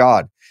word of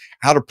God,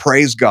 how to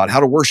praise God, how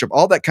to worship,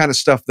 all that kind of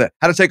stuff,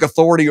 how to take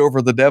authority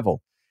over the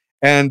devil.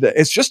 And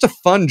it's just a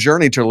fun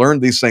journey to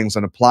learn these things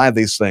and apply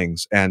these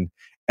things and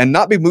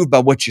not be moved by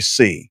what you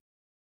see,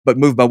 but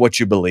moved by what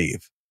you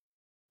believe.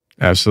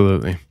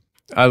 Absolutely.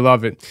 I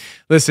love it.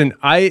 Listen,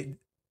 I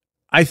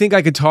think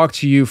I could talk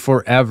to you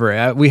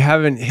forever. We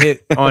haven't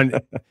hit on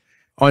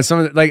on some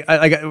of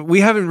the, we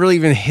haven't really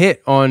even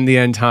hit on the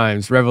end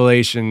times,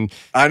 Revelation.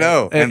 I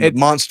know, and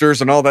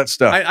monsters and all that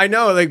stuff. I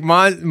know, like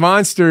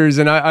monsters,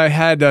 and I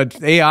had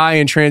AI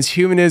and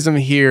transhumanism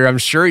here. I'm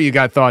sure you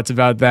got thoughts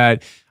about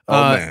that.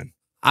 Oh man,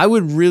 I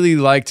would really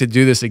like to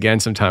do this again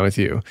sometime with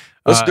you.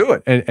 Let's do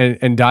it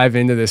and dive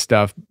into this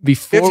stuff.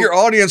 Before, if your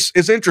audience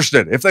is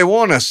interested, if they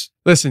want us,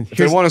 listen. If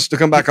they want us to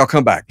come back, I'll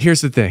come back.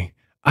 Here's the thing: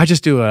 I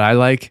just do what I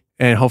like,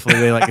 and hopefully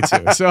they like it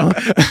too. So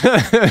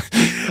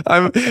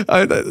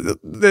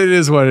it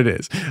is what it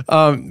is.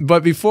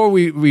 But before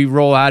we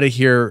roll out of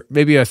here,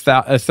 maybe a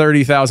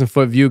 30,000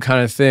 foot view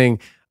kind of thing,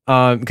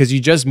 because you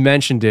just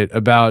mentioned it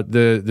about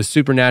the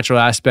supernatural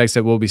aspects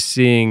that we'll be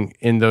seeing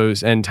in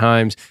those end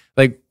times.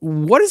 Like,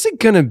 what is it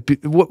going to be?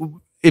 What,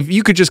 if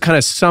you could just kind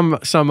of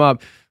sum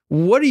up,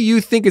 what do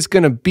you think it's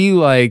going to be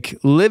like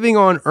living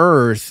on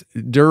Earth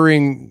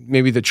during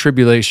maybe the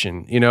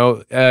tribulation? You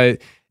know,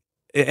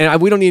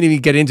 and we don't need to even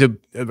get into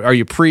are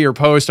you pre or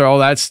post or all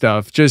that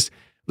stuff. Just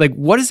like,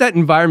 what is that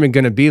environment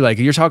going to be like?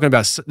 You're talking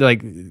about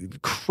like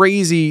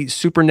crazy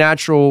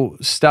supernatural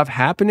stuff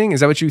happening.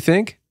 Is that what you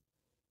think?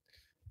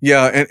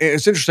 Yeah, and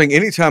it's interesting.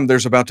 Anytime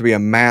there's about to be a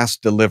mass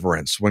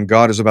deliverance, when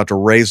God is about to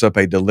raise up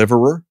a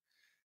deliverer,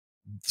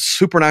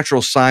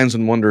 supernatural signs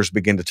and wonders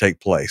begin to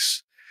take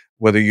place.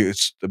 Whether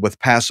it's with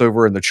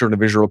Passover and the children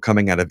of Israel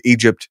coming out of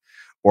Egypt,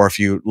 or if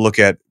you look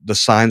at the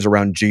signs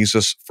around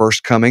Jesus'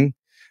 first coming,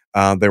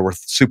 there were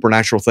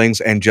supernatural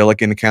things,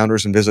 angelic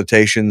encounters and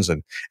visitations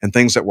and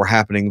things that were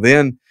happening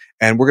then.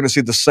 And we're going to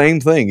see the same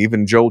thing.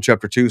 Even Joel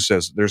chapter 2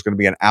 says there's going to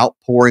be an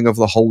outpouring of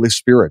the Holy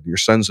Spirit. Your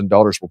sons and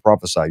daughters will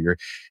prophesy. Your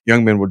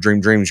young men will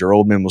dream dreams. Your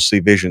old men will see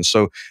visions.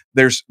 So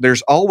there's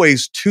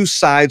always two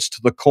sides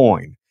to the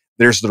coin.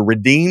 There's the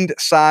redeemed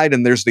side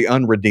and there's the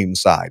unredeemed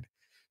side.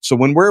 So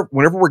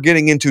whenever we're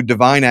getting into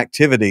divine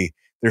activity,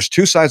 there's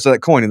two sides of that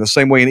coin. In the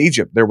same way in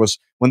Egypt,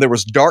 when there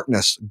was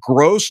darkness,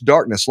 gross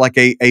darkness, like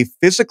a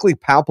physically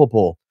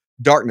palpable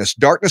darkness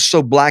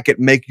so black it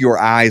make your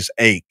eyes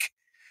ache.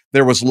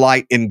 There was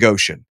light in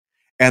Goshen.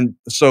 And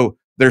so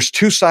there's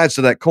two sides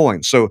to that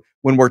coin. So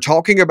when we're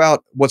talking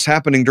about what's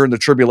happening during the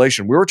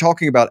tribulation, we were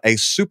talking about a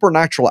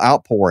supernatural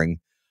outpouring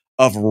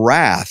of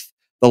wrath,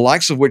 the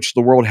likes of which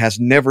the world has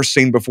never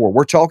seen before.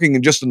 We're talking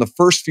in the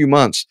first few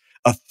months,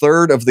 a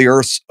third of the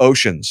earth's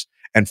oceans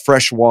and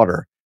fresh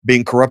water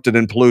being corrupted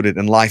and polluted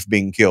and life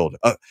being killed,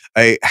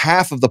 a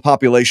half of the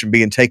population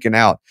being taken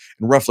out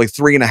in roughly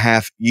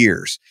 3.5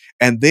 years.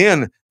 And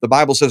then the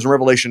Bible says in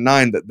Revelation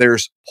 9 that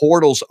there's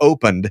portals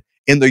opened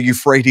in the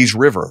Euphrates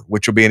River,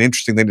 which will be an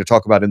interesting thing to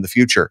talk about in the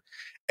future.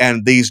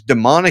 And these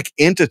demonic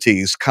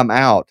entities come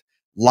out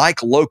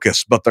like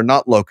locusts, but they're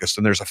not locusts.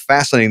 And there's a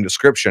fascinating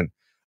description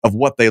of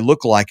what they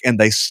look like, and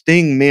they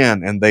sting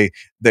men, and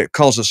that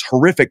causes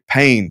horrific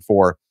pain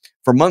for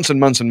months and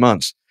months and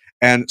months.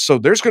 And so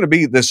there's going to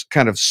be this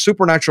kind of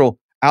supernatural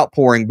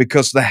outpouring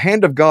because the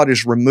hand of God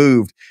is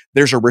removed.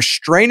 There's a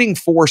restraining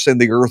force in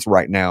the earth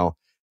right now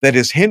that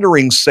is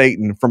hindering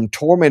Satan from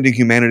tormenting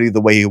humanity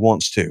the way he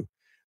wants to.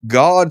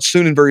 God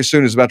soon and very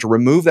soon is about to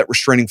remove that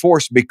restraining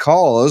force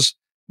because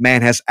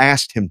man has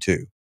asked him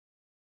to.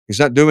 He's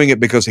not doing it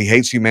because he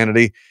hates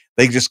humanity.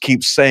 They just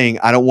keep saying,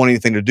 I don't want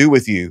anything to do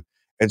with you.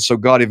 And so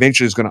God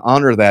eventually is going to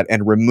honor that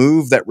and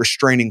remove that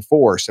restraining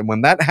force. And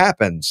when that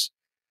happens,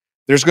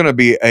 there's going to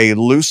be a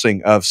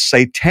loosing of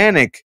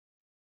satanic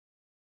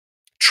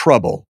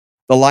trouble,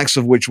 the likes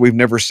of which we've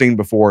never seen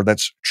before.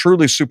 That's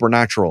truly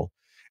supernatural.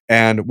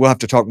 And we'll have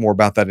to talk more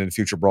about that in a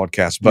future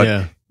broadcast.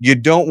 But you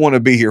don't want to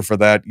be here for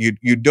that.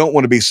 You don't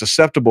want to be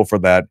susceptible for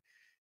that.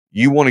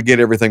 You want to get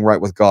everything right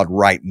with God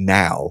right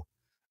now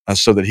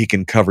so that he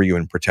can cover you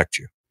and protect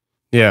you.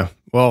 Yeah.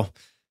 Well,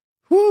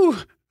 whew.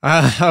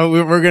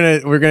 We're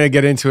gonna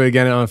get into it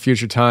again on a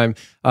future time.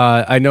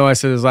 I know I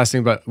said this last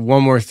thing, but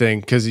one more thing,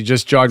 because you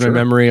just jogged my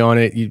memory on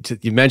it.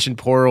 You mentioned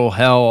portal,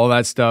 hell, all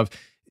that stuff.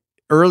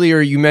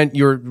 Earlier,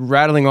 you're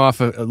rattling off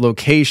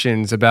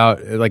locations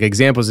about like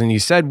examples, and you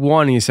said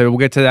one, and you said we'll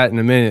get to that in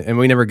a minute, and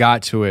we never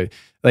got to it.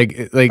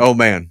 Like oh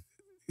man,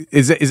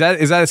 is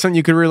that something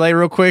you could relay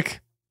real quick?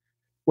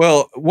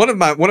 Well, one of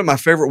my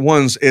favorite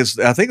ones is,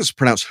 I think it's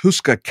pronounced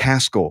Huska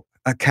Castle.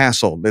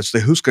 It's the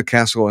Huska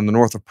Castle in the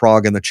north of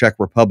Prague in the Czech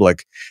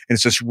Republic. And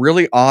it's this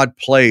really odd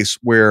place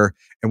where,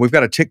 and we've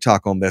got a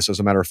TikTok on this,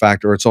 as a matter of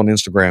fact, or it's on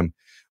Instagram,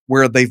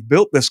 where they've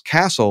built this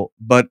castle,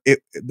 but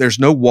there's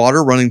no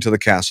water running to the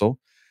castle.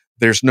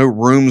 There's no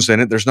rooms in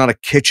it. There's not a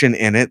kitchen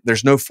in it.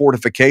 There's no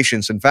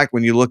fortifications. In fact,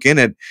 when you look in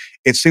it,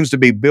 it seems to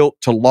be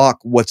built to lock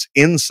what's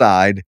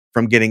inside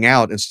from getting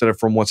out instead of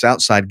from what's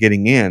outside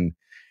getting in.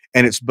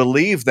 And it's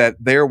believed that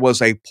there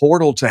was a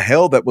portal to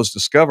hell that was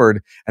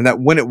discovered, and that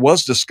when it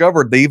was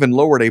discovered, they even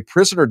lowered a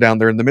prisoner down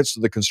there in the midst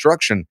of the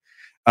construction.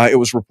 It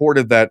was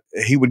reported that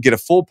he would get a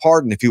full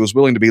pardon if he was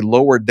willing to be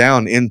lowered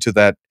down into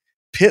that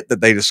pit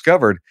that they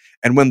discovered.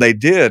 And when they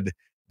did,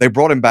 they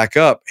brought him back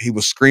up. He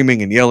was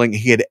screaming and yelling.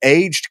 He had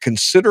aged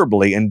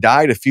considerably and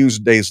died a few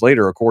days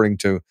later, according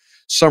to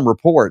some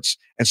reports.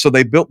 And so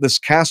they built this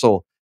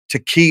castle to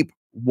keep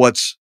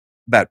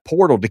that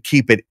portal, to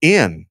keep it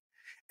in.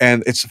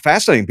 And it's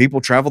fascinating.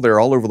 People travel there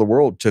all over the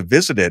world to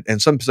visit it.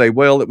 And some say,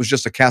 well, it was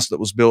just a castle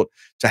that was built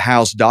to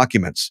house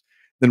documents.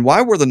 Then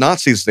why were the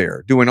Nazis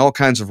there doing all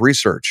kinds of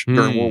research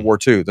during World War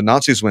II? The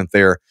Nazis went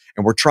there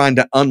and were trying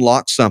to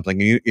unlock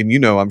something. And you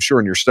know, I'm sure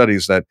in your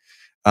studies that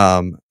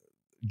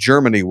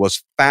Germany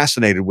was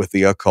fascinated with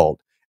the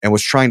occult and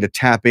was trying to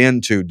tap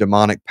into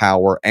demonic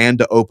power and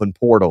to open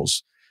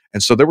portals.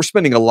 And so they were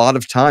spending a lot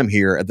of time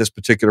here at this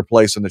particular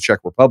place in the Czech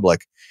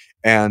Republic.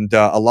 And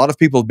a lot of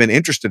people have been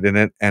interested in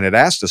it and had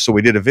asked us. So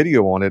we did a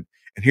video on it.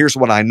 And here's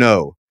what I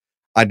know.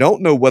 I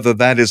don't know whether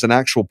that is an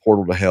actual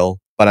portal to hell,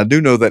 but I do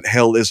know that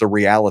hell is a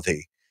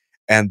reality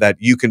and that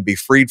you can be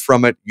freed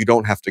from it. You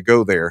don't have to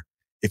go there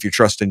if you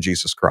trust in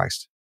Jesus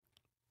Christ.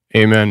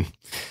 Amen.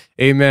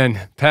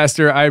 Amen.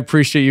 Pastor, I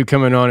appreciate you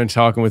coming on and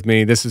talking with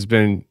me. This has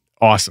been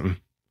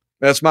awesome.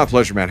 That's my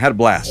pleasure, man. Had a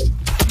blast.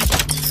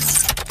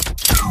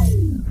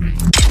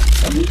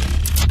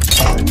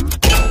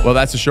 Well,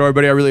 that's the show,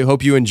 everybody. I really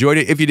hope you enjoyed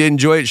it. If you did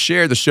enjoy it,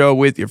 share the show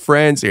with your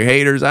friends, your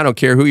haters. I don't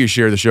care who you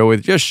share the show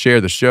with. Just share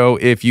the show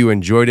if you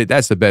enjoyed it.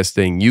 That's the best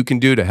thing you can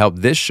do to help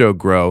this show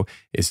grow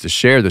is to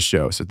share the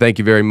show. So thank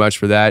you very much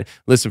for that.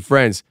 Listen,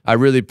 friends, I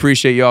really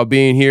appreciate y'all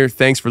being here.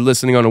 Thanks for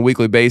listening on a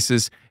weekly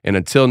basis. And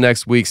until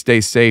next week,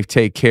 stay safe,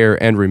 take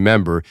care, and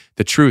remember,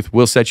 the truth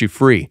will set you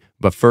free.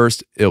 But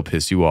first, it'll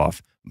piss you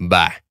off.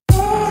 Bye.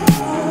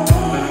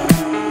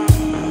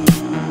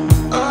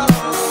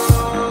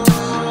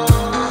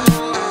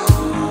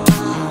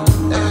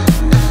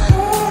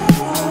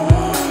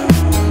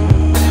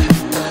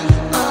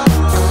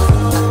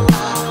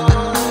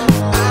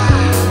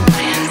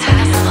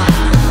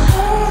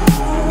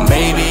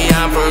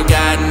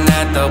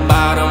 The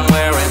bottom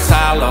where it's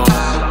hollow.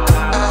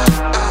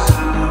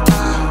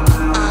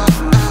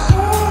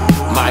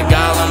 My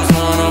golems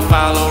wanna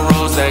follow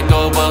roads that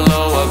go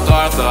below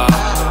Agartha.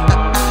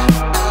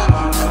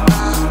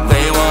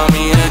 They want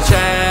me to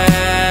change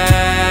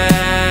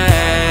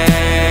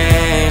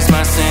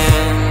my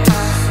sins,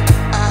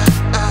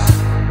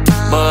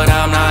 but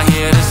I'm not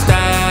here to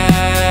stay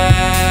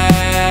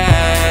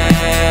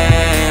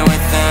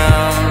with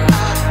them.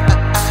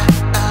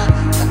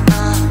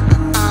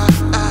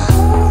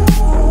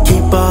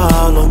 Keep a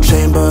hollow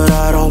chain, but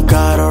I don't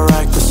got a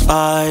right to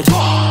slide.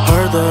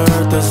 Heard the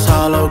earth is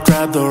hollow,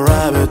 grab the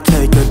rabbit,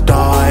 take a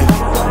dive.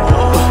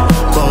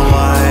 But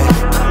why?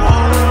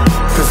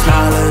 Cause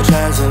knowledge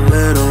has a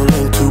little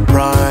link to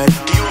pride.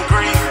 Do you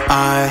agree?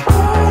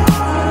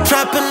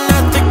 Trapping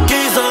at the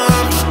Giza,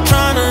 I'm just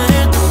trying to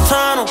hit the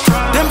tunnel.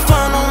 Them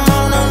funnel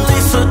Mona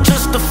Lisa,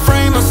 just a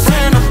frame of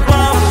sin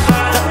above.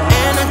 The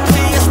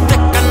energy is thick,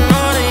 I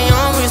know they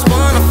always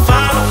wanna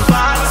follow.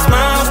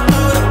 Smiles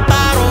through the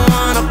bottle,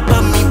 wanna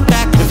put me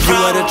back in front. If you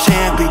are the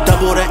champion,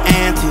 double the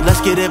ante,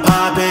 let's get it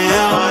poppin'.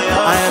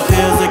 I have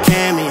pills that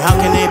can me, how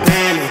can they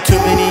ban me? Too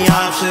many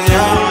options,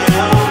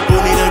 Who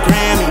need a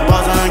Grammy?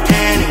 Balls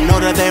uncanny, know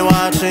that they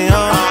watching,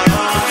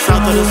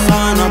 South of the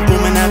sun, I'm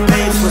booming that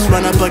bass, let's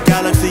run up a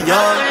galaxy,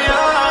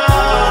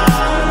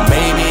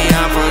 Maybe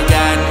I'm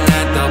forgotten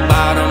at the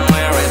bottom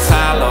where it's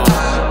hollow.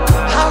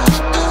 How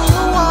deep do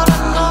you wanna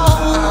go?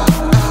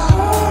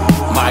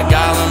 My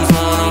golems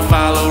wanna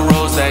follow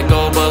roads that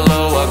go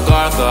below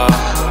Agartha.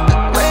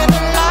 Where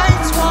the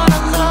lights wanna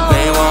glow.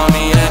 They want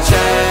me to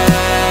change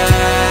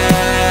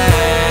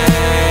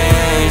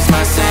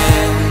my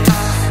sins,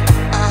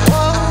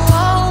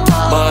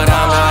 but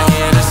I'm not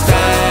here to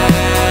stay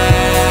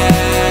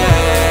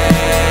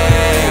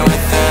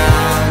with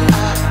them.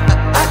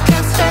 I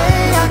can't stay.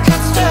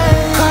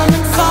 Come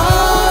and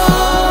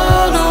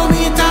follow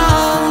me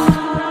down.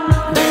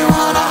 They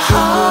wanna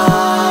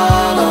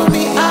hollow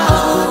me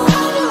out.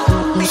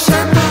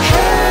 Serpent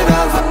head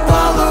of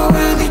Apollo,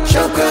 really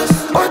choke us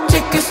or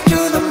take us to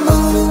the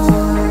moon.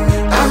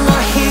 I'm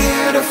not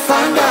here to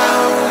find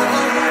out.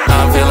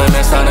 I'm feeling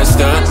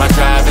misunderstood. My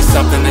drive is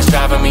something that's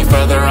driving me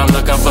further. I'm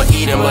looking for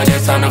Eden, but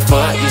it's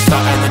underfoot. You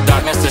start in the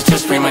darkness, it's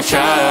just premature.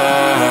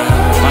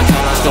 My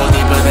tunnels go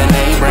deeper than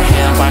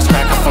Abraham. Voice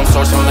cracking from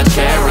source from the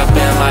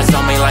cherubim. Lies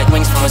on me like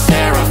wings from a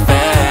seraphim.